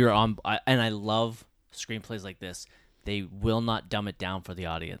 You're on, and I love screenplays like this. They will not dumb it down for the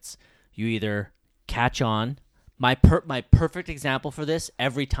audience. You either catch on. My perfect example for this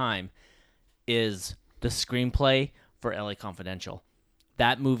every time is the screenplay for LA Confidential.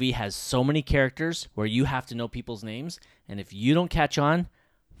 That movie has so many characters where you have to know people's names, and if you don't catch on,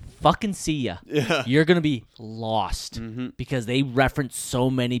 fucking see ya. Yeah. You're going to be lost because they reference so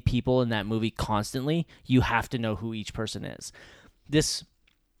many people in that movie constantly. You have to know who each person is. This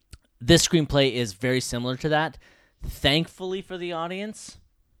screenplay is very similar to that. Thankfully for the audience,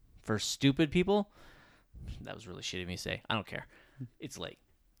 for stupid people, that was really shitty of me to say. I don't care. It's late.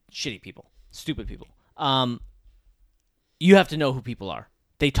 Shitty people. Stupid people. You have to know who people are.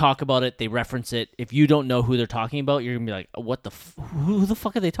 They talk about it. They reference it. If you don't know who they're talking about, you're going to be like, what the who the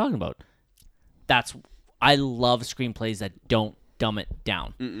fuck are they talking about? I love screenplays that don't dumb it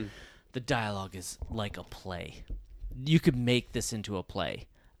down. The dialogue is like a play. You could make this into a play,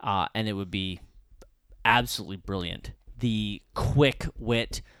 and it would be absolutely brilliant. The quick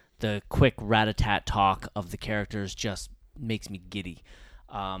wit, the quick rat-a-tat talk of the characters just makes me giddy.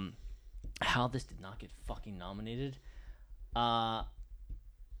 How this did not get fucking nominated?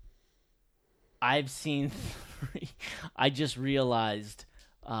 I've seen 3. I just realized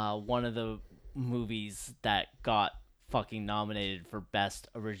one of the movies that got fucking nominated for Best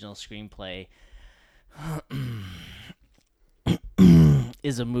Original Screenplay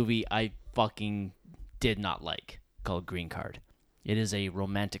is a movie I fucking did not like, called Green Card. It is a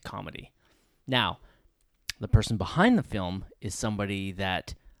romantic comedy. Now, the person behind the film is somebody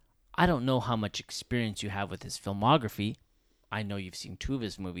that I don't know how much experience you have with his filmography. I know you've seen 2 of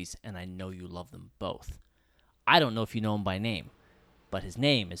his movies, and I know you love them both. I don't know if you know him by name, but his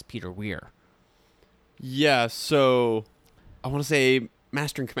name is Peter Weir. Yeah, so I want to say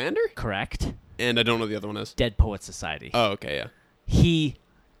Master and Commander? Correct. And I don't know the other one is. Dead Poets Society. Oh, okay, yeah. he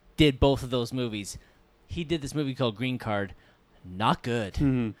did both of those movies. He did this movie called Green Card. Not good.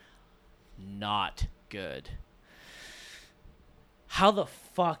 Mhm. Not good. How the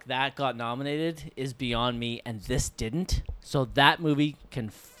fuck that got nominated is beyond me, and this didn't. So that movie can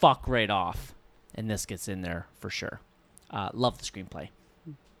fuck right off, and this gets in there for sure. Love the screenplay.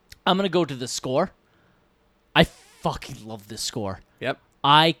 I'm going to go to the score. I fucking love this score. Yep.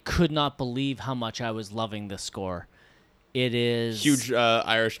 I could not believe how much I was loving this score. It is... Huge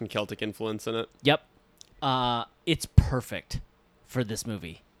Irish and Celtic influence in it. Yep. It's perfect for this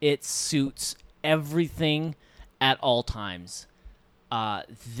movie. It suits everything at all times.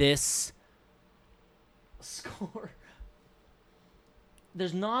 This score...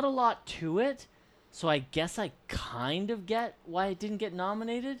 There's not a lot to it, so I guess I kind of get why it didn't get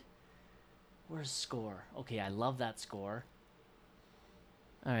nominated. Where's score? Okay, I love that score.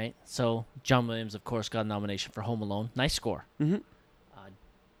 All right, so John Williams, of course, got a nomination for Home Alone. Nice score. Mm-hmm.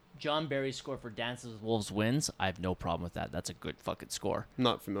 John Barry's score for Dances with Wolves wins. I have no problem with that. That's a good fucking score.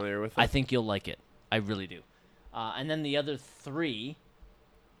 Not familiar with it. I think you'll like it. I really do. And then the other three,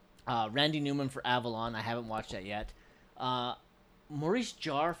 Randy Newman for Avalon. I haven't watched that yet. Maurice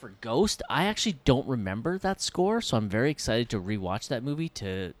Jarre for Ghost. I actually don't remember that score, so I'm very excited to rewatch that movie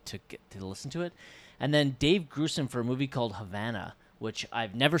to get to listen to it. And then Dave Grusin for a movie called Havana, which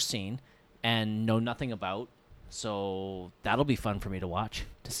I've never seen and know nothing about. So that'll be fun for me to watch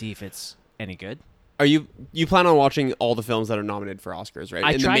to see if it's any good. Are you plan on watching all the films that are nominated for Oscars, right?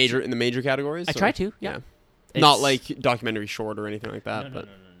 I try in the major categories? I try to, yeah. Not like documentary short or anything like that, No.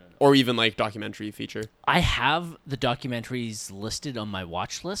 or even like documentary feature. I have the documentaries listed on my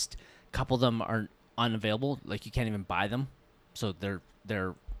watch list. A couple of them are unavailable, like you can't even buy them, so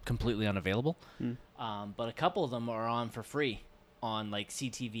they're completely unavailable. But a couple of them are on for free on like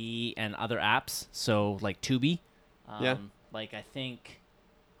CTV and other apps. So like Tubi, like I think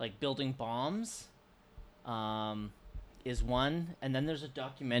like Building Bombs, is one, and then there's a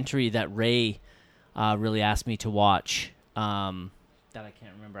documentary that Ray really asked me to watch. That I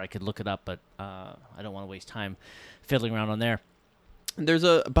can't remember. I could look it up, but I don't want to waste time fiddling around on there. There's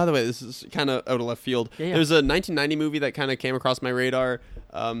by the way, this is kind of out of left field. Yeah. There's a 1990 movie that kind of came across my radar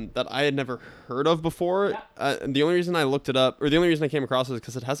that I had never heard of before. And the only reason I looked it up, or the only reason I came across it is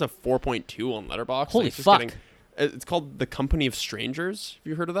because it has a 4.2 on Letterboxd. Holy fuck. It's called The Company of Strangers. Have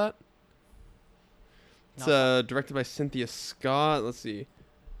you heard of that? It's directed by Cynthia Scott. Let's see.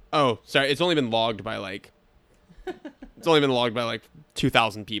 Oh, sorry. It's only been logged by like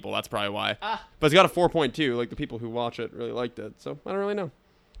 2,000 people. That's probably why. But it's got a 4.2. Like the people who watch it really liked it. So I don't really know.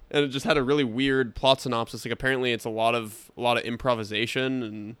 And it just had a really weird plot synopsis. Like apparently it's a lot of improvisation,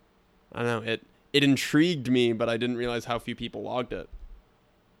 and I don't know. It intrigued me, but I didn't realize how few people logged it.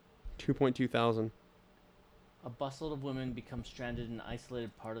 2.2 thousand. A busload of women become stranded in an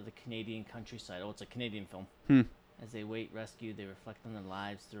isolated part of the Canadian countryside. Oh, it's a Canadian film. As they wait rescue, they reflect on their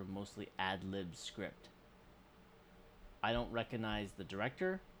lives through a mostly ad-lib script. I don't recognize the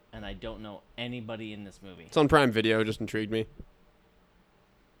director, and I don't know anybody in this movie. It's on Prime Video. Just intrigued me.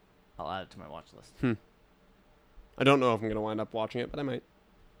 I'll add it to my watch list. I don't know if I'm going to wind up watching it, but I might.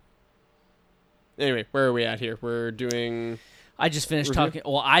 Anyway, where are we at here? We're doing... I just finished talking...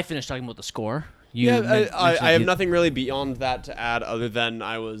 Well, I finished talking about the score. I have nothing really beyond that to add other than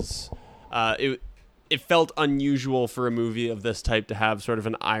I was... It felt unusual for a movie of this type to have sort of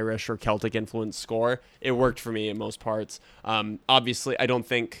an Irish or Celtic influence score. It worked for me in most parts. Obviously, I don't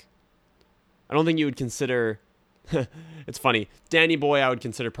think you would consider... It's funny. Danny Boy I would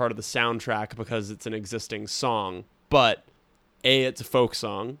consider part of the soundtrack because it's an existing song. But A, it's a folk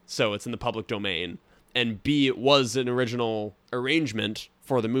song, so it's in the public domain. And B, it was an original arrangement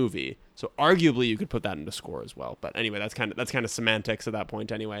for the movie. So arguably you could put that into score as well. But anyway, that's kind of semantics at that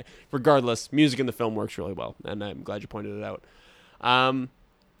point anyway. Regardless, music in the film works really well, and I'm glad you pointed it out.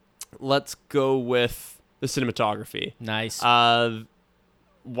 Let's go with the cinematography. Nice.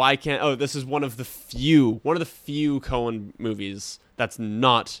 Why can't... Oh, this is one of the few Coen movies that's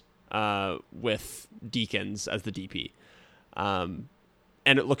not with Deakins as the DP. And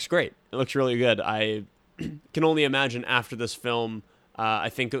it looks great. It looks really good. I can only imagine after this film... I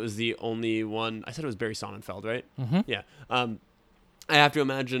think it was the only one... I said it was Barry Sonnenfeld, right? Mm-hmm. Yeah. I have to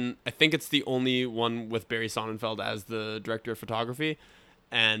imagine... I think it's the only one with Barry Sonnenfeld as the director of photography.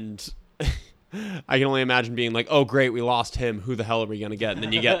 And I can only imagine being like, oh, great, we lost him. Who the hell are we going to get? And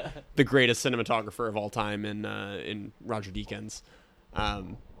then you get the greatest cinematographer of all time in Roger Deakins.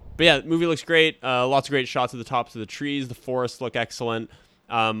 But yeah, the movie looks great. Lots of great shots of the tops of the trees. The forests look excellent.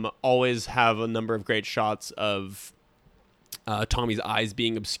 Always have a number of great shots of... Tommy's eyes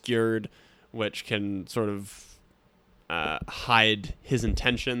being obscured, which can sort of, hide his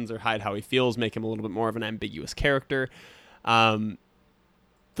intentions or hide how he feels, make him a little bit more of an ambiguous character. The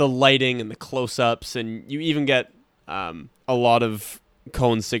lighting and the close-ups, and you even get a lot of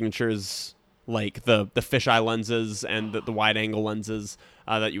Coen's signatures, like the fisheye lenses and the wide-angle lenses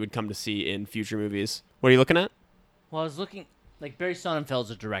that you would come to see in future movies. What are you looking at? Well, I was looking, like, Barry Sonnenfeld's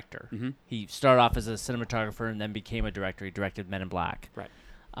a director. Mm-hmm. He started off as a cinematographer and then became a director. He directed Men in Black. Right.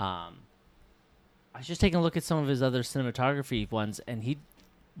 I was just taking a look at some of his other cinematography ones, and he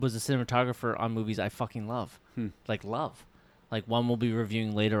was a cinematographer on movies I fucking love. Like, love. Like, one we'll be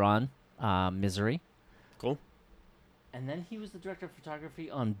reviewing later on, Misery. Cool. And then he was the director of photography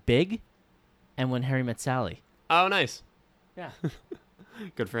on Big and When Harry Met Sally. Oh, nice. Yeah.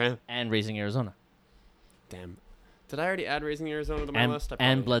 Good for him. And Raising Arizona. Damn. Did I already add Raising Arizona to my And- list?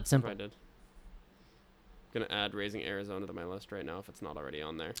 and Blood Simple. I did. Gonna add Raising Arizona to my list right now if it's not already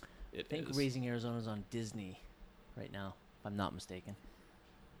on there. I think Raising Arizona's on Disney right now, if I'm not mistaken.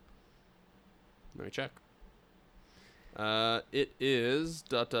 Let me check. It is ...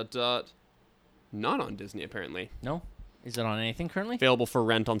 not on Disney apparently. No? Is it on anything currently? Available for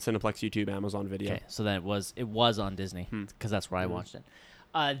rent on Cineplex, YouTube, Amazon Video. Okay, so then it was on Disney because that's where I watched it.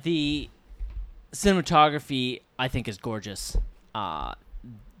 The cinematography I think is gorgeous.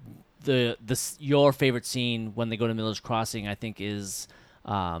 Your favorite scene when they go to Miller's Crossing I think is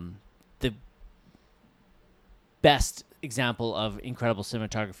the best example of incredible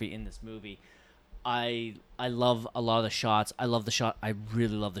cinematography in this movie. I love a lot of the shots. I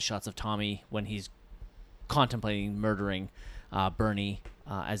really love the shots of Tommy when he's contemplating murdering Bernie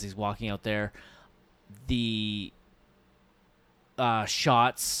as he's walking out there. The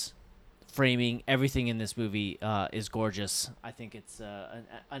shots, framing, everything in this movie is gorgeous. I think it's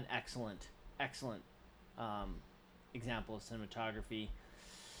an excellent example of cinematography.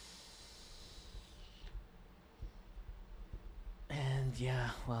 And yeah,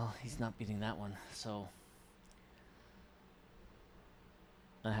 well, he's not beating that one, so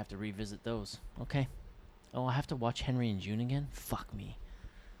I have to revisit those. Okay. Oh, I have to watch Henry and June again? Fuck me.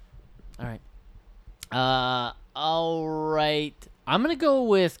 All right. All right. I'm going to go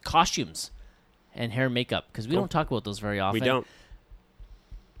with costumes and hair and makeup because we don't talk about those very often. We don't.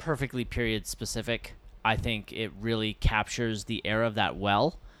 Perfectly period specific. I think it really captures the era of that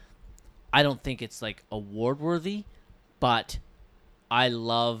well. I don't think it's like award worthy, but I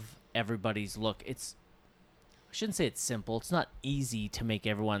love everybody's look. I shouldn't say it's simple. It's not easy to make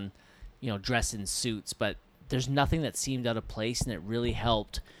everyone, dress in suits, but there's nothing that seemed out of place, and it really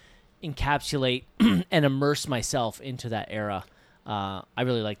helped encapsulate and immerse myself into that era. I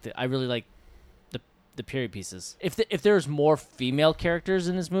really like the period pieces. If there was more female characters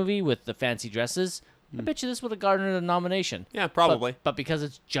in this movie with the fancy dresses, I bet you this would have garnered a nomination. Yeah, probably. But because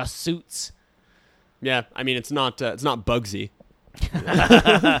it's just suits. Yeah, I mean it's not Bugsy. Did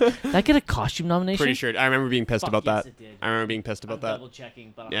I get a costume nomination? Pretty sure. I remember being pissed about yes, that. it did. I remember being pissed about that. Double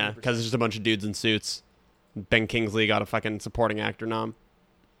checking, but Yeah, 100%. because it's just a bunch of dudes in suits. Ben Kingsley got a fucking supporting actor nom.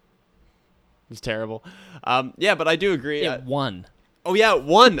 It's terrible. Yeah, but I do agree. It won. Oh yeah, it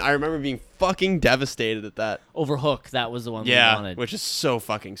won. I remember being fucking devastated at that. Over Hook, that was the one we Yeah, wanted. which is so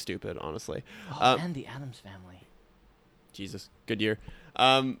fucking stupid, honestly. And the Addams Family. Jesus, good year.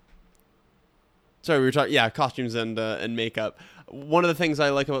 Sorry, we were talking. Yeah, costumes and makeup. One of the things I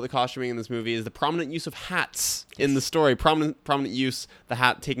like about the costuming in this movie is the prominent use of hats in the story. Prominent use, the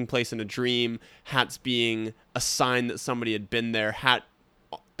hat taking place in a dream, hats being a sign that somebody had been there.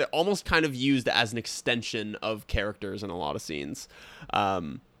 They're almost kind of used as an extension of characters in a lot of scenes.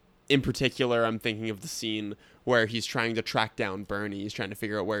 In particular, I'm thinking of the scene where he's trying to track down Bernie. He's trying to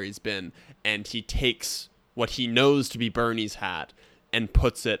figure out where he's been, and he takes what he knows to be Bernie's hat and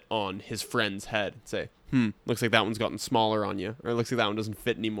puts it on his friend's head and say, looks like that one's gotten smaller on you, or it looks like that one doesn't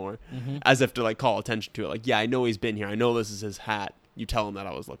fit anymore. Mm-hmm. As if to like call attention to it. Like, yeah, I know he's been here. I know this is his hat. You tell him that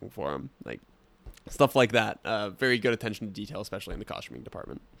I was looking for him. Like, stuff like that. Very good attention to detail, especially in the costuming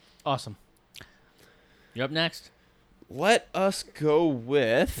department. Awesome. You're up next. Let us go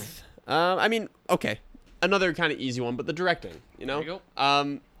with, okay, another kind of easy one, but the directing, There you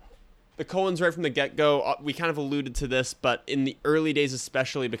go. The Coens right from the get-go, we kind of alluded to this, but in the early days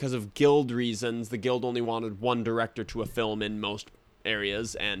especially, because of guild reasons, the guild only wanted one director to a film in most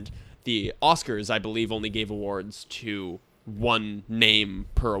areas, and the Oscars, I believe, only gave awards to one name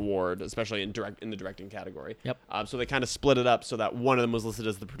per award, especially in the directing category. Yep. So they kind of split it up so that one of them was listed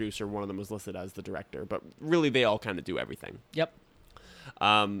as the producer, one of them was listed as the director, but really they all kind of do everything. Yep.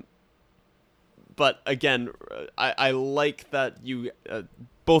 But again, I like that you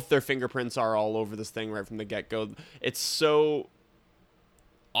both their fingerprints are all over this thing right from the get-go. It's so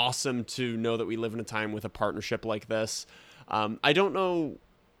awesome to know that we live in a time with a partnership like this. I don't know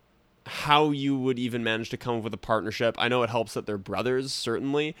how you would even manage to come up with a partnership. I know it helps that they're brothers,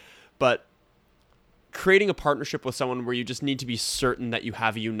 certainly, but creating a partnership with someone where you just need to be certain that you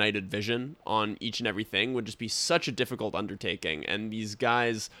have a united vision on each and everything would just be such a difficult undertaking. And these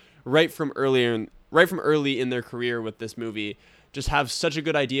guys, right from early in their career with this movie, just have such a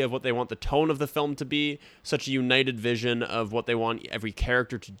good idea of what they want the tone of the film to be, such a united vision of what they want every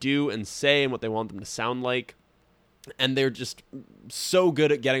character to do and say and what they want them to sound like. And they're just so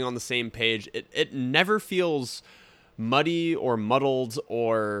good at getting on the same page. It never feels muddy or muddled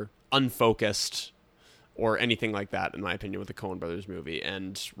or unfocused or anything like that, in my opinion, with the Coen Brothers movie.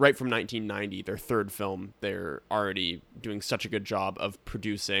 And right from 1990, their third film, they're already doing such a good job of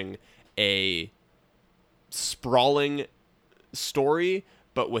producing a sprawling story,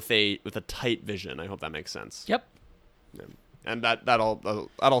 but with a tight vision. I hope that makes sense. Yep. Yeah. And that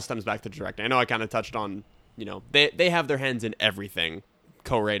all stems back to directing. I know I kind of touched on, they have their hands in everything,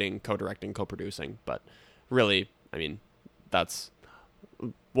 co-writing, co-directing, co-producing, but really, I mean, that's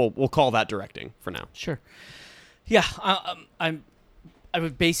we'll call that directing for now. Sure. Yeah, I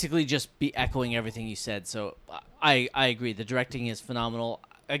would basically just be echoing everything you said. So I agree. The directing is phenomenal.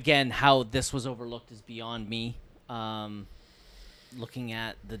 Again, how this was overlooked is beyond me. Looking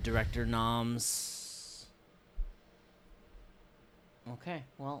at the director noms. Okay,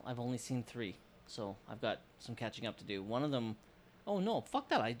 well, I've only seen 3, so I've got some catching up to do. One of them, oh no, fuck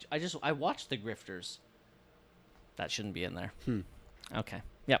that! I watched The Grifters. That shouldn't be in there. Okay.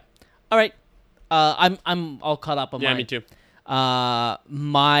 Yep. All right. I'm all caught up on mine. Yeah, me too.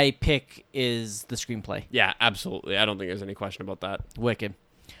 My pick is the screenplay. Yeah, absolutely. I don't think there's any question about that. Wicked.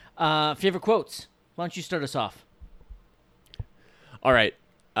 Favorite quotes? Why don't you start us off? All right.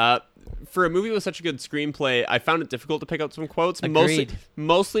 For a movie with such a good screenplay, I found it difficult to pick out some quotes. Agreed.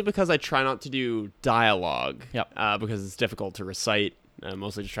 Mostly because I try not to do dialogue. Yep. Because it's difficult to recite.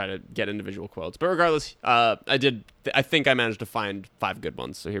 Mostly just try to get individual quotes. But regardless, I think I managed to find 5 good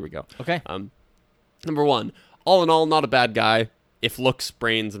ones. So here we go. Okay. Number 1, all in all, not a bad guy. If looks,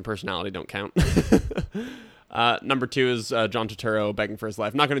 brains, and personality don't count. Number 2 is Joh Turturro begging for his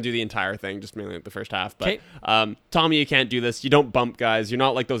life. I'm not going to do the entire thing, just mainly the first half. But Tommy, you can't do this. You don't bump guys. You're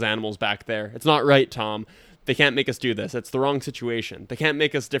not like those animals back there. It's not right, Tom. They can't make us do this. It's the wrong situation. They can't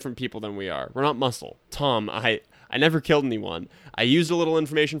make us different people than we are. We're not muscle. Tom, I never killed anyone. I used a little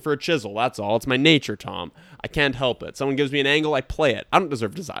information for a chisel. That's all. It's my nature, Tom. I can't help it. Someone gives me an angle, I play it. I don't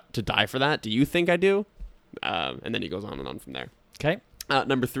deserve to die for that. Do you think I do? And then he goes on and on from there. Okay.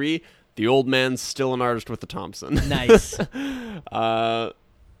 Number 3, the old man's still an artist with the Thompson. Nice.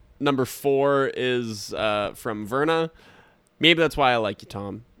 Number 4 is from Verna. Maybe that's why I like you,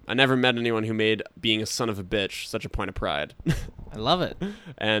 Tom. I never met anyone who made being a son of a bitch such a point of pride. I love it.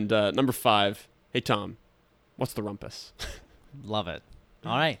 And number 5, hey, Tom, what's the rumpus? Love it.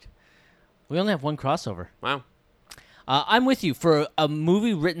 All right. We only have one crossover. Wow. I'm with you. For a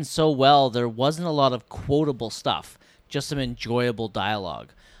movie written so well, there wasn't a lot of quotable stuff, just some enjoyable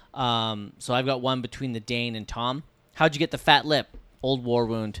dialogue. So I've got one between the Dane and Tom. How'd you get the fat lip? Old war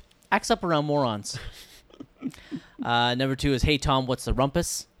wound. Acts up around morons. Number 2 is, hey, Tom, what's the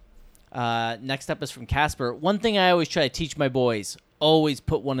rumpus? Next up is from Casper. One thing I always try to teach my boys, always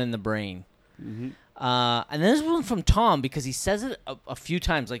put one in the brain. Mm-hmm. And then there's one from Tom, because he says it a few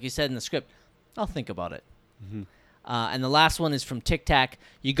times, like you said in the script. I'll think about it. Mm-hmm. And the last one is from Tic Tac.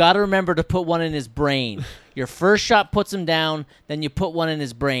 You got to remember to put one in his brain. Your first shot puts him down, then you put one in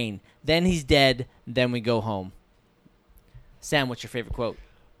his brain. Then he's dead, then we go home. Sam, what's your favorite quote?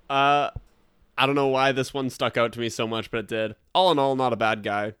 I don't know why this one stuck out to me so much, but it did. All in all, not a bad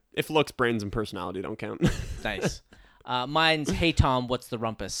guy. If looks, brains, and personality don't count. Nice. Mine's, hey, Tom, what's the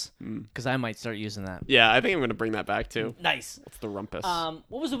rumpus? Because I might start using that. Yeah, I think I'm going to bring that back, too. Nice. What's the rumpus?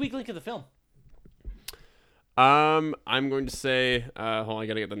 What was the weak link of the film? I'm going to say, hold on, I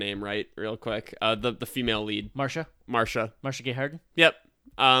got to get the name right real quick. The female lead. Marcia Gay Harden? Yep.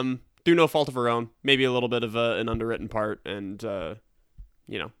 Through no fault of her own. Maybe a little bit of an underwritten part, and,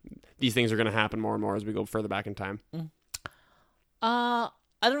 these things are going to happen more and more as we go further back in time.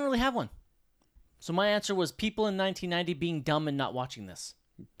 I don't really have one. So my answer was people in 1990 being dumb and not watching this.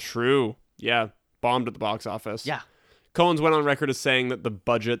 True. Yeah. Bombed at the box office. Yeah. Coens went on record as saying that the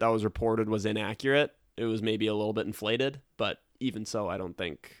budget that was reported was inaccurate. It was maybe a little bit inflated, but even so, I don't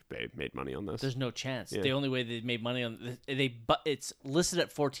think they made money on this. There's no chance. Yeah. The only way they made money on it's listed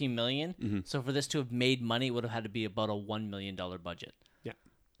at $14 million. Mm-hmm. So for this to have made money, it would have had to be about a $1 million budget. Yeah.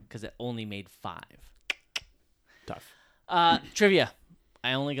 Because it only made 5. Tough. Trivia.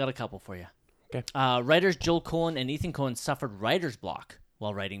 I only got a couple for you. Okay. Writers Joel Coen and Ethan Coen suffered writer's block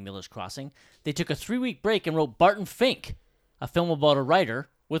while writing Miller's Crossing, they took a 3-week break and wrote Barton Fink, a film about a writer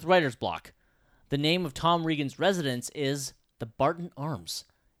with writer's block. The name of Tom Regan's residence is the Barton Arms.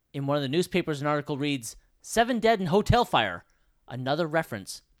 In one of the newspapers, an article reads, 7 dead in hotel fire. Another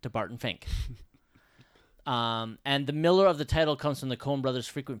reference to Barton Fink. And the Miller of the title comes from the Coen Brothers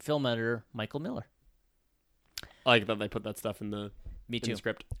frequent film editor, Michael Miller. I like that they put that stuff in the, Me too. in the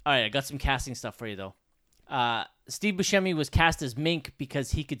script. All right, I got some casting stuff for you, though. Steve Buscemi was cast as Mink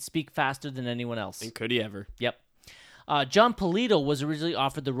because he could speak faster than anyone else. And could he ever? Yep. John Polito was originally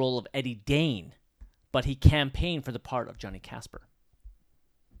offered the role of Eddie Dane, but he campaigned for the part of Johnny Casper.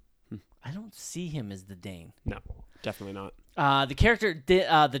 I don't see him as the Dane. No, definitely not. The character,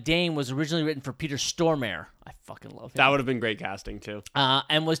 the Dane, was originally written for Peter Stormare. I fucking love him. That would have been great casting, too.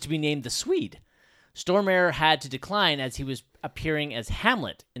 And was to be named the Swede. Stormare had to decline as he was appearing as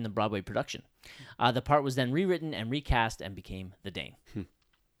Hamlet in the Broadway production. The part was then rewritten and recast and became the Dane.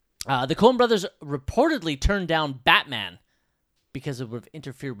 The Coen Brothers reportedly turned down Batman because it would have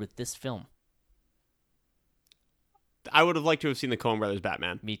interfered with this film. I would have liked to have seen the Coen Brothers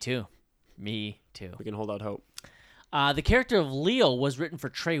Batman. Me too. Me too. We can hold out hope. The character of Leo was written for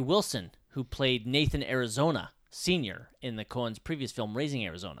Trey Wilson, who played Nathan Arizona Sr. in the Coens' previous film, Raising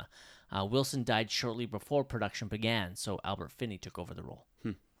Arizona. Wilson died shortly before production began, so Albert Finney took over the role.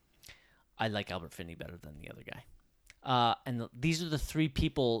 I like Albert Finney better than the other guy. These are the 3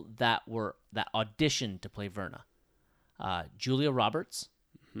 people that auditioned to play Verna. Julia Roberts,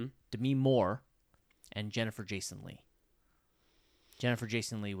 Demi Moore, and Jennifer Jason Leigh. Jennifer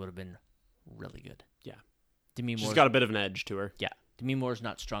Jason Leigh would have been really good. Yeah. Demi She's Moore's, got a bit of an edge to her. Yeah. Demi Moore's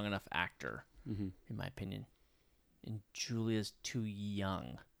not strong enough actor, in my opinion. And Julia's too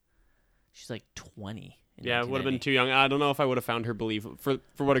young. She's like 20. Yeah, would have been too young. I don't know if I would have found her believable.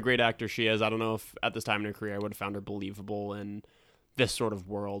 For what a great actor she is, I don't know if at this time in her career I would have found her believable in this sort of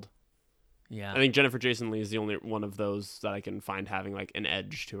world. Yeah. I think Jennifer Jason Leigh is the only one of those that I can find having like an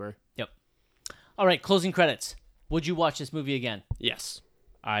edge to her. Yep. All right, closing credits. Would you watch this movie again? Yes.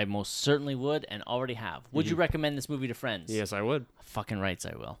 I most certainly would and already have. Would you recommend this movie to friends? Yes, I would. Fucking rights,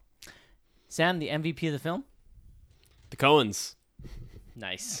 I will. Sam, the MVP of the film? The Coens.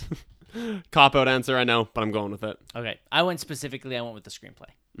 Nice. Cop-out answer, I know, but I'm going with it. Okay. I went with the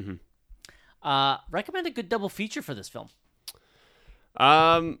screenplay. Recommend a good double feature for this film.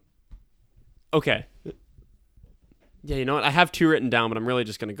 Okay. Yeah, you know what? I have 2 written down, but I'm really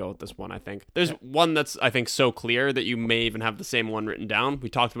just going to go with this one, I think. There's one that's, I think, so clear that you may even have the same one written down. We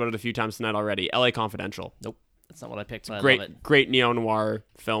talked about it a few times tonight already. LA Confidential. Nope. That's not what I picked, but Great, I love it. great neo-noir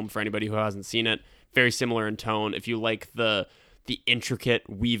film for anybody who hasn't seen it. Very similar in tone. If you like the intricate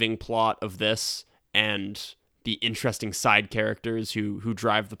weaving plot of this and the interesting side characters who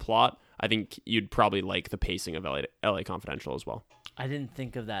drive the plot, I think you'd probably like the pacing of LA Confidential as well. I didn't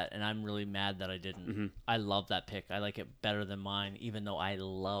think of that, and I'm really mad that I didn't. I love that pick. I like it better than mine, even though I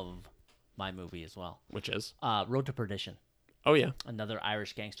love my movie as well. Which is? Road to Perdition. Oh, yeah. Another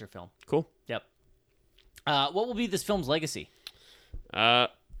Irish gangster film. Cool. Yep. What will be this film's legacy? A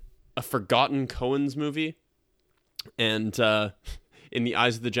forgotten Coens movie. And in the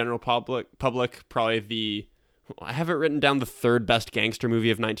eyes of the general public, probably I have it written down the 3rd best gangster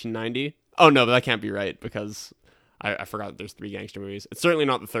movie of 1990. Oh, no, but that can't be right because I forgot that there's 3 gangster movies. It's certainly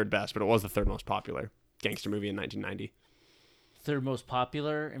not the 3rd best, but it was the 3rd most popular gangster movie in 1990. 3rd most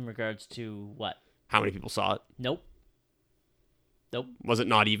popular in regards to what? How many people saw it? Nope. Was it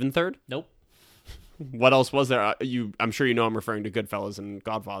not even 3rd? Nope. What else was there? I'm sure you know I'm referring to Goodfellas and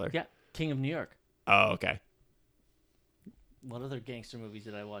Godfather. Yeah, King of New York. Oh, okay. What other gangster movies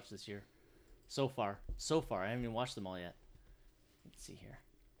did I watch this year? So far. I haven't even watched them all yet. Let's see here.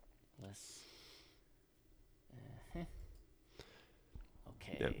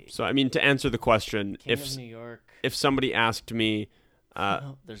 Okay. Yeah. So, I mean, to answer the question, King of New York. if somebody asked me...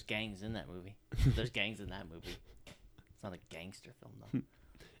 there's gangs in that movie. It's not a gangster film, though.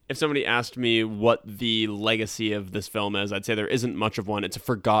 If somebody asked me what the legacy of this film is, I'd say there isn't much of one. It's a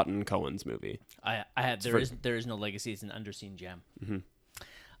forgotten Coens movie. There is no legacy. It's an underseen gem.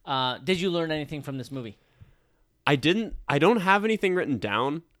 Did you learn anything from this movie? I don't have anything written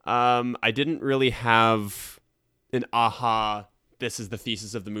down. I didn't really have an aha, this is the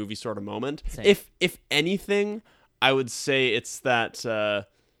thesis of the movie sort of moment. Same. If anything, I would say it's that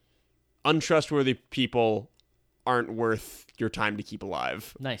untrustworthy people aren't worth your time to keep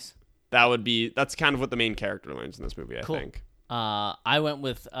alive. Nice. That's kind of what the main character learns in this movie, I think. I went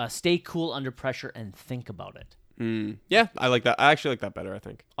with stay cool under pressure and think about it. Yeah, I like that. I actually like that better, I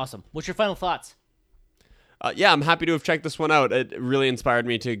think. Awesome. What's your final thoughts? Yeah, I'm happy to have checked this one out. It really inspired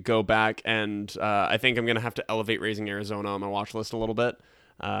me to go back, and I think I'm going to have to elevate Raising Arizona on my watch list a little bit.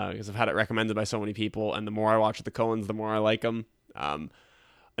 because I've had it recommended by so many people, and the more I watch the Coens, the more I like them.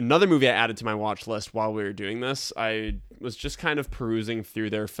 Another movie I added to my watch list while we were doing this, I was just kind of perusing through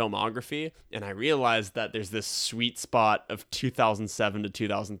their filmography, and I realized that there's this sweet spot of 2007 to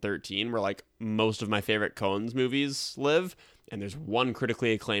 2013 where like most of my favorite Coens movies live, and there's one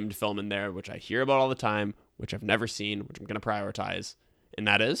critically acclaimed film in there which I hear about all the time, which I've never seen, which I'm going to prioritize, and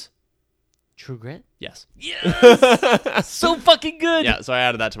that is True Grit? Yes. Yes! So fucking good! Yeah, so I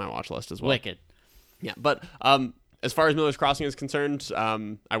added that to my watch list as well. Wicked. Yeah, but as far as Miller's Crossing is concerned,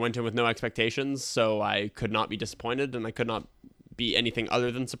 I went in with no expectations, so I could not be disappointed, and I could not be anything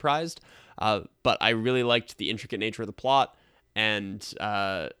other than surprised. But I really liked the intricate nature of the plot, and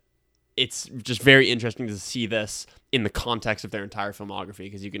it's just very interesting to see this in the context of their entire filmography,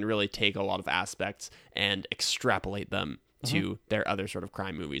 because you can really take a lot of aspects and extrapolate them to their other sort of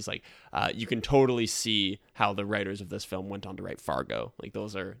crime movies. Like, you can totally see how the writers of this film went on to write Fargo. Like,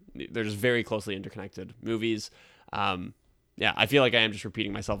 they're just very closely interconnected movies. Yeah, I feel like I am just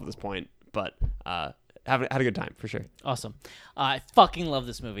repeating myself at this point, but had a good time for sure. Awesome. I fucking love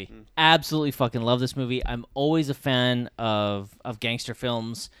this movie. Absolutely fucking love this movie. I'm always a fan of gangster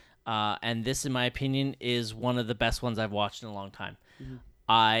films, and this, in my opinion, is one of the best ones I've watched in a long time.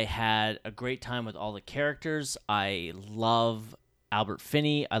 I had a great time with all the characters. I love Albert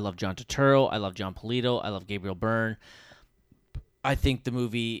Finney. I love Joh Turturro. I love John Polito. I love Gabriel Byrne. I think the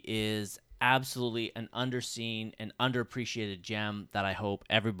movie is absolutely an underseen and underappreciated gem that I hope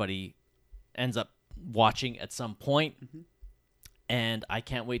everybody ends up watching at some point. And I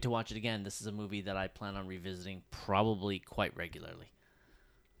can't wait to watch it again. This is a movie that I plan on revisiting probably quite regularly.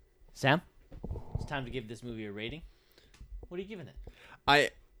 Sam, it's time to give this movie a rating. What are you giving it?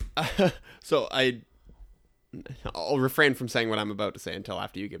 I'll refrain from saying what I'm about to say until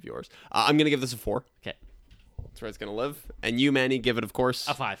after you give yours. I'm going to give this a 4. Okay. That's where it's going to live. And you, Manny, give it, of course,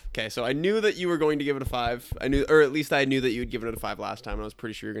 A 5. Okay, so I knew that you were going to give it a 5. I knew that you had given it a 5 last time, and I was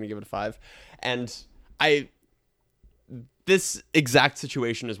pretty sure you were going to give it a 5. And this exact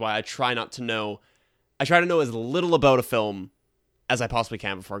situation is why I try to know as little about a film as I possibly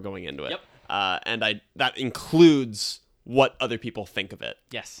can before going into it. Yep. And that includes what other people think of it.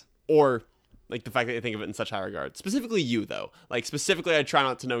 Yes. Or like the fact that they think of it in such high regard. Specifically you, though. Like, specifically, I try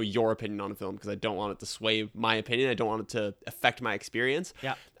not to know your opinion on a film because I don't want it to sway my opinion. I don't want it to affect my experience.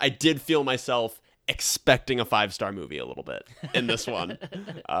 Yeah. I did feel myself expecting a 5-star movie a little bit in this one,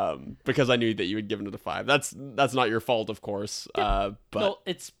 because I knew that you had given it a 5. That's not your fault, of course. But no,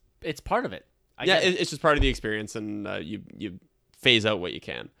 it's part of it. It's just part of the experience, and you phase out what you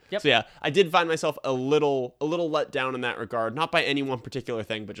can. Yep. So yeah, I did find myself a little let down in that regard, not by any one particular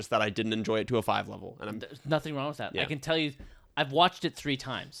thing, but just that I didn't enjoy it to a 5 level. And There's nothing wrong with that. Yeah. I can tell you, I've watched it 3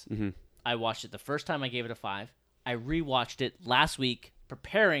 times. I watched it the first time, I gave it a 5. I rewatched it last week,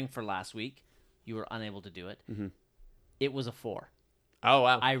 preparing for last week. You were unable to do it. It was a 4. Oh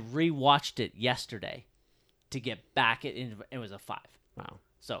wow! I rewatched it yesterday to get back it was a 5. Wow.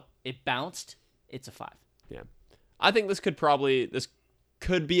 So it bounced. It's a 5. Yeah, I think this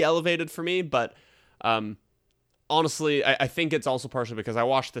could be elevated for me, but honestly, I think it's also partially because I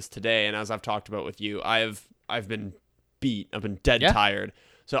watched this today, and as I've talked about with you, I've been beat. I've been dead tired,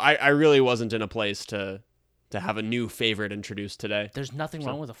 so I really wasn't in a place to have a new favorite introduced today. There's nothing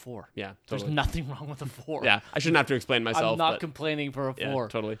wrong with a 4. Yeah, totally. There's nothing wrong with a 4. Yeah, I shouldn't have to explain myself. I'm not complaining for a 4. Yeah,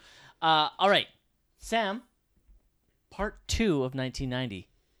 totally. All right, Sam. Part 2 of 1990.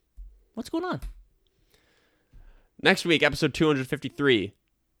 What's going on? Next week, episode 253,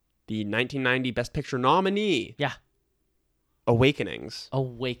 the 1990 Best Picture nominee. Yeah. Awakenings.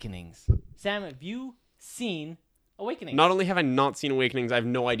 Sam, have you seen Awakenings? Not only have I not seen Awakenings, I have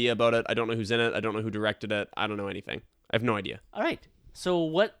no idea about it. I don't know who's in it. I don't know who directed it. I don't know anything. I have no idea. All right. So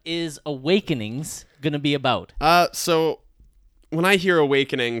what is Awakenings going to be about? So when I hear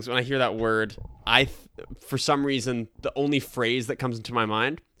Awakenings, when I hear that word, for some reason, the only phrase that comes into my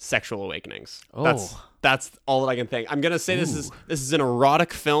mind, sexual awakenings. Oh. That's all that I can think. I'm going to say this is an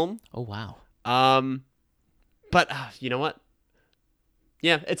erotic film. Oh, wow. But you know what?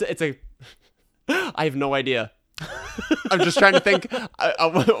 Yeah, it's a I have no idea. I'm just trying to think.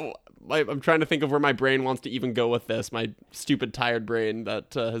 I'm trying to think of where my brain wants to even go with this. My stupid, tired brain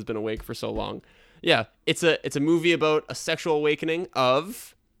that has been awake for so long. Yeah, it's a movie about a sexual awakening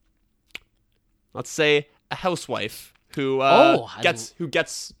of, let's say, a housewife who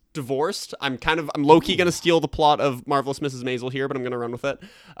gets divorced. I'm low-key gonna steal the plot of Marvelous Mrs. Maisel here, but I'm gonna run with it.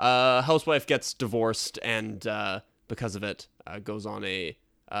 Housewife gets divorced, and because of it, goes on a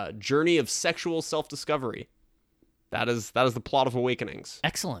journey of sexual self-discovery. That is the plot of Awakenings.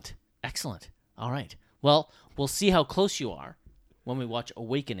 Excellent. All right. Well, we'll see how close you are when we watch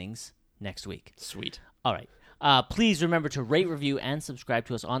Awakenings next week. Sweet. All right. Please remember to rate, review, and subscribe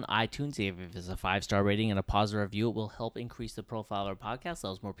to us on iTunes. If it's a 5-star rating and a positive review, it will help increase the profile of our podcast,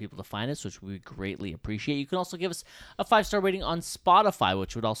 allows more people to find us, which we greatly appreciate. You can also give us a 5-star rating on Spotify,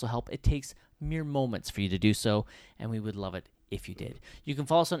 which would also help. It takes mere moments for you to do so, and we would love it if you did. You can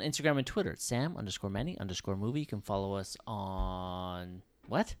follow us on Instagram and Twitter at Sam_Manny_movie. You can follow us on...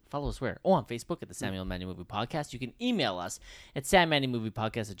 What? Follow us where? Oh, on Facebook at the Samuel and Manny Movie Podcast. You can email us at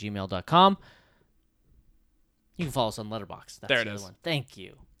sammannymoviepodcast@gmail.com. You can follow us on Letterboxd. That's there it the is. One. Thank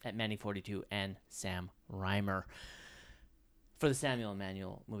you. At Manny42 and Sam Reimer. For the Samuel and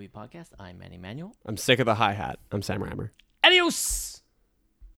Manuel Movie Podcast, I'm Manny Manuel. I'm sick of the hi-hat. I'm Sam Reimer. Adios!